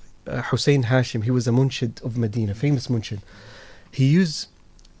Sayyid Hussein Hashim, he was a munshid of Medina, famous munshid.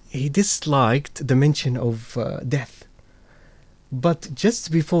 He disliked the mention of death. But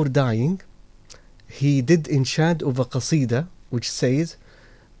just before dying, he did inshad of a qasida which says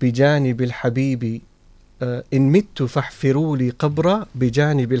بجانب الحبيب إن مت فاحفروا لي قبرا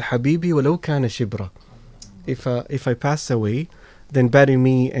بجانب الحبيب ولو كان شبرا. If I pass away, then bury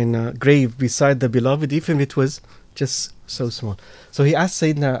me in a grave beside the beloved, even if it was just so small. So he asked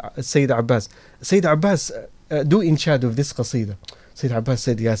Sayyid Abbas, Sayyid Abbas, do inshad of this qasida. Sayyid Abbas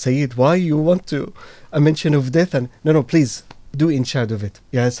said, Ya Sayyid, why you want to a mention of death? And no, please do inshad of it.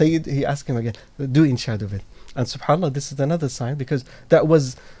 Ya Sayyid, he asked him again, do inshad of it. And subhanAllah, this is another sign, because that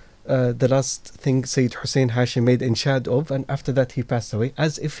was the last thing Sayyid Hussein Hashim made inshad of, and after that he passed away,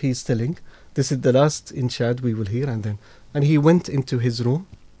 as if he's stilling. This is the last inshad we will hear, and he went into his room.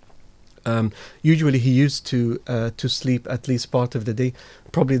 Usually he used to sleep at least part of the day.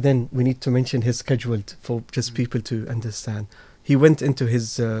 Probably then we need to mention his schedule for just people to understand. He went into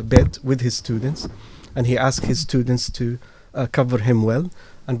his bed with his students, and he asked his students to cover him well.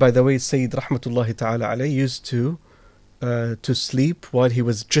 And by the way, Sayyid Rahmatullahi Ta'ala alayhi used to sleep while he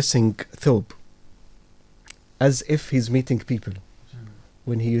was dressing thob, as if he's meeting people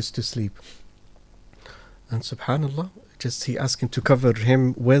when he used to sleep. And subhanallah, just he asked him to cover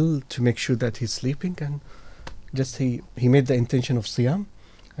him well to make sure that he's sleeping, and just he made the intention of siyam,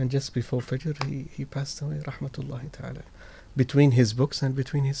 and just before Fajr he passed away, rahmatullahi ta'ala, between his books and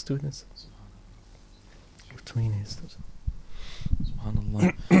between his students. Between his students.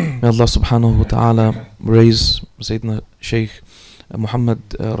 Subhanallah. May Allah subhanahu wa ta'ala raise Sayyidina Shaykh Muhammad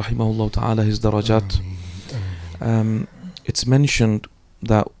rahimahullah ta'ala his darajat. It's mentioned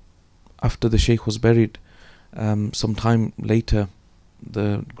that after the Shaykh was buried, some time later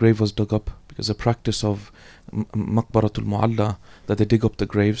the grave was dug up, because a practice of Maqbaratul Mu'alla, that they dig up the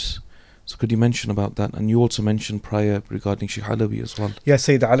graves. So could you mention about that? And you also mentioned prior regarding Shaykh Alawī as well. Yeah,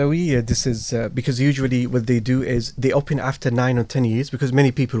 Sayyid Alawī, this is because usually what they do is they open after 9 or 10 years, because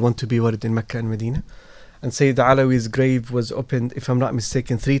many people want to be buried in Mecca and Medina. And Sayyid Alawī's grave was opened, if I'm not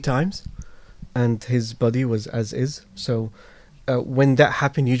mistaken, 3 times, and his body was as is. So when that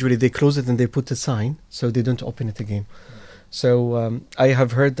happened, usually they close it and they put a sign so they don't open it again. So I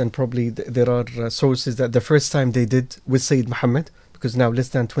have heard, and probably there are sources, that the first time they did with Sayyid Muhammad, because now less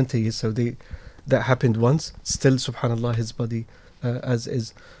than 20 years, so that happened once. Still, subhanallah, his body as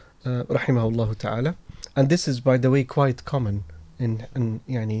is, rahimahullah ta'ala. And this is, by the way, quite common in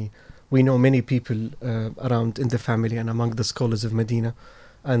yani, we know many people around in the family and among the scholars of Medina,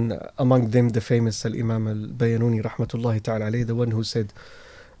 and among them the famous Al-Imam Al-Bayanuni rahmatullahi ta'ala alayhi, the one who said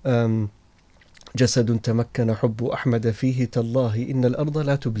جسد تمكن حب أحمد فيه تالله إن الأرض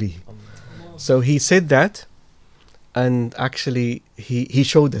لا تبليه. So he said that, and actually he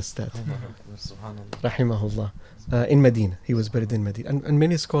showed us that, rahimahullah, in Medina. He was buried in Medina, and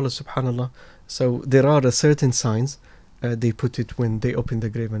many scholars, subhanallah. So there are certain signs they put it when they open the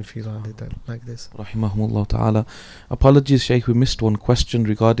grave and feel on it like this. Rahimahumullah ta'ala. Apologies, Shaykh, we missed one question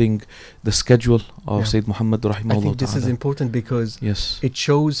regarding the schedule of Sayyid Muhammad rahimahullah ta'ala. I think this is important, because it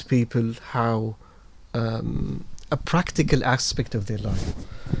shows people how a practical aspect of their life.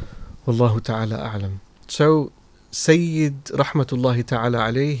 Wallahu ta'ala a'lam. So Sayyid rahmatullahi ta'ala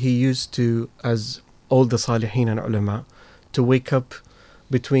alayhi, he used to, as all the salihin and ulama, to wake up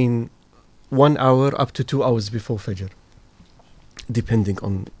between 1 hour up to 2 hours before Fajr, depending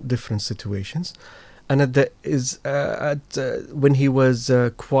on different situations. And when he was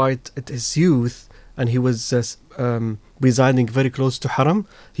quite at his youth, and he was residing very close to Haram,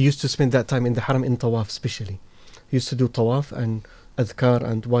 he used to spend that time in the Haram in Tawaf especially. He used to do Tawaf and Adhkar,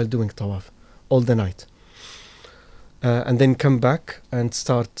 and while doing Tawaf all the night. And then come back and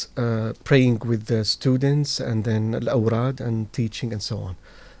start praying with the students, and then al-awrad and teaching and so on.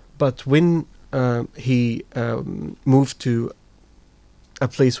 But when he moved to a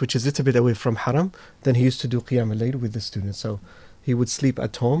place which is a little bit away from Haram, then he used to do Qiyam al-Layl with the students. So he would sleep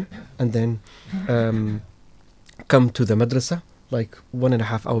at home, and then come to the madrasa like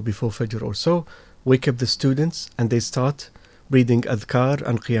 1.5 hours before Fajr or so, wake up the students, and they start reading Adhkar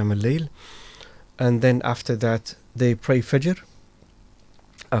and Qiyam al-Layl. And then after that they pray Fajr.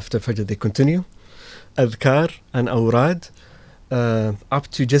 After Fajr they continue Adhkar and Awrad up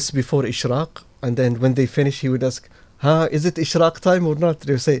to just before Ishraq. And then when they finish, he would ask, is it Ishraq time or not?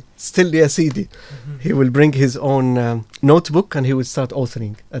 They would say, still ya Sidi. He will bring his own notebook, and he would start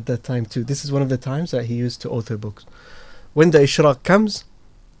authoring at that time too. This is one of the times that he used to author books. When the Ishraq comes,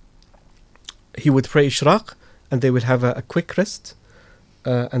 he would pray Ishraq, and they would have a quick rest.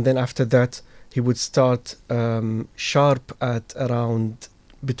 And then after that, he would start sharp at around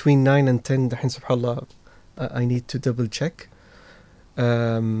between 9 and 10. Subhanallah, I need to double check.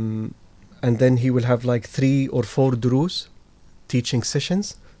 And then he will have like 3 or 4 durus teaching sessions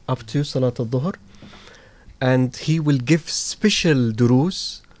up to Salat al-Dhuhr. And he will give special durus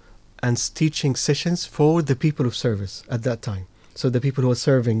and teaching sessions for the people of service at that time. So the people who are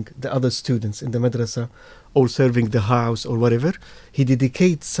serving the other students in the madrasa or serving the house or whatever, he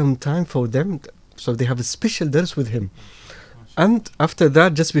dedicates some time for them. So they have a special dars with him. And after that,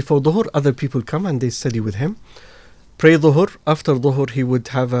 just before Dhuhr, other people come and they study with him. Pray Dhuhr. After Dhuhr, he would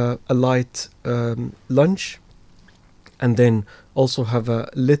have a light lunch. And then also have a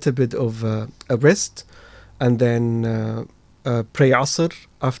little bit of a rest. And then pray Asr.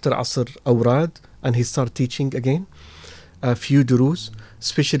 After Asr, Awrad. And he start teaching again. A few durus,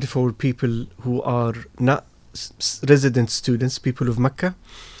 especially for people who are not resident students, people of Mecca.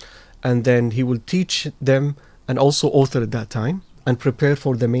 And then he will teach them and also author at that time and prepare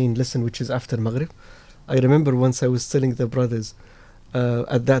for the main lesson, which is after Maghrib. I remember once I was telling the brothers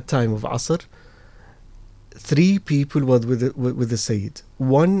at that time of Asr, 3 people were with the Sayyid.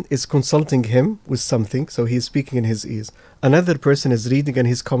 One is consulting him with something, so he is speaking in his ears. Another person is reading and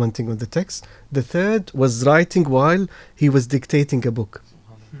he's commenting on the text. The third was writing while he was dictating a book.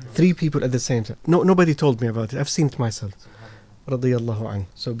 3 people at the same time. Nobody told me about it. I've seen it myself. Radiyallahu anhu.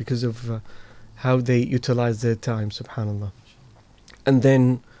 So because of how they utilize their time, subhanallah. And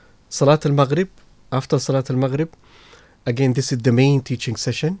then Salat al-Maghrib. After Salat al-Maghrib, again, this is the main teaching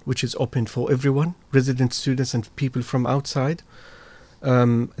session, which is open for everyone, resident students and people from outside.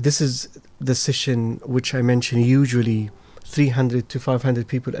 This is the session which I mentioned, usually 300 to 500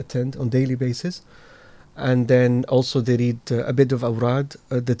 people attend on daily basis. And then also they read a bit of Awrad,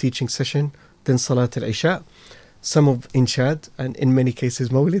 the teaching session, then Salat al-Isha, some of Inshad, and in many cases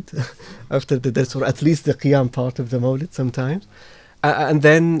Mawlid, after the dars, or at least the Qiyam part of the Mawlid sometimes. And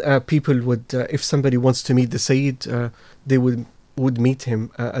then people would, if somebody wants to meet the Sayyid, they would meet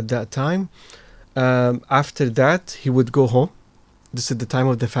him at that time. After that, he would go home. This is the time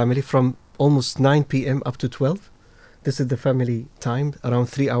of the family from almost 9 p.m. up to 12. This is the family time, around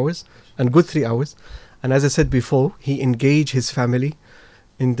 3 hours, and good 3 hours. And as I said before, he engaged his family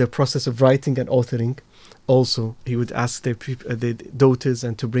in the process of writing and authoring. Also, he would ask their daughters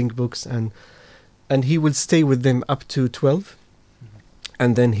and to bring books, and he will stay with them up to 12.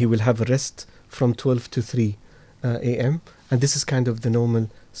 And then he will have a rest from 12 to 3 a.m. And this is kind of the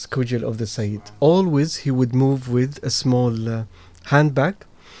normal schedule of the Sayyid. Always he would move with a small handbag,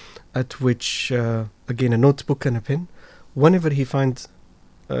 at which, again, a notebook and a pen. Whenever he finds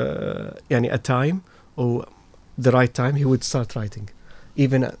a time or the right time, he would start writing.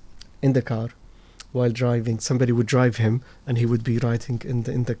 Even in the car, while driving, somebody would drive him and he would be writing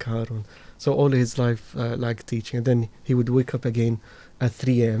in the car. So all his life like teaching. And then he would wake up again at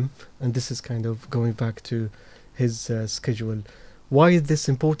 3 a.m. and this is kind of going back to his schedule. Why is this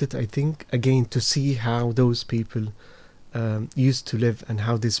important? I think, again, to see how those people used to live and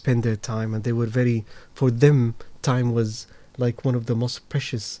how they spend their time, and they were very, for them, time was like one of the most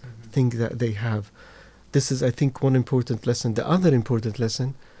precious things that they have. This is, I think, one important lesson. The other important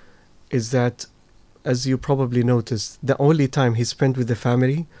lesson is that, as you probably noticed, the only time he spent with the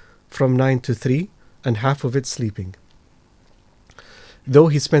family from 9 to 3 and half of it sleeping. Though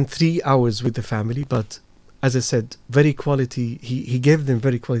he spent 3 hours with the family, but as I said, very quality, he gave them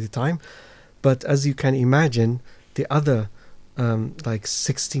very quality time. But as you can imagine, the other like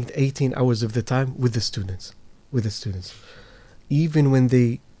 16, 18 hours of the time with the students. Even when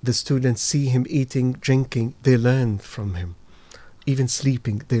the students see him eating, drinking, they learn from him. Even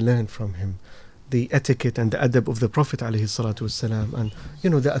sleeping, they learn from him. The etiquette and the adab of the Prophet ﷺ, and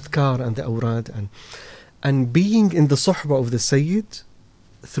the adhkar and the awrad, and being in the suhbah of the Sayyid.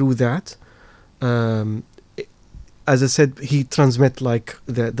 Through that, as I said, he transmit like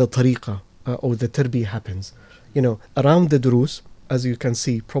the tariqah or the tarbiyah happens. Around the durus, as you can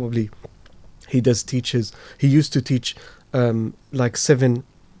see, probably he used to teach like 7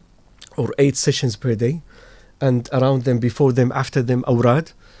 or 8 sessions per day, and around them, before them, after them,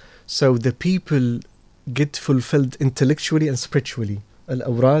 awrad. So the people get fulfilled intellectually and spiritually,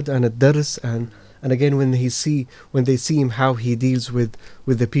 al-awrad and al-dars, and again, when they see him, how he deals with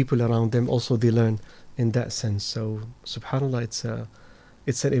the people around them, also they learn in that sense. So subhanallah,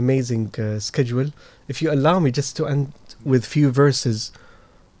 it's an amazing schedule. If you allow me just to end with few verses,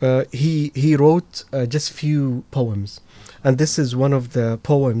 he wrote just few poems, and this is one of the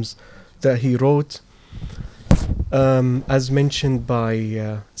poems that he wrote. As mentioned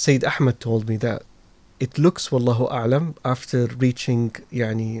by Sayyid Ahmad, told me that it looks, wallahu a'lam, after reaching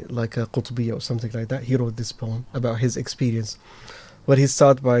like a qutbiyya or something like that, he wrote this poem about his experience, where he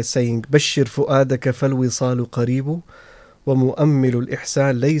started by saying, بشر فؤادك فالوصال قريب ومؤمل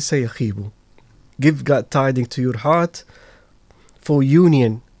الإحسان ليس يخيب. Give God tidings to your heart, for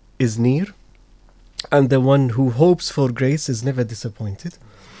union is near, and the one who hopes for grace is never disappointed.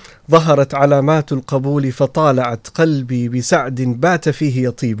 ظهرت علامات القبول فطالعت قلبي بسعد بات فيه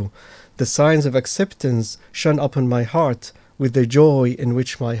يطيب. The signs of acceptance shone upon my heart with the joy in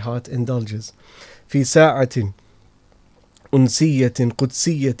which my heart indulges. في ساعة أنسية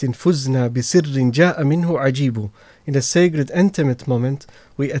قدسية فزنا بسر جاء منه عجيب. In a sacred intimate moment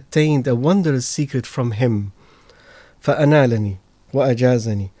we attained a wondrous secret from him. فأنالني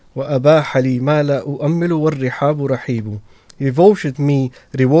وأجازني وأباح لي ما لا أؤمل والرحاب رحيب. He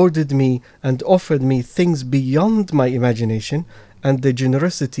rewarded me and offered me things beyond my imagination, and the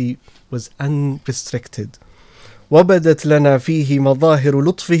generosity was unrestricted. وبدت لنا فيه مظاهر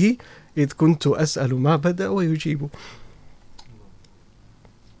لطفه إذ كنت أسأل ما بدأ ويجيب.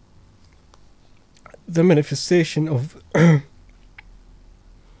 The manifestation of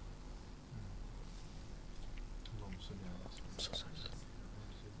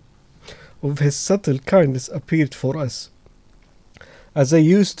his subtle kindness appeared for us, as I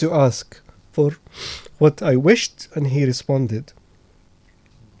used to ask for what I wished, and he responded.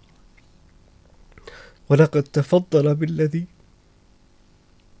 ولقد تفضل بالذي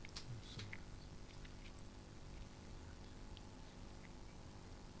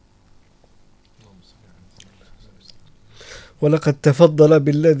ولقد تفضل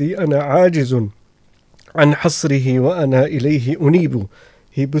بالذي أنا عاجز عن حصره وأنا إليه أنيب.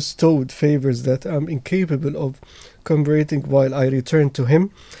 He bestowed favors that I'm incapable of converting while I return to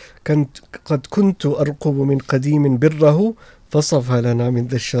him. قد كنت أرقب من قديم بره فصفى لنا من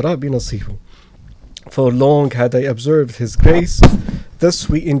ذا الشراب نصيب. For long had I observed his grace, thus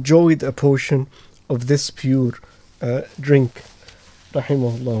we enjoyed a portion of this pure drink.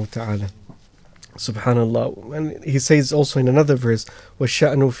 رحمه الله تعالى. Subhanallah. And he says also in another verse,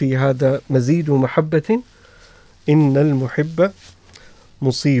 وَالشَّأْنُ فِي هَذَا مَزِيدُ مَحَبَّةٍ إِنَّ الْمُحِبَّ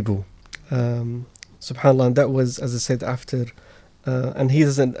مُصِيبُ. Subhanallah, and that was, as I said, after and he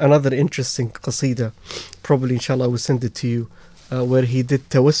has another interesting qasida, probably inshallah I will send it to you, where he did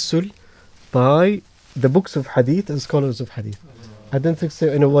tawassul by the books of hadith and scholars of hadith. I don't think so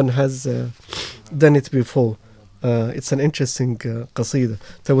anyone has done it before. It's an interesting قصيدة.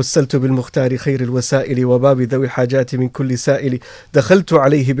 توسلت بالمختار خير الوسائل وباب ذوي الحاجات من كل سائل. دخلت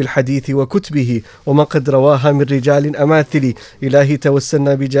عليه بالحديث وكتبه وما قد رواها من رجال أماثل. إلهي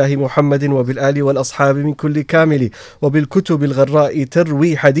توسلنا بجاه محمد وبالآل والأصحاب من كل كامل وبالكتب الغراء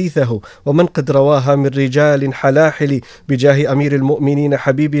تروي حديثه ومن قد رواها من رجال حلاحل بجاه أمير المؤمنين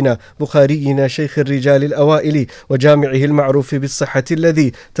حبيبنا بخارينا شيخ الرجال الأوائل وجامعه المعروف بالصحة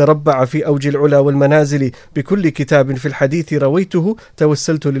الذي تربع في أوج العلا والمنازل بكل كتاب في الحديث رويته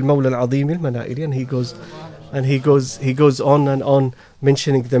توسلت للمولى العظيم المنائل. And he goes on and on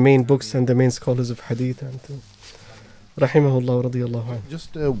mentioning the main books and the main scholars of hadith. And rahimahullah radiyallahu anhu.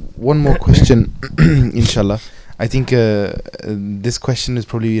 Just one more question, inshallah. I think this question is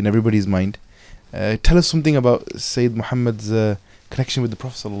probably in everybody's mind. Tell us something about Sayyid Muhammad's connection with the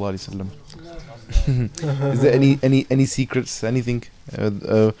Prophet sallallahu alaihi wasallam. Is there any secrets, anything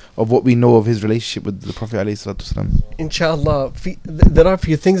of what we know of his relationship with the Prophet alayhi salatu wasalam? Inshallah, there are a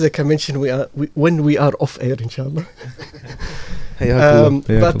few things I can mention when we are off air, inshallah.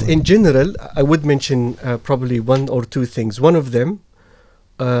 But in general, I would mention probably one or two things. One of them,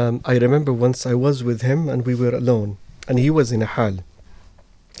 I remember once I was with him and we were alone, and he was in a hal.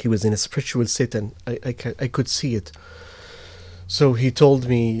 He was in a spiritual state, and I could see it. So he told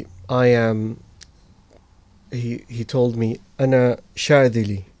me, he told me أنا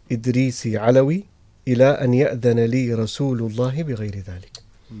شاذلي إدريسي علوي إلى أن يأذن لي رسول الله بغير ذلك.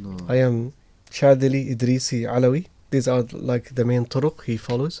 I am شاذلي إدريسي علوي. These are like the main turuq he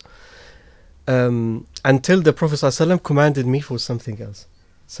follows, until the Prophet ﷺ commanded me for something else.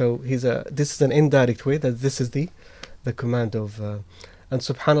 So this is an indirect way that this is the command of and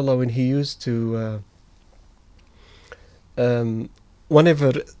subhanallah, when he used to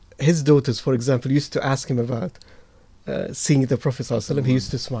whenever his daughters, for example, used to ask him about seeing the Prophet ﷺ, he used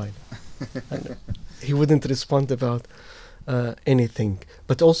to smile. And he wouldn't respond about anything.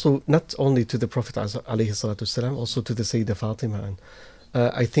 But also, not only to the Prophet ﷺ, also to the Sayyidah Fatima. And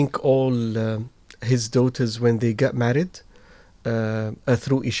I think all his daughters, when they got married,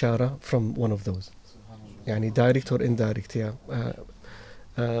 through ishara from one of those. Yani direct or indirect, yeah.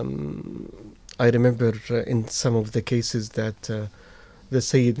 I remember in some of the cases that the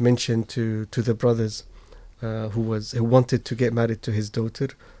Sayyid mentioned to the brothers who wanted to get married to his daughter,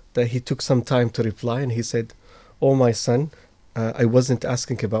 that he took some time to reply, and he said, "Oh my son, I wasn't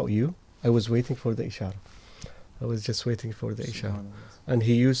asking about you, I was waiting for the ishara. I was just waiting for the ishara." And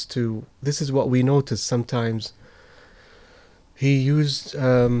he used to, this is what we notice sometimes, he used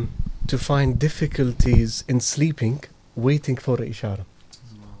to find difficulties in sleeping, waiting for a ishara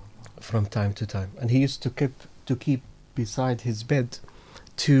from time to time. And he used to keep beside his bed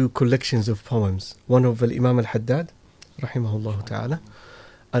 2 collections of poems. One of Imam Al-Haddad, rahimahullah ta'ala,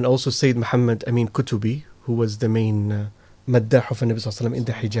 and also Sayyid Muhammad Amin Kutubi, who was the main maddah of the Nabi Sallallahu Alaihi Wasallam in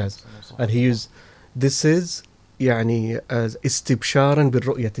the Hijaz. And he used, this is يعني استبشارا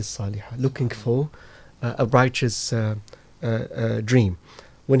بالرؤية الصالحة, looking for a righteous dream.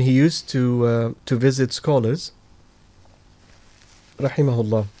 When he used to visit scholars,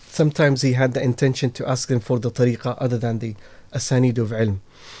 rahimahullah, sometimes he had the intention to ask them for the tariqah other than the asanid of ilm.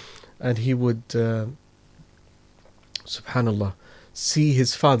 And he would, subhanallah, see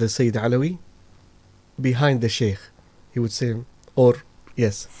his father, Sayyid Alawī, behind the Shaykh. He would say, or,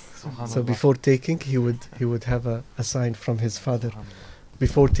 yes. So before taking, he would have a sign from his father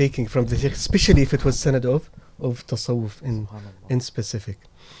before taking from the Shaykh, especially if it was sanad of tasawwuf in specific.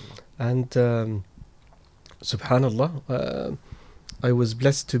 And subhanallah, I was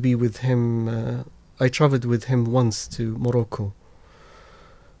blessed to be with him. I traveled with him once to Morocco.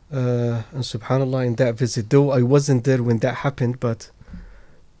 And subhanallah, in that visit, though I wasn't there when that happened, but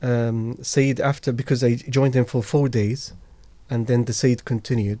Sayyid, after, because I joined him for 4 days, and then the Sayyid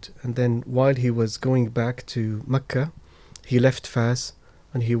continued, and then while he was going back to Mecca, he left Fas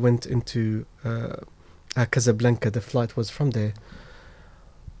and he went into Casablanca. The flight was from there,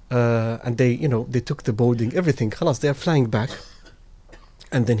 and they took the boarding, everything. Khalas, they are flying back,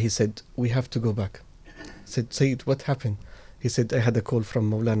 and then he said, "We have to go back." I said, "Sayyid, what happened?" He said, "I had a call from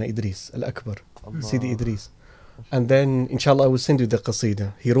Mawlana Idris Al-Akbar, Sidi Idris, and then inshallah I will send you the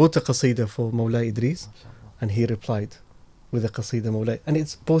qasida." He wrote a qasida for Mawla Idris, and he replied with a qasida Mawla, and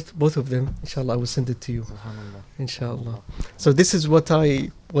it's both of them. Inshallah I will send it to you, inshallah. So this is what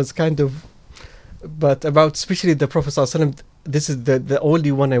I was kind of, but about especially the Prophet ﷺ, this is the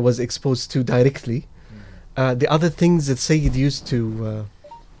only one I was exposed to directly. The other things that Sayyid used to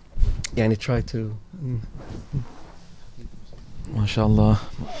try to MashaAllah,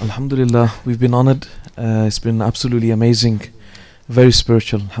 Alhamdulillah, we've been honored. It's been absolutely amazing, very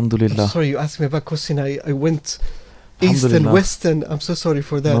spiritual, Alhamdulillah. I'm sorry, you asked me about question. I went east and west, and I'm so sorry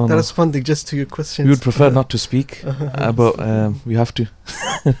for that. That is responding just to your questions. We would prefer not to speak, but we have to.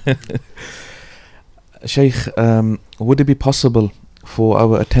 Shaykh, would it be possible for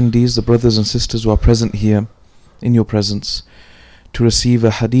our attendees, the brothers and sisters who are present here in your presence, to receive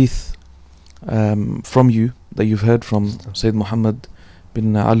a hadith from you that you've heard from Sayyid Muhammad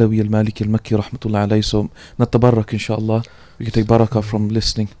bin Alawi al-Maliki al-Makkī rahmatullah alayhi? So natabarrak, inshaAllah, we can take barakah from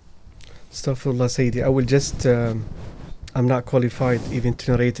listening. Astaghfirullah, Sayyidi. I will just I'm not qualified even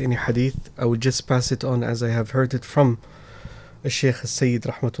to narrate any hadith. I will just pass it on as I have heard it from Shaykh Sayyid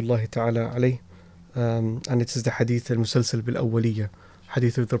rahmatullahi ta'ala alayhi. And it is the hadith al-musalsal bil-awwaliyya,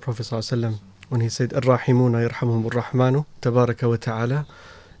 hadith of the Prophet sallallahu alaihi wasallam, when he said, "Ar-rahimuna yarhamuhum ar-rahmanu tabaraka wa ta'ala,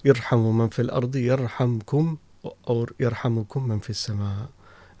 yarhamu man fil ardi yarhamkum, or yarhamukum man fis sama."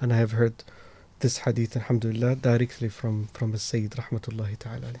 And I have heard this hadith, alhamdulillah, directly from the Sayyid rahmatullahi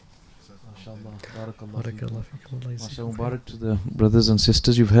ta'ala alayhi. Mubarak to the brothers and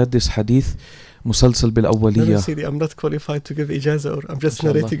sisters. You've heard this hadith, musalsal bil awwaliyya. No, I'm not qualified to give ijazah, or I'm just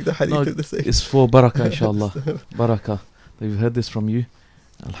narrating the hadith of the Sayyid. It's for barakah, inshallah. Barakah. We've heard this from you,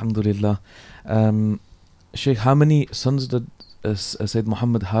 alhamdulillah. Shaykh, how many sons did Sayyid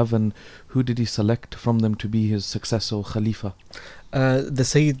Muhammad have, and who did he select from them to be his successor or khalifa? The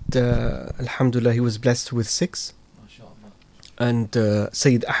Sayyid, alhamdulillah, he was blessed with 6. And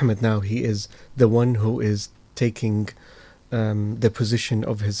Sayyid Ahmed now, he is the one who is taking the position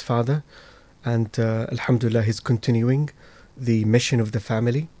of his father. And alhamdulillah, he's continuing the mission of the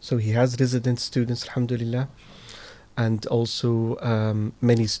family. So he has resident students, alhamdulillah. And also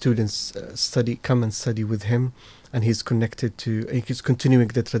many students come and study with him. And he's he's continuing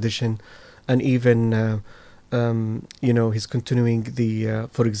the tradition. And even, he's continuing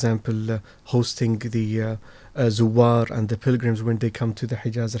for example, hosting the Zuwar and the pilgrims when they come to the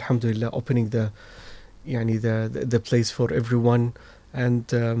Hijaz, alhamdulillah, opening the place for everyone, and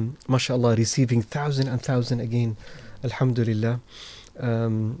mashallah, receiving thousand and thousand again, alhamdulillah.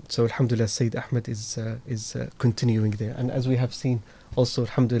 So alhamdulillah, Sayyid Ahmed is continuing there, and as we have seen also,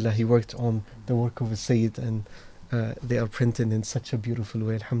 alhamdulillah, he worked on the work of a Sayyid, and they are printed in such a beautiful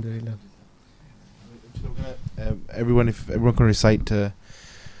way, alhamdulillah. If everyone can recite Surah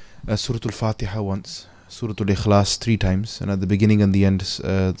Al-Fatiha once, Surah Al-Ikhlas 3 times, and at the beginning and the end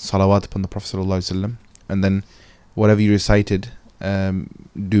salawat upon the Prophet ﷺ, and then whatever you recited,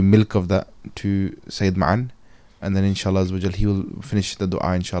 do milk of that to Sayyid Ma'an, and then inshallah he will finish the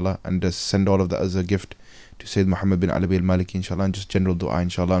dua inshallah, and send all of that as a gift to Sayyid Muhammad bin Alawi al-Maliki, inshallah, and just general dua,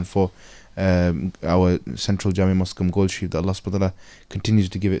 inshallah, and for our central Jami Mosque Gold Sheaf, that Allah subhanahu wa ta'ala continues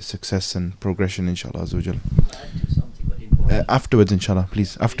to give it success and progression, inshallah. Afterwards, inshallah,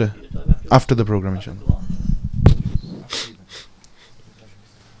 please, after the program, inshallah.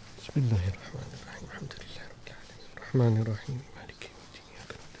 Bismillahirrahmanirrahim.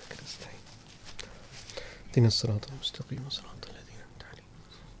 اهدنا الصراط المستقيم صراط الذين أنعمت عليهم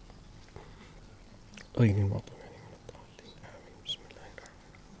غير المغضوب عليهم ولا الضالين آمين. بسم الله الرحمن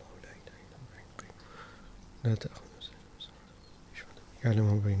الرحيم. الله لا إله إلا هو الحي القيوم لا تأخذه سنة ولا نوم يعلم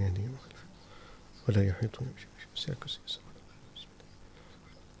ما بين أيديهم وخلفهم ولا يحيطون بشيء من علمه وسع كرسيه السماوات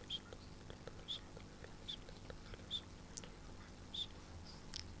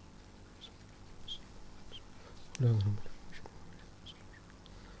والأرض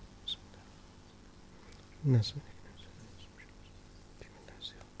الناس.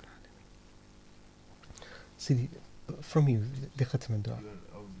 Sidi, from you, لختم الدعاء.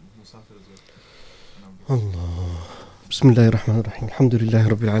 الله. بسم الله الرحمن الرحيم. الحمد لله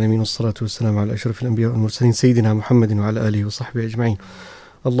رب العالمين والصلاة والسلام على أشرف الأنبياء والمرسلين سيدنا محمد وعلى آله وصحبه أجمعين.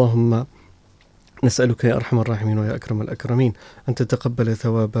 اللهم نسألك يا أرحم الراحمين ويا أكرم الأكرمين أن تتقبل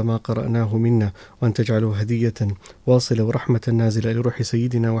ثواب ما قرأناه منا، وأن تجعله هدية واصلة ورحمة نازلة لروح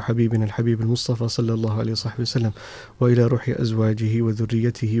سيدنا وحبيبنا الحبيب المصطفى صلى الله عليه وصحبه وسلم، وإلى روح أزواجه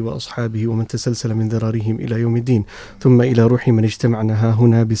وذريته وأصحابه ومن تسلسل من ذراريهم إلى يوم الدين، ثم إلى روح من اجتمعنا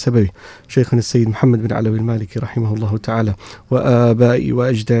هنا بسببه، شيخنا السيد محمد بن علوي المالكي رحمه الله تعالى، وآبائه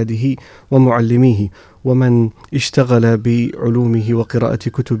وأجداده ومعلميه، ومن اشتغل بعلومه وقراءة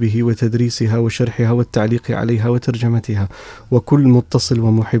كتبه وتدريسها وشرحها والتعليق عليها وترجمتها، وكل متصل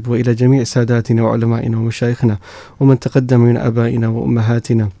ومحب، وإلى جميع ساداتنا وعلمائنا ومشايخنا ومن تقدم من آبائنا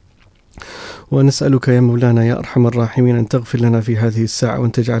وأمهاتنا. ونسألك يا مولانا يا أرحم الراحمين أن تغفر لنا في هذه الساعة،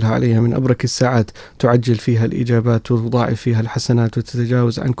 وأن تجعلها عليها من أبرك الساعات، تعجل فيها الإجابات وتضاعف فيها الحسنات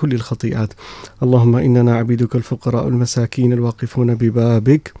وتتجاوز عن كل الخطيئات. اللهم إننا عبيدك الفقراء المساكين الواقفون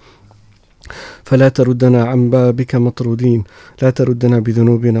ببابك، فلا تردنا عن بابك مطرودين، لا تردنا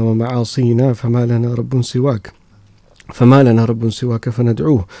بذنوبنا ومعاصينا، فما لنا رب سواك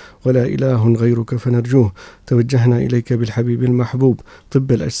فندعوه، ولا إله غيرك فنرجوه. توجهنا إليك بالحبيب المحبوب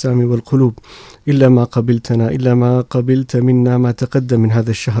طب الأجسام والقلوب، إلا ما قبلت منا ما تقدم من هذا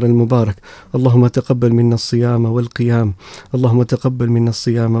الشهر المبارك. اللهم تقبل منا الصيام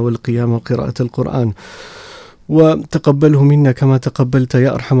والقيام وقراءة القرآن، وتقبله منا كما تقبلت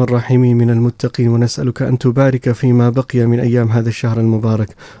يا أرحم الراحمين من المتقين. ونسألك أن تبارك فيما بقي من أيام هذا الشهر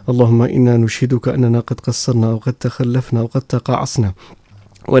المبارك. اللهم إنا نشهدك أننا قد قصرنا وقد تخلفنا وقد تقاعصنا،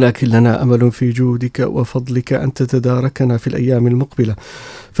 ولكن لنا أمل في جودك وفضلك أن تتداركنا في الأيام المقبلة،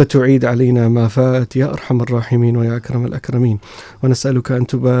 فتعيد علينا ما فات يا أرحم الراحمين ويا أكرم الأكرمين. ونسألك أن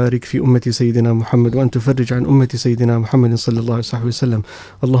تبارك في أمة سيدنا محمد، وأن تفرج عن أمة سيدنا محمد صلى الله عليه وسلم.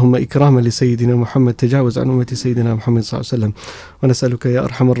 اللهم إكراما لسيدنا محمد تجاوز عن أمة سيدنا محمد صلى الله عليه وسلم. ونسألك يا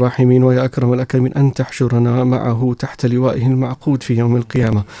أرحم الراحمين ويا أكرم الأكرمين أن تحشرنا معه تحت لوائه المعقود في يوم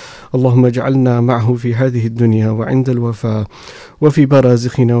القيامة. اللهم اجعلنا معه في هذه الدنيا وعند الوفاة وفي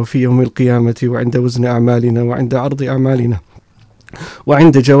برازخنا وفي يوم القيامة، وعند وزن أعمالنا وعند عرض أعمالنا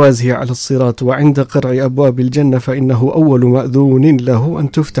وعند جوازه على الصراط وعند قرع أبواب الجنة، فإنه أول مأذون له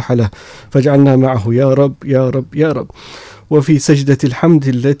أن تفتح له، فاجعلنا معه يا رب يا رب يا رب. وفي سجدة الحمد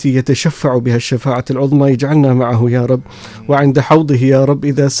التي يتشفع بها الشفاعة العظمى اجعلنا معه يا رب، وعند حوضه يا رب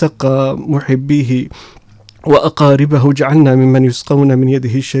إذا سقى محبيه وأقاربه اجعلنا ممن يسقون من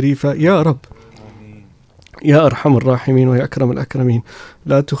يده الشريفة يا رب يا أرحم الراحمين ويا أكرم الأكرمين.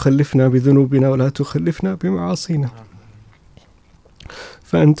 لا تخلفنا بذنوبنا ولا تخلفنا بمعاصينا،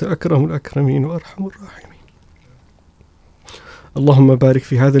 فأنت أكرم الأكرمين وأرحم الراحمين. اللهم بارك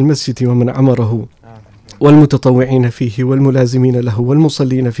في هذا المسجد ومن عمره، والمتطوعين فيه والملازمين له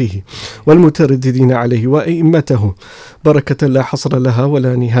والمصلين فيه والمترددين عليه وأئمته بركة لا حصر لها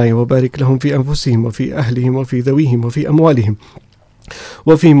ولا نهاية، وبارك لهم في أنفسهم وفي أهلهم وفي ذويهم وفي أموالهم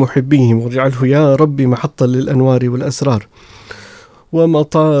وفي محبيهم، واجعله يا رب محطا للأنوار والأسرار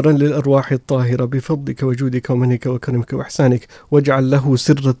ومطارا للأرواح الطاهرة بفضلك وجودك ومنك وكرمك وإحسانك، واجعل له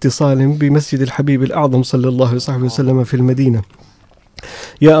سر اتصال بمسجد الحبيب الأعظم صلى الله عليه وسلم في المدينة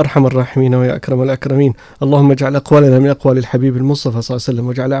يا أرحم الراحمين ويا أكرم الأكرمين. اللهم اجعل أقوالنا من أقوال الحبيب المصطفى صلى الله عليه وسلم،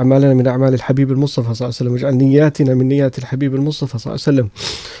 واجعل أعمالنا من أعمال الحبيب المصطفى صلى الله عليه وسلم، واجعل نياتنا من نيات الحبيب المصطفى صلى الله عليه وسلم،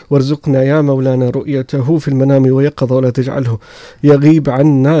 وارزقنا يا مولانا رؤيته في المنام ويقظة، ولا تجعله يغيب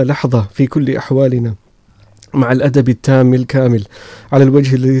عنا لحظة في كل أحوالنا، مع الأدب التام الكامل على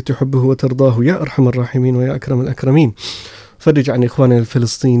الوجه الذي تحبه وترضاه يا أرحم الراحمين ويا أكرم الأكرمين. فرج عن إخواننا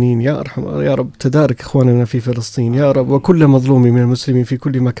الفلسطينيين يا أرحم يا رب، تدارك إخواننا في فلسطين يا رب، وكل مظلوم من المسلمين في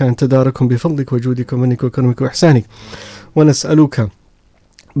كل مكان تداركهم بفضلك وجودك ومنك وكرمك وإحسانك. ونسألك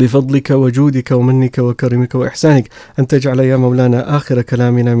بفضلك وجودك ومنك وكرمك وإحسانك أن تجعل يا مولانا آخر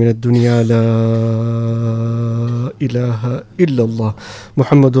كلامنا من الدنيا لا إله إلا الله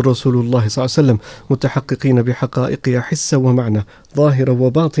محمد رسول الله صلى الله عليه وسلم، متحققين بحقائقها حسا ومعنى ظاهرا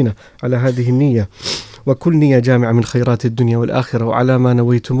وباطنا على هذه النية، وكل نية جامعة من خيرات الدنيا والآخرة، وعلى ما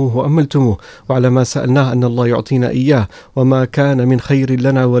نويتموه وأملتموه، وعلى ما سألناه أن الله يعطينا إياه، وما كان من خير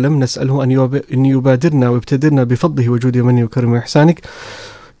لنا ولم نسأله أن يبادرنا ويبتدرنا بفضله وجوده ومنه وكرمه وإحسانك.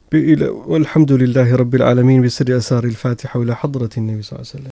 والحمد لله رب العالمين بسر أسرار الفاتحة إلى حضرة النبي صلى الله عليه وسلم.